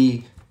still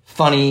be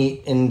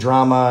funny in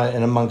drama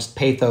and amongst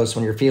pathos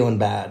when you're feeling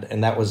bad.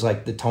 And that was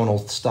like the tonal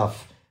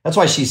stuff. That's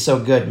why she's so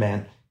good,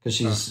 man, because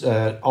she's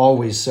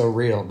always so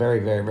real. Very,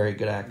 very, very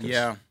good actress.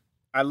 Yeah.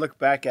 I look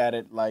back at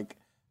it like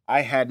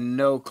I had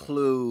no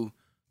clue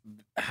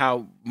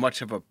how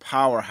much of a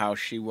powerhouse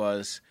she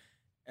was,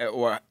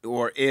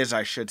 or is,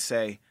 I should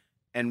say.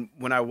 And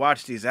when I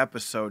watch these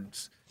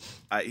episodes,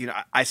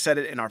 I said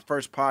it in our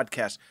first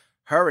podcast,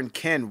 her and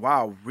Ken,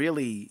 wow,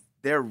 really,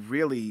 they're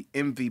really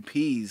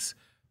MVPs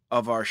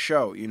of our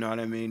show. You know what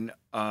I mean?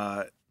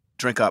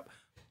 Drink up.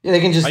 Yeah, they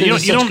can just, they're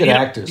such good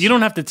actors. You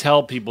don't have to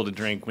tell people to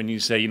drink when you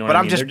say, you know what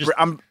I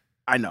mean?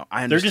 I know,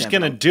 I understand. They're just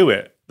going to do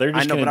it. They're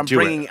just going to do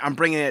it. I'm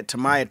bringing it to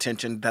my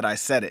attention that I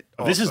said it.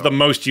 This is the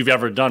most you've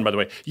ever done, by the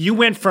way. You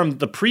went from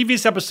the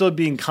previous episode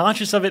being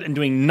conscious of it and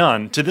doing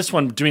none to this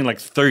one doing like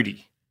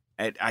 30.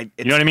 You know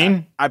what I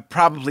mean? I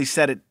probably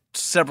said it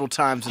several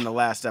times in the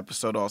last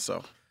episode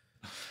also.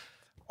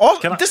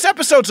 This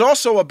episode's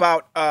also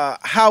about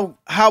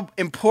how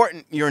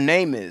important your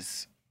name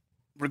is.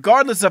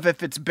 Regardless of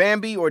if it's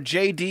Bambi or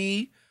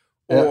JD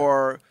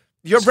or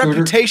your Scooter.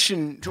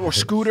 reputation or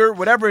Scooter,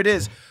 whatever it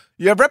is,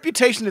 your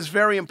reputation is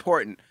very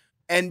important.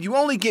 And you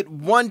only get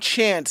one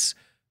chance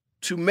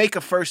to make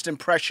a first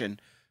impression.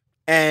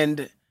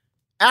 And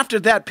after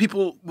that,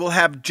 people will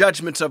have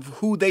judgments of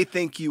who they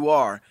think you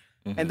are.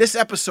 Mm-hmm. And this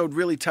episode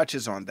really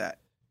touches on that.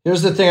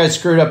 Here's the thing I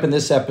screwed up in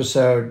this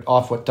episode,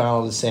 off what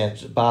Donald is saying,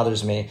 it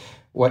bothers me.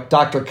 What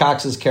Dr.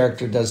 Cox's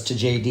character does to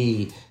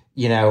JD,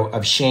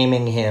 of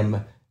shaming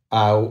him,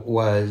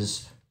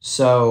 was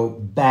so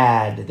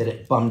bad that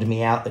it bummed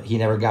me out that he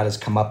never got his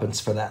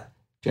comeuppance for that.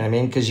 Do you know what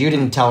I mean? Because you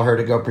didn't tell her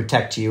to go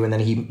protect you, and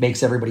then he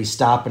makes everybody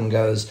stop and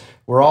goes,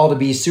 "We're all to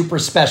be super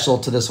special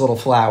to this little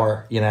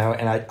flower," And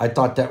I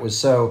thought that was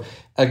so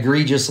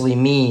egregiously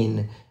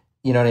mean,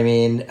 you know what I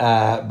mean?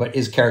 But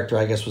his character,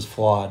 I guess, was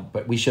flawed.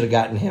 But we should have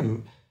gotten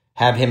him,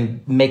 have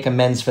him make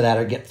amends for that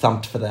or get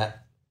thumped for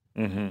that.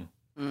 Mm-hmm.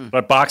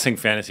 But Boxing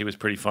Fantasy was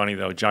pretty funny,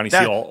 though. Johnny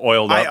C. all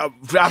oiled up. I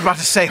was about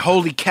to say,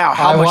 holy cow,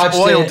 how much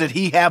oil did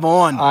he have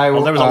on? There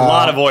was a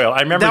lot of oil.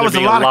 I remember that was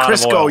a lot of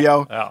Crisco,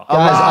 yo. Yeah.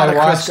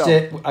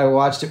 Guys, I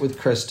watched it with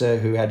Krista,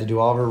 who had to do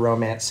all of her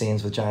romance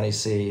scenes with Johnny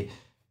C.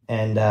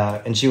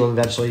 And she will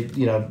eventually,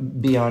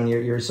 be on.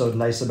 You're so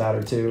nice about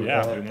her too.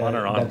 Yeah, we want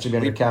her on.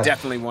 We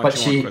definitely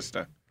want you on,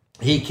 Krista.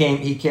 He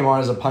came on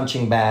as a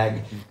punching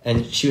bag,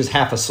 and she was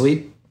half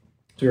asleep.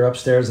 We were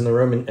upstairs in the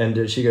room,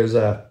 and she goes,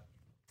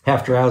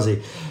 half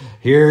drowsy,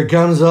 "Here it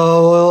comes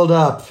all oiled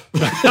up."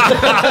 And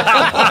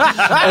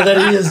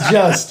then he is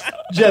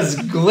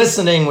just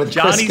glistening with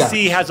Johnny Crisco.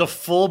 C has a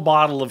full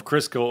bottle of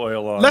Crisco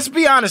oil on. Let's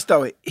be honest,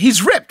 though.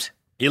 He's ripped.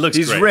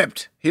 He's great.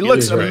 Ripped. He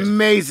looks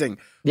amazing.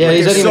 Yeah,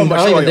 I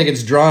don't even think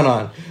it's drawn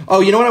on. Oh,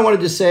 you know what I wanted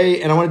to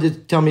say? And I wanted to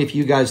tell me if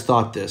you guys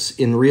thought this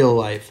in real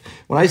life.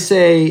 When I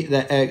say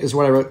that, is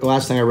what I wrote, the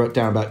last thing I wrote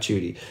down about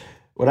Judy.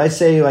 When I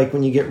say, like,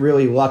 when you get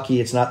really lucky,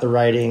 it's not the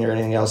writing or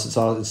anything else.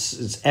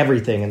 It's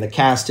everything. And the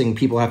casting,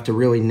 people have to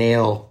really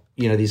nail,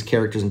 these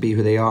characters and be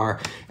who they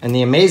are. And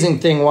the amazing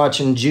thing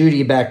watching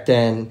Judy back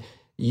then,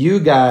 you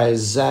guys,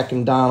 Zach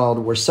and Donald,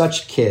 were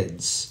such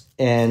kids.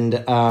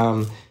 And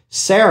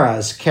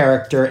Sarah's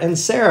character, and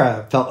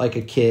Sarah felt like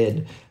a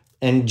kid.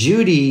 And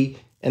Judy,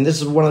 and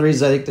this is one of the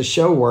reasons I think the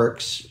show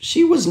works,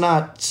 she was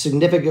not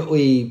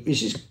significantly,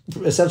 she's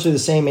essentially the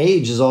same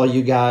age as all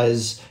you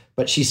guys,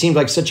 but she seemed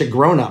like such a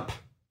grown-up.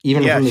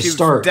 Even from the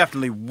start. Was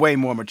definitely way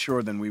more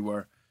mature than we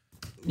were.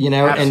 Absolutely.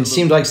 And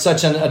seemed like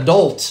such an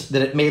adult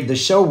that it made the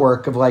show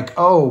work of like,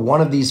 oh, one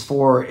of these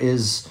four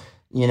is,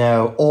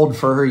 old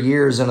for her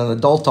years and an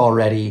adult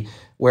already.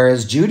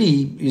 Whereas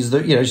Judy is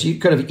she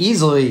could have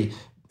easily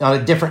on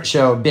a different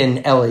show been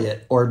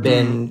Elliot or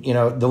been,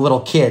 the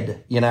little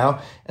kid,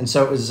 And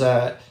so it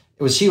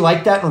was she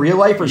like that in real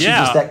life, or she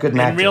just that good an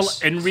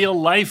actress? In real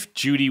life,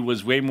 Judy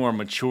was way more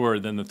mature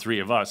than the three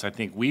of us. I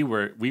think we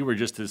were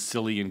just as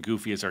silly and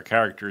goofy as our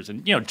characters.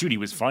 And, Judy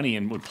was funny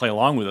and would play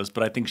along with us,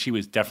 but I think she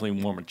was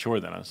definitely more mature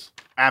than us.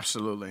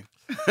 Absolutely.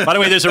 By the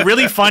way, there's a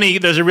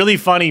really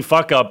funny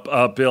fuck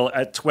up, Bill,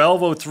 at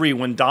 12:03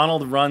 when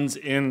Donald runs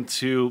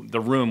into the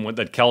room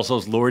that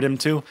Kelso's lured him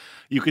to.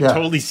 You can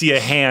totally see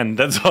a hand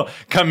that's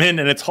come in,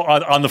 and it's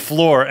on the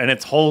floor, and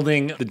it's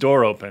holding the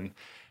door open.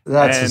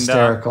 That's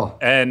hysterical.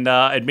 And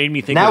it made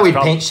me think. Now we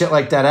paint shit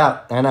like that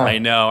out. I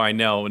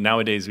know.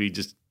 Nowadays we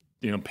just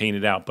paint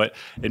it out. But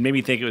it made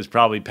me think it was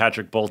probably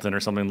Patrick Bolton or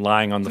something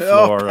lying on the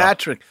floor. Oh,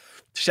 Patrick.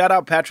 Shout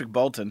out Patrick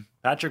Bolton.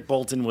 Patrick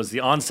Bolton was the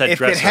on-set If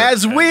dresser. it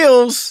has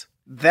wheels,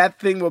 that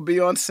thing will be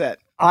on set.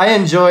 I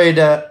enjoyed,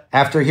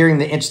 after hearing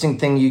the interesting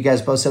thing you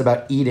guys both said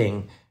about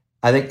eating,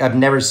 I think I've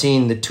never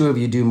seen the two of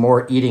you do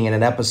more eating in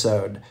an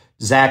episode.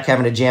 Zach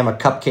having to jam a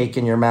cupcake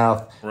in your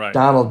mouth. Right.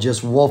 Donald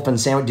just wolfing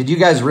sandwich. Did you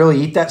guys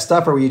really eat that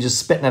stuff, or were you just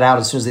spitting it out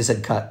as soon as they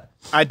said cut?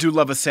 I do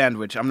love a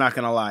sandwich. I'm not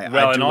going to lie.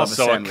 Well, I do and love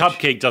also a sandwich.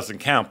 cupcake doesn't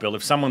count, Bill.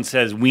 If someone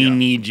says, we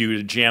need you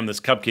to jam this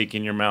cupcake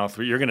in your mouth,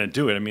 you're going to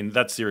do it. I mean,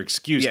 that's your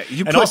excuse. Yeah,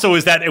 and also,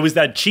 it was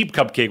that cheap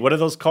cupcake. What are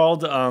those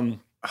called?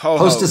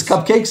 Hostess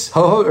cupcakes?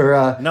 Ho-ho?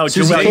 Or No,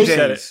 Susie Joelle cake?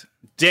 said it.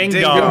 Ding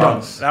Ding dong.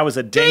 dongs. That was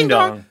a ding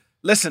dong.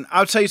 Listen,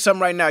 I'll tell you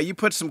something right now. You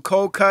put some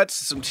cold cuts,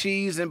 some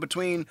cheese in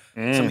between,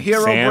 some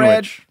hero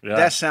sandwich. bread. Yeah.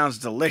 That sounds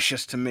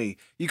delicious to me.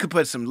 You could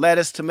put some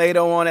lettuce,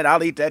 tomato on it.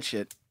 I'll eat that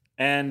shit.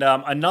 And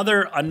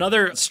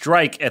another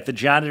strike at the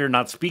janitor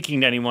not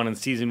speaking to anyone in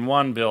season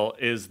 1, Bill,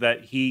 is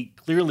that he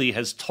clearly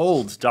has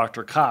told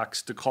Dr.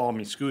 Cox to call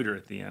me Scooter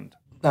at the end.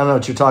 I don't know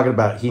what you're talking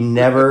about. He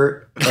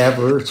never,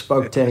 ever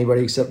spoke to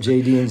anybody except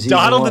JD and Z.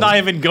 Donald and I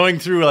have been going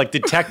through like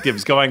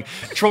detectives going,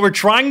 we're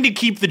trying to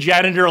keep the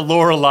janitor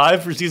lore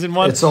alive for season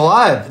 1. It's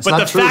alive. It's but not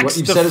the true. facts, What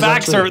you've the said is not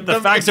facts true. are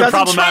the facts It are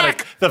doesn't problematic.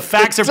 track. The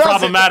facts are It doesn't.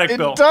 problematic,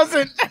 Bill. It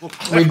doesn't.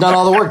 We've done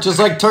all the work, just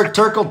like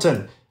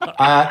Turkleton.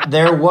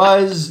 There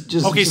was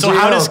just Okay, just so you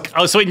how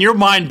know, so in your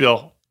mind,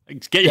 Bill,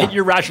 hit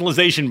your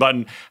rationalization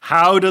button.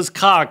 How does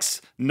Cox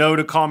know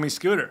to call me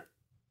Scooter?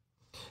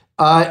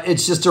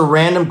 it's just a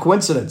random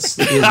coincidence.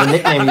 Is the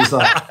nickname you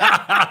thought.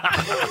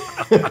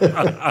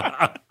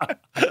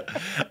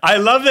 I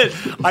love it.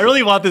 I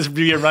really want this to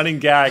be a running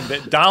gag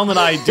that Donald and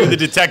I do the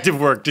detective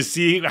work to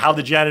see how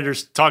the janitor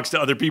talks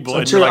to other people.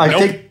 And True. you're like, I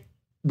think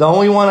the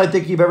only one I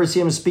think you've ever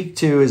seen him speak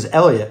to is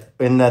Elliot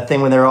in that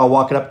thing when they're all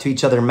walking up to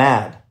each other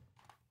mad.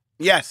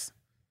 Yes.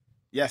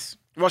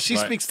 Well, she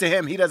Right. speaks to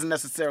him. He doesn't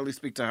necessarily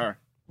speak to her.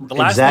 The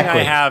last exactly.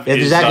 thing I have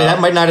is exactly. That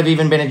might not have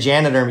even been a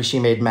janitor she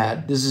made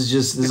mad. This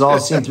is all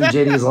seen through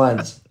JD's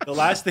lens. the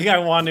last thing I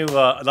want to.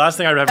 The last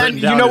thing I have written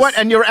And down. you know is, what?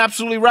 And you're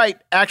absolutely right.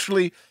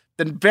 Actually,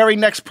 the very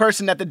next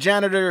person that's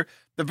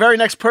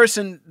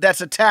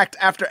attacked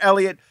after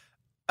Elliot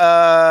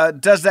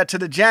does that to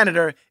the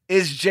janitor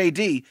is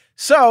JD.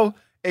 So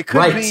it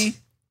could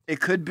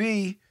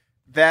be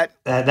that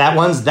that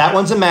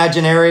one's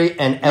imaginary,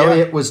 and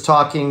Elliot was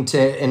talking to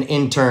an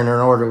intern or an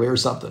orderly or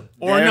something.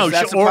 or no,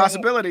 that's a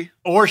possibility.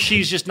 Or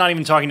she's just not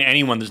even talking to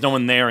anyone. There's no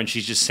one there, and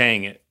she's just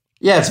saying it.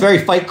 Yeah, it's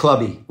very Fight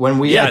Clubby. When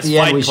we Yeah, at it's the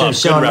end Fight we should Club. have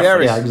shown. Good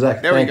reference. Yeah,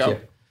 exactly. There we Thank go. you.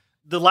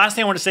 The last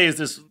thing I want to say is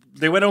this.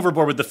 They went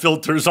overboard with the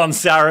filters on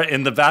Sarah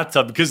in the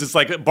bathtub because it's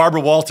like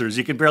Barbara Walters.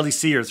 You can barely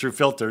see her through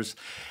filters.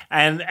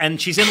 And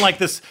she's in like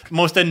this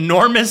most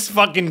enormous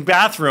fucking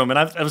bathroom. And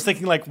I was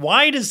thinking like,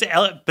 why does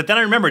Elliot, but then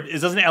I remembered,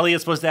 isn't Elliot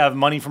supposed to have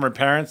money from her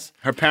parents?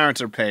 Her parents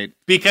are paid.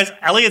 Because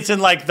Elliot's in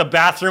like the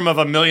bathroom of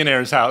a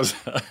millionaire's house.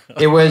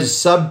 It was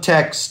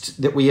subtext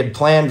that we had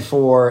planned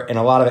for, and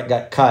a lot of it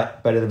got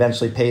cut, but it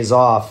eventually pays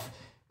off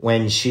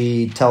when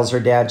she tells her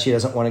dad she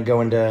doesn't want to go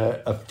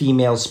into a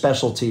female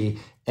specialty,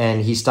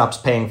 and he stops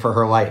paying for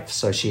her life.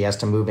 So she has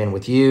to move in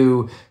with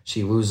you.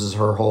 She loses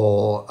her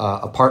whole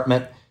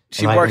apartment.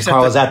 She and works when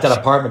Carla's at at that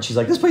apartment. She's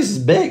like, this place is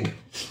big.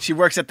 She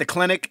works at the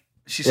clinic.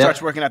 She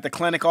starts working at the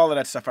clinic. All of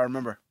that stuff I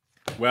remember.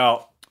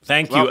 Well,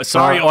 thank you. Well,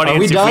 Sorry, are audience.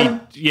 we if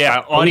done?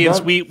 Audience,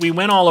 done? we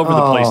went all over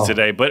the place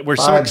today, but we're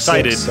so 5,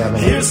 excited. 6, 7,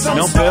 8. Here's some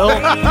No, Bill?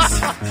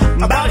 stories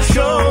about a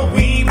show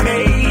we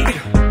made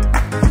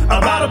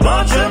about a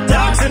bunch of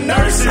docs and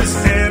nurses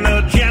and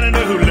a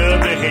janitor who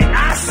loved to hate.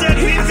 I said,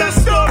 here's the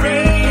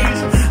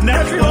stories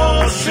that you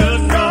all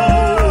should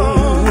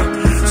know.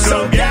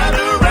 So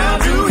gather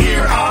round to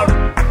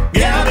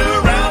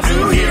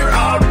hear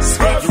our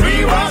Scrubs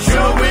Rewatch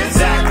Show with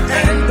Zach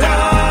and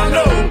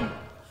Donald.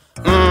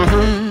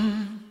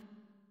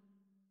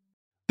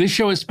 This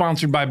show is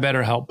sponsored by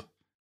BetterHelp.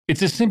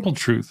 It's a simple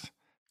truth.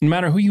 No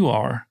matter who you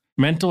are,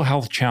 mental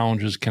health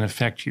challenges can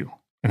affect you,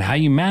 and how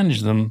you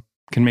manage them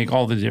can make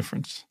all the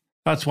difference.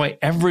 That's why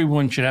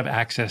everyone should have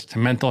access to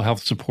mental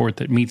health support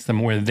that meets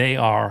them where they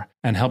are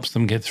and helps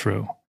them get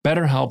through.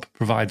 BetterHelp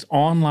provides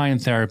online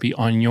therapy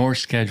on your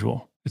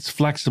schedule. It's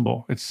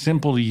flexible, it's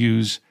simple to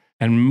use,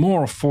 and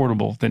more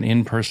affordable than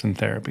in-person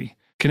therapy.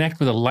 Connect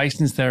with a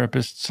licensed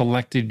therapist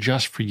selected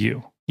just for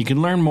you. You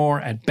can learn more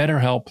at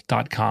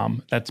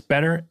betterhelp.com. That's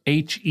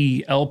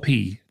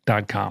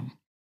betterhelp.com.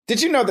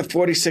 Did you know that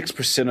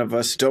 46% of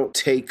us don't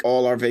take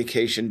all our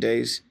vacation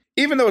days?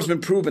 Even though it's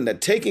been proven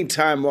that taking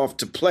time off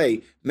to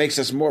play makes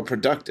us more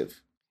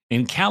productive.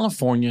 In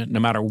California, no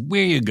matter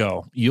where you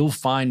go, you'll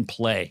find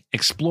play.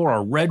 Explore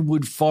a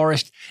redwood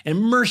forest,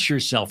 immerse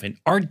yourself in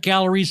art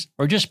galleries,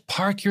 or just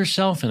park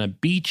yourself in a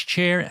beach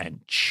chair and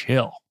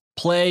chill.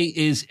 Play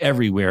is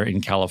everywhere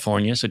in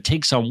California, so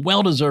take some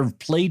well-deserved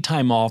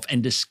playtime off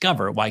and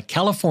discover why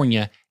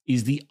California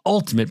is the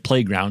ultimate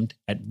playground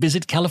at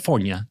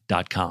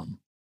visitcalifornia.com.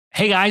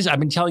 Hey guys, I've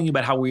been telling you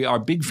about how we are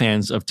big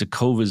fans of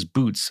Tecovas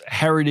boots.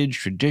 Heritage,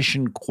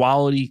 tradition,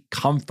 quality,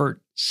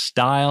 comfort,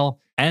 style,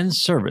 and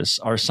service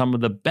are some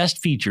of the best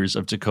features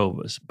of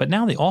Tecovas. But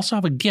now they also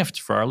have a gift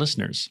for our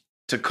listeners.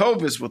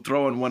 Tecovas will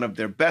throw in one of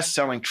their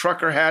best-selling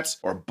trucker hats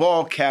or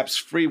ball caps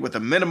free with a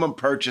minimum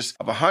purchase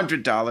of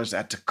 $100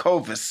 at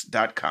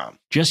tecovas.com.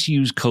 Just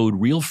use code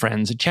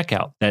REALFRIENDS at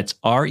checkout. That's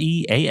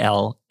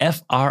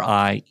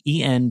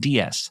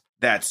REALFRIENDS.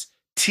 That's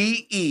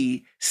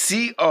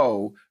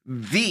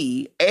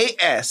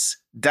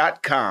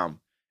TECOVAS.com.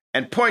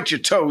 And point your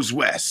toes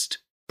west.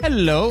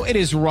 Hello, it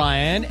is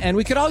Ryan, and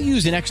we could all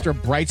use an extra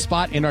bright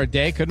spot in our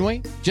day, couldn't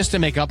we? Just to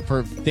make up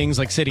for things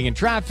like sitting in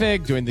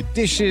traffic, doing the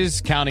dishes,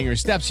 counting your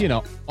steps, you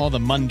know, all the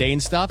mundane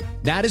stuff.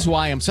 That is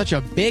why I'm such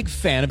a big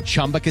fan of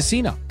Chumba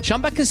Casino.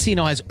 Chumba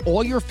Casino has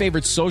all your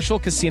favorite social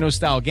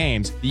casino-style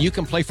games that you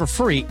can play for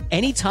free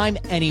anytime,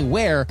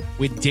 anywhere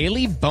with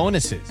daily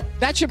bonuses.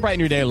 That should brighten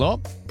your day a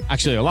little.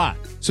 Actually, a lot.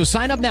 So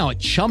sign up now at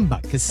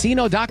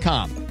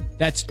ChumbaCasino.com.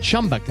 That's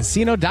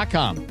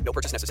ChumbaCasino.com. No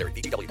purchase necessary.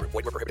 VGW Group.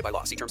 Void where prohibited by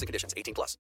law. See terms and conditions. 18+.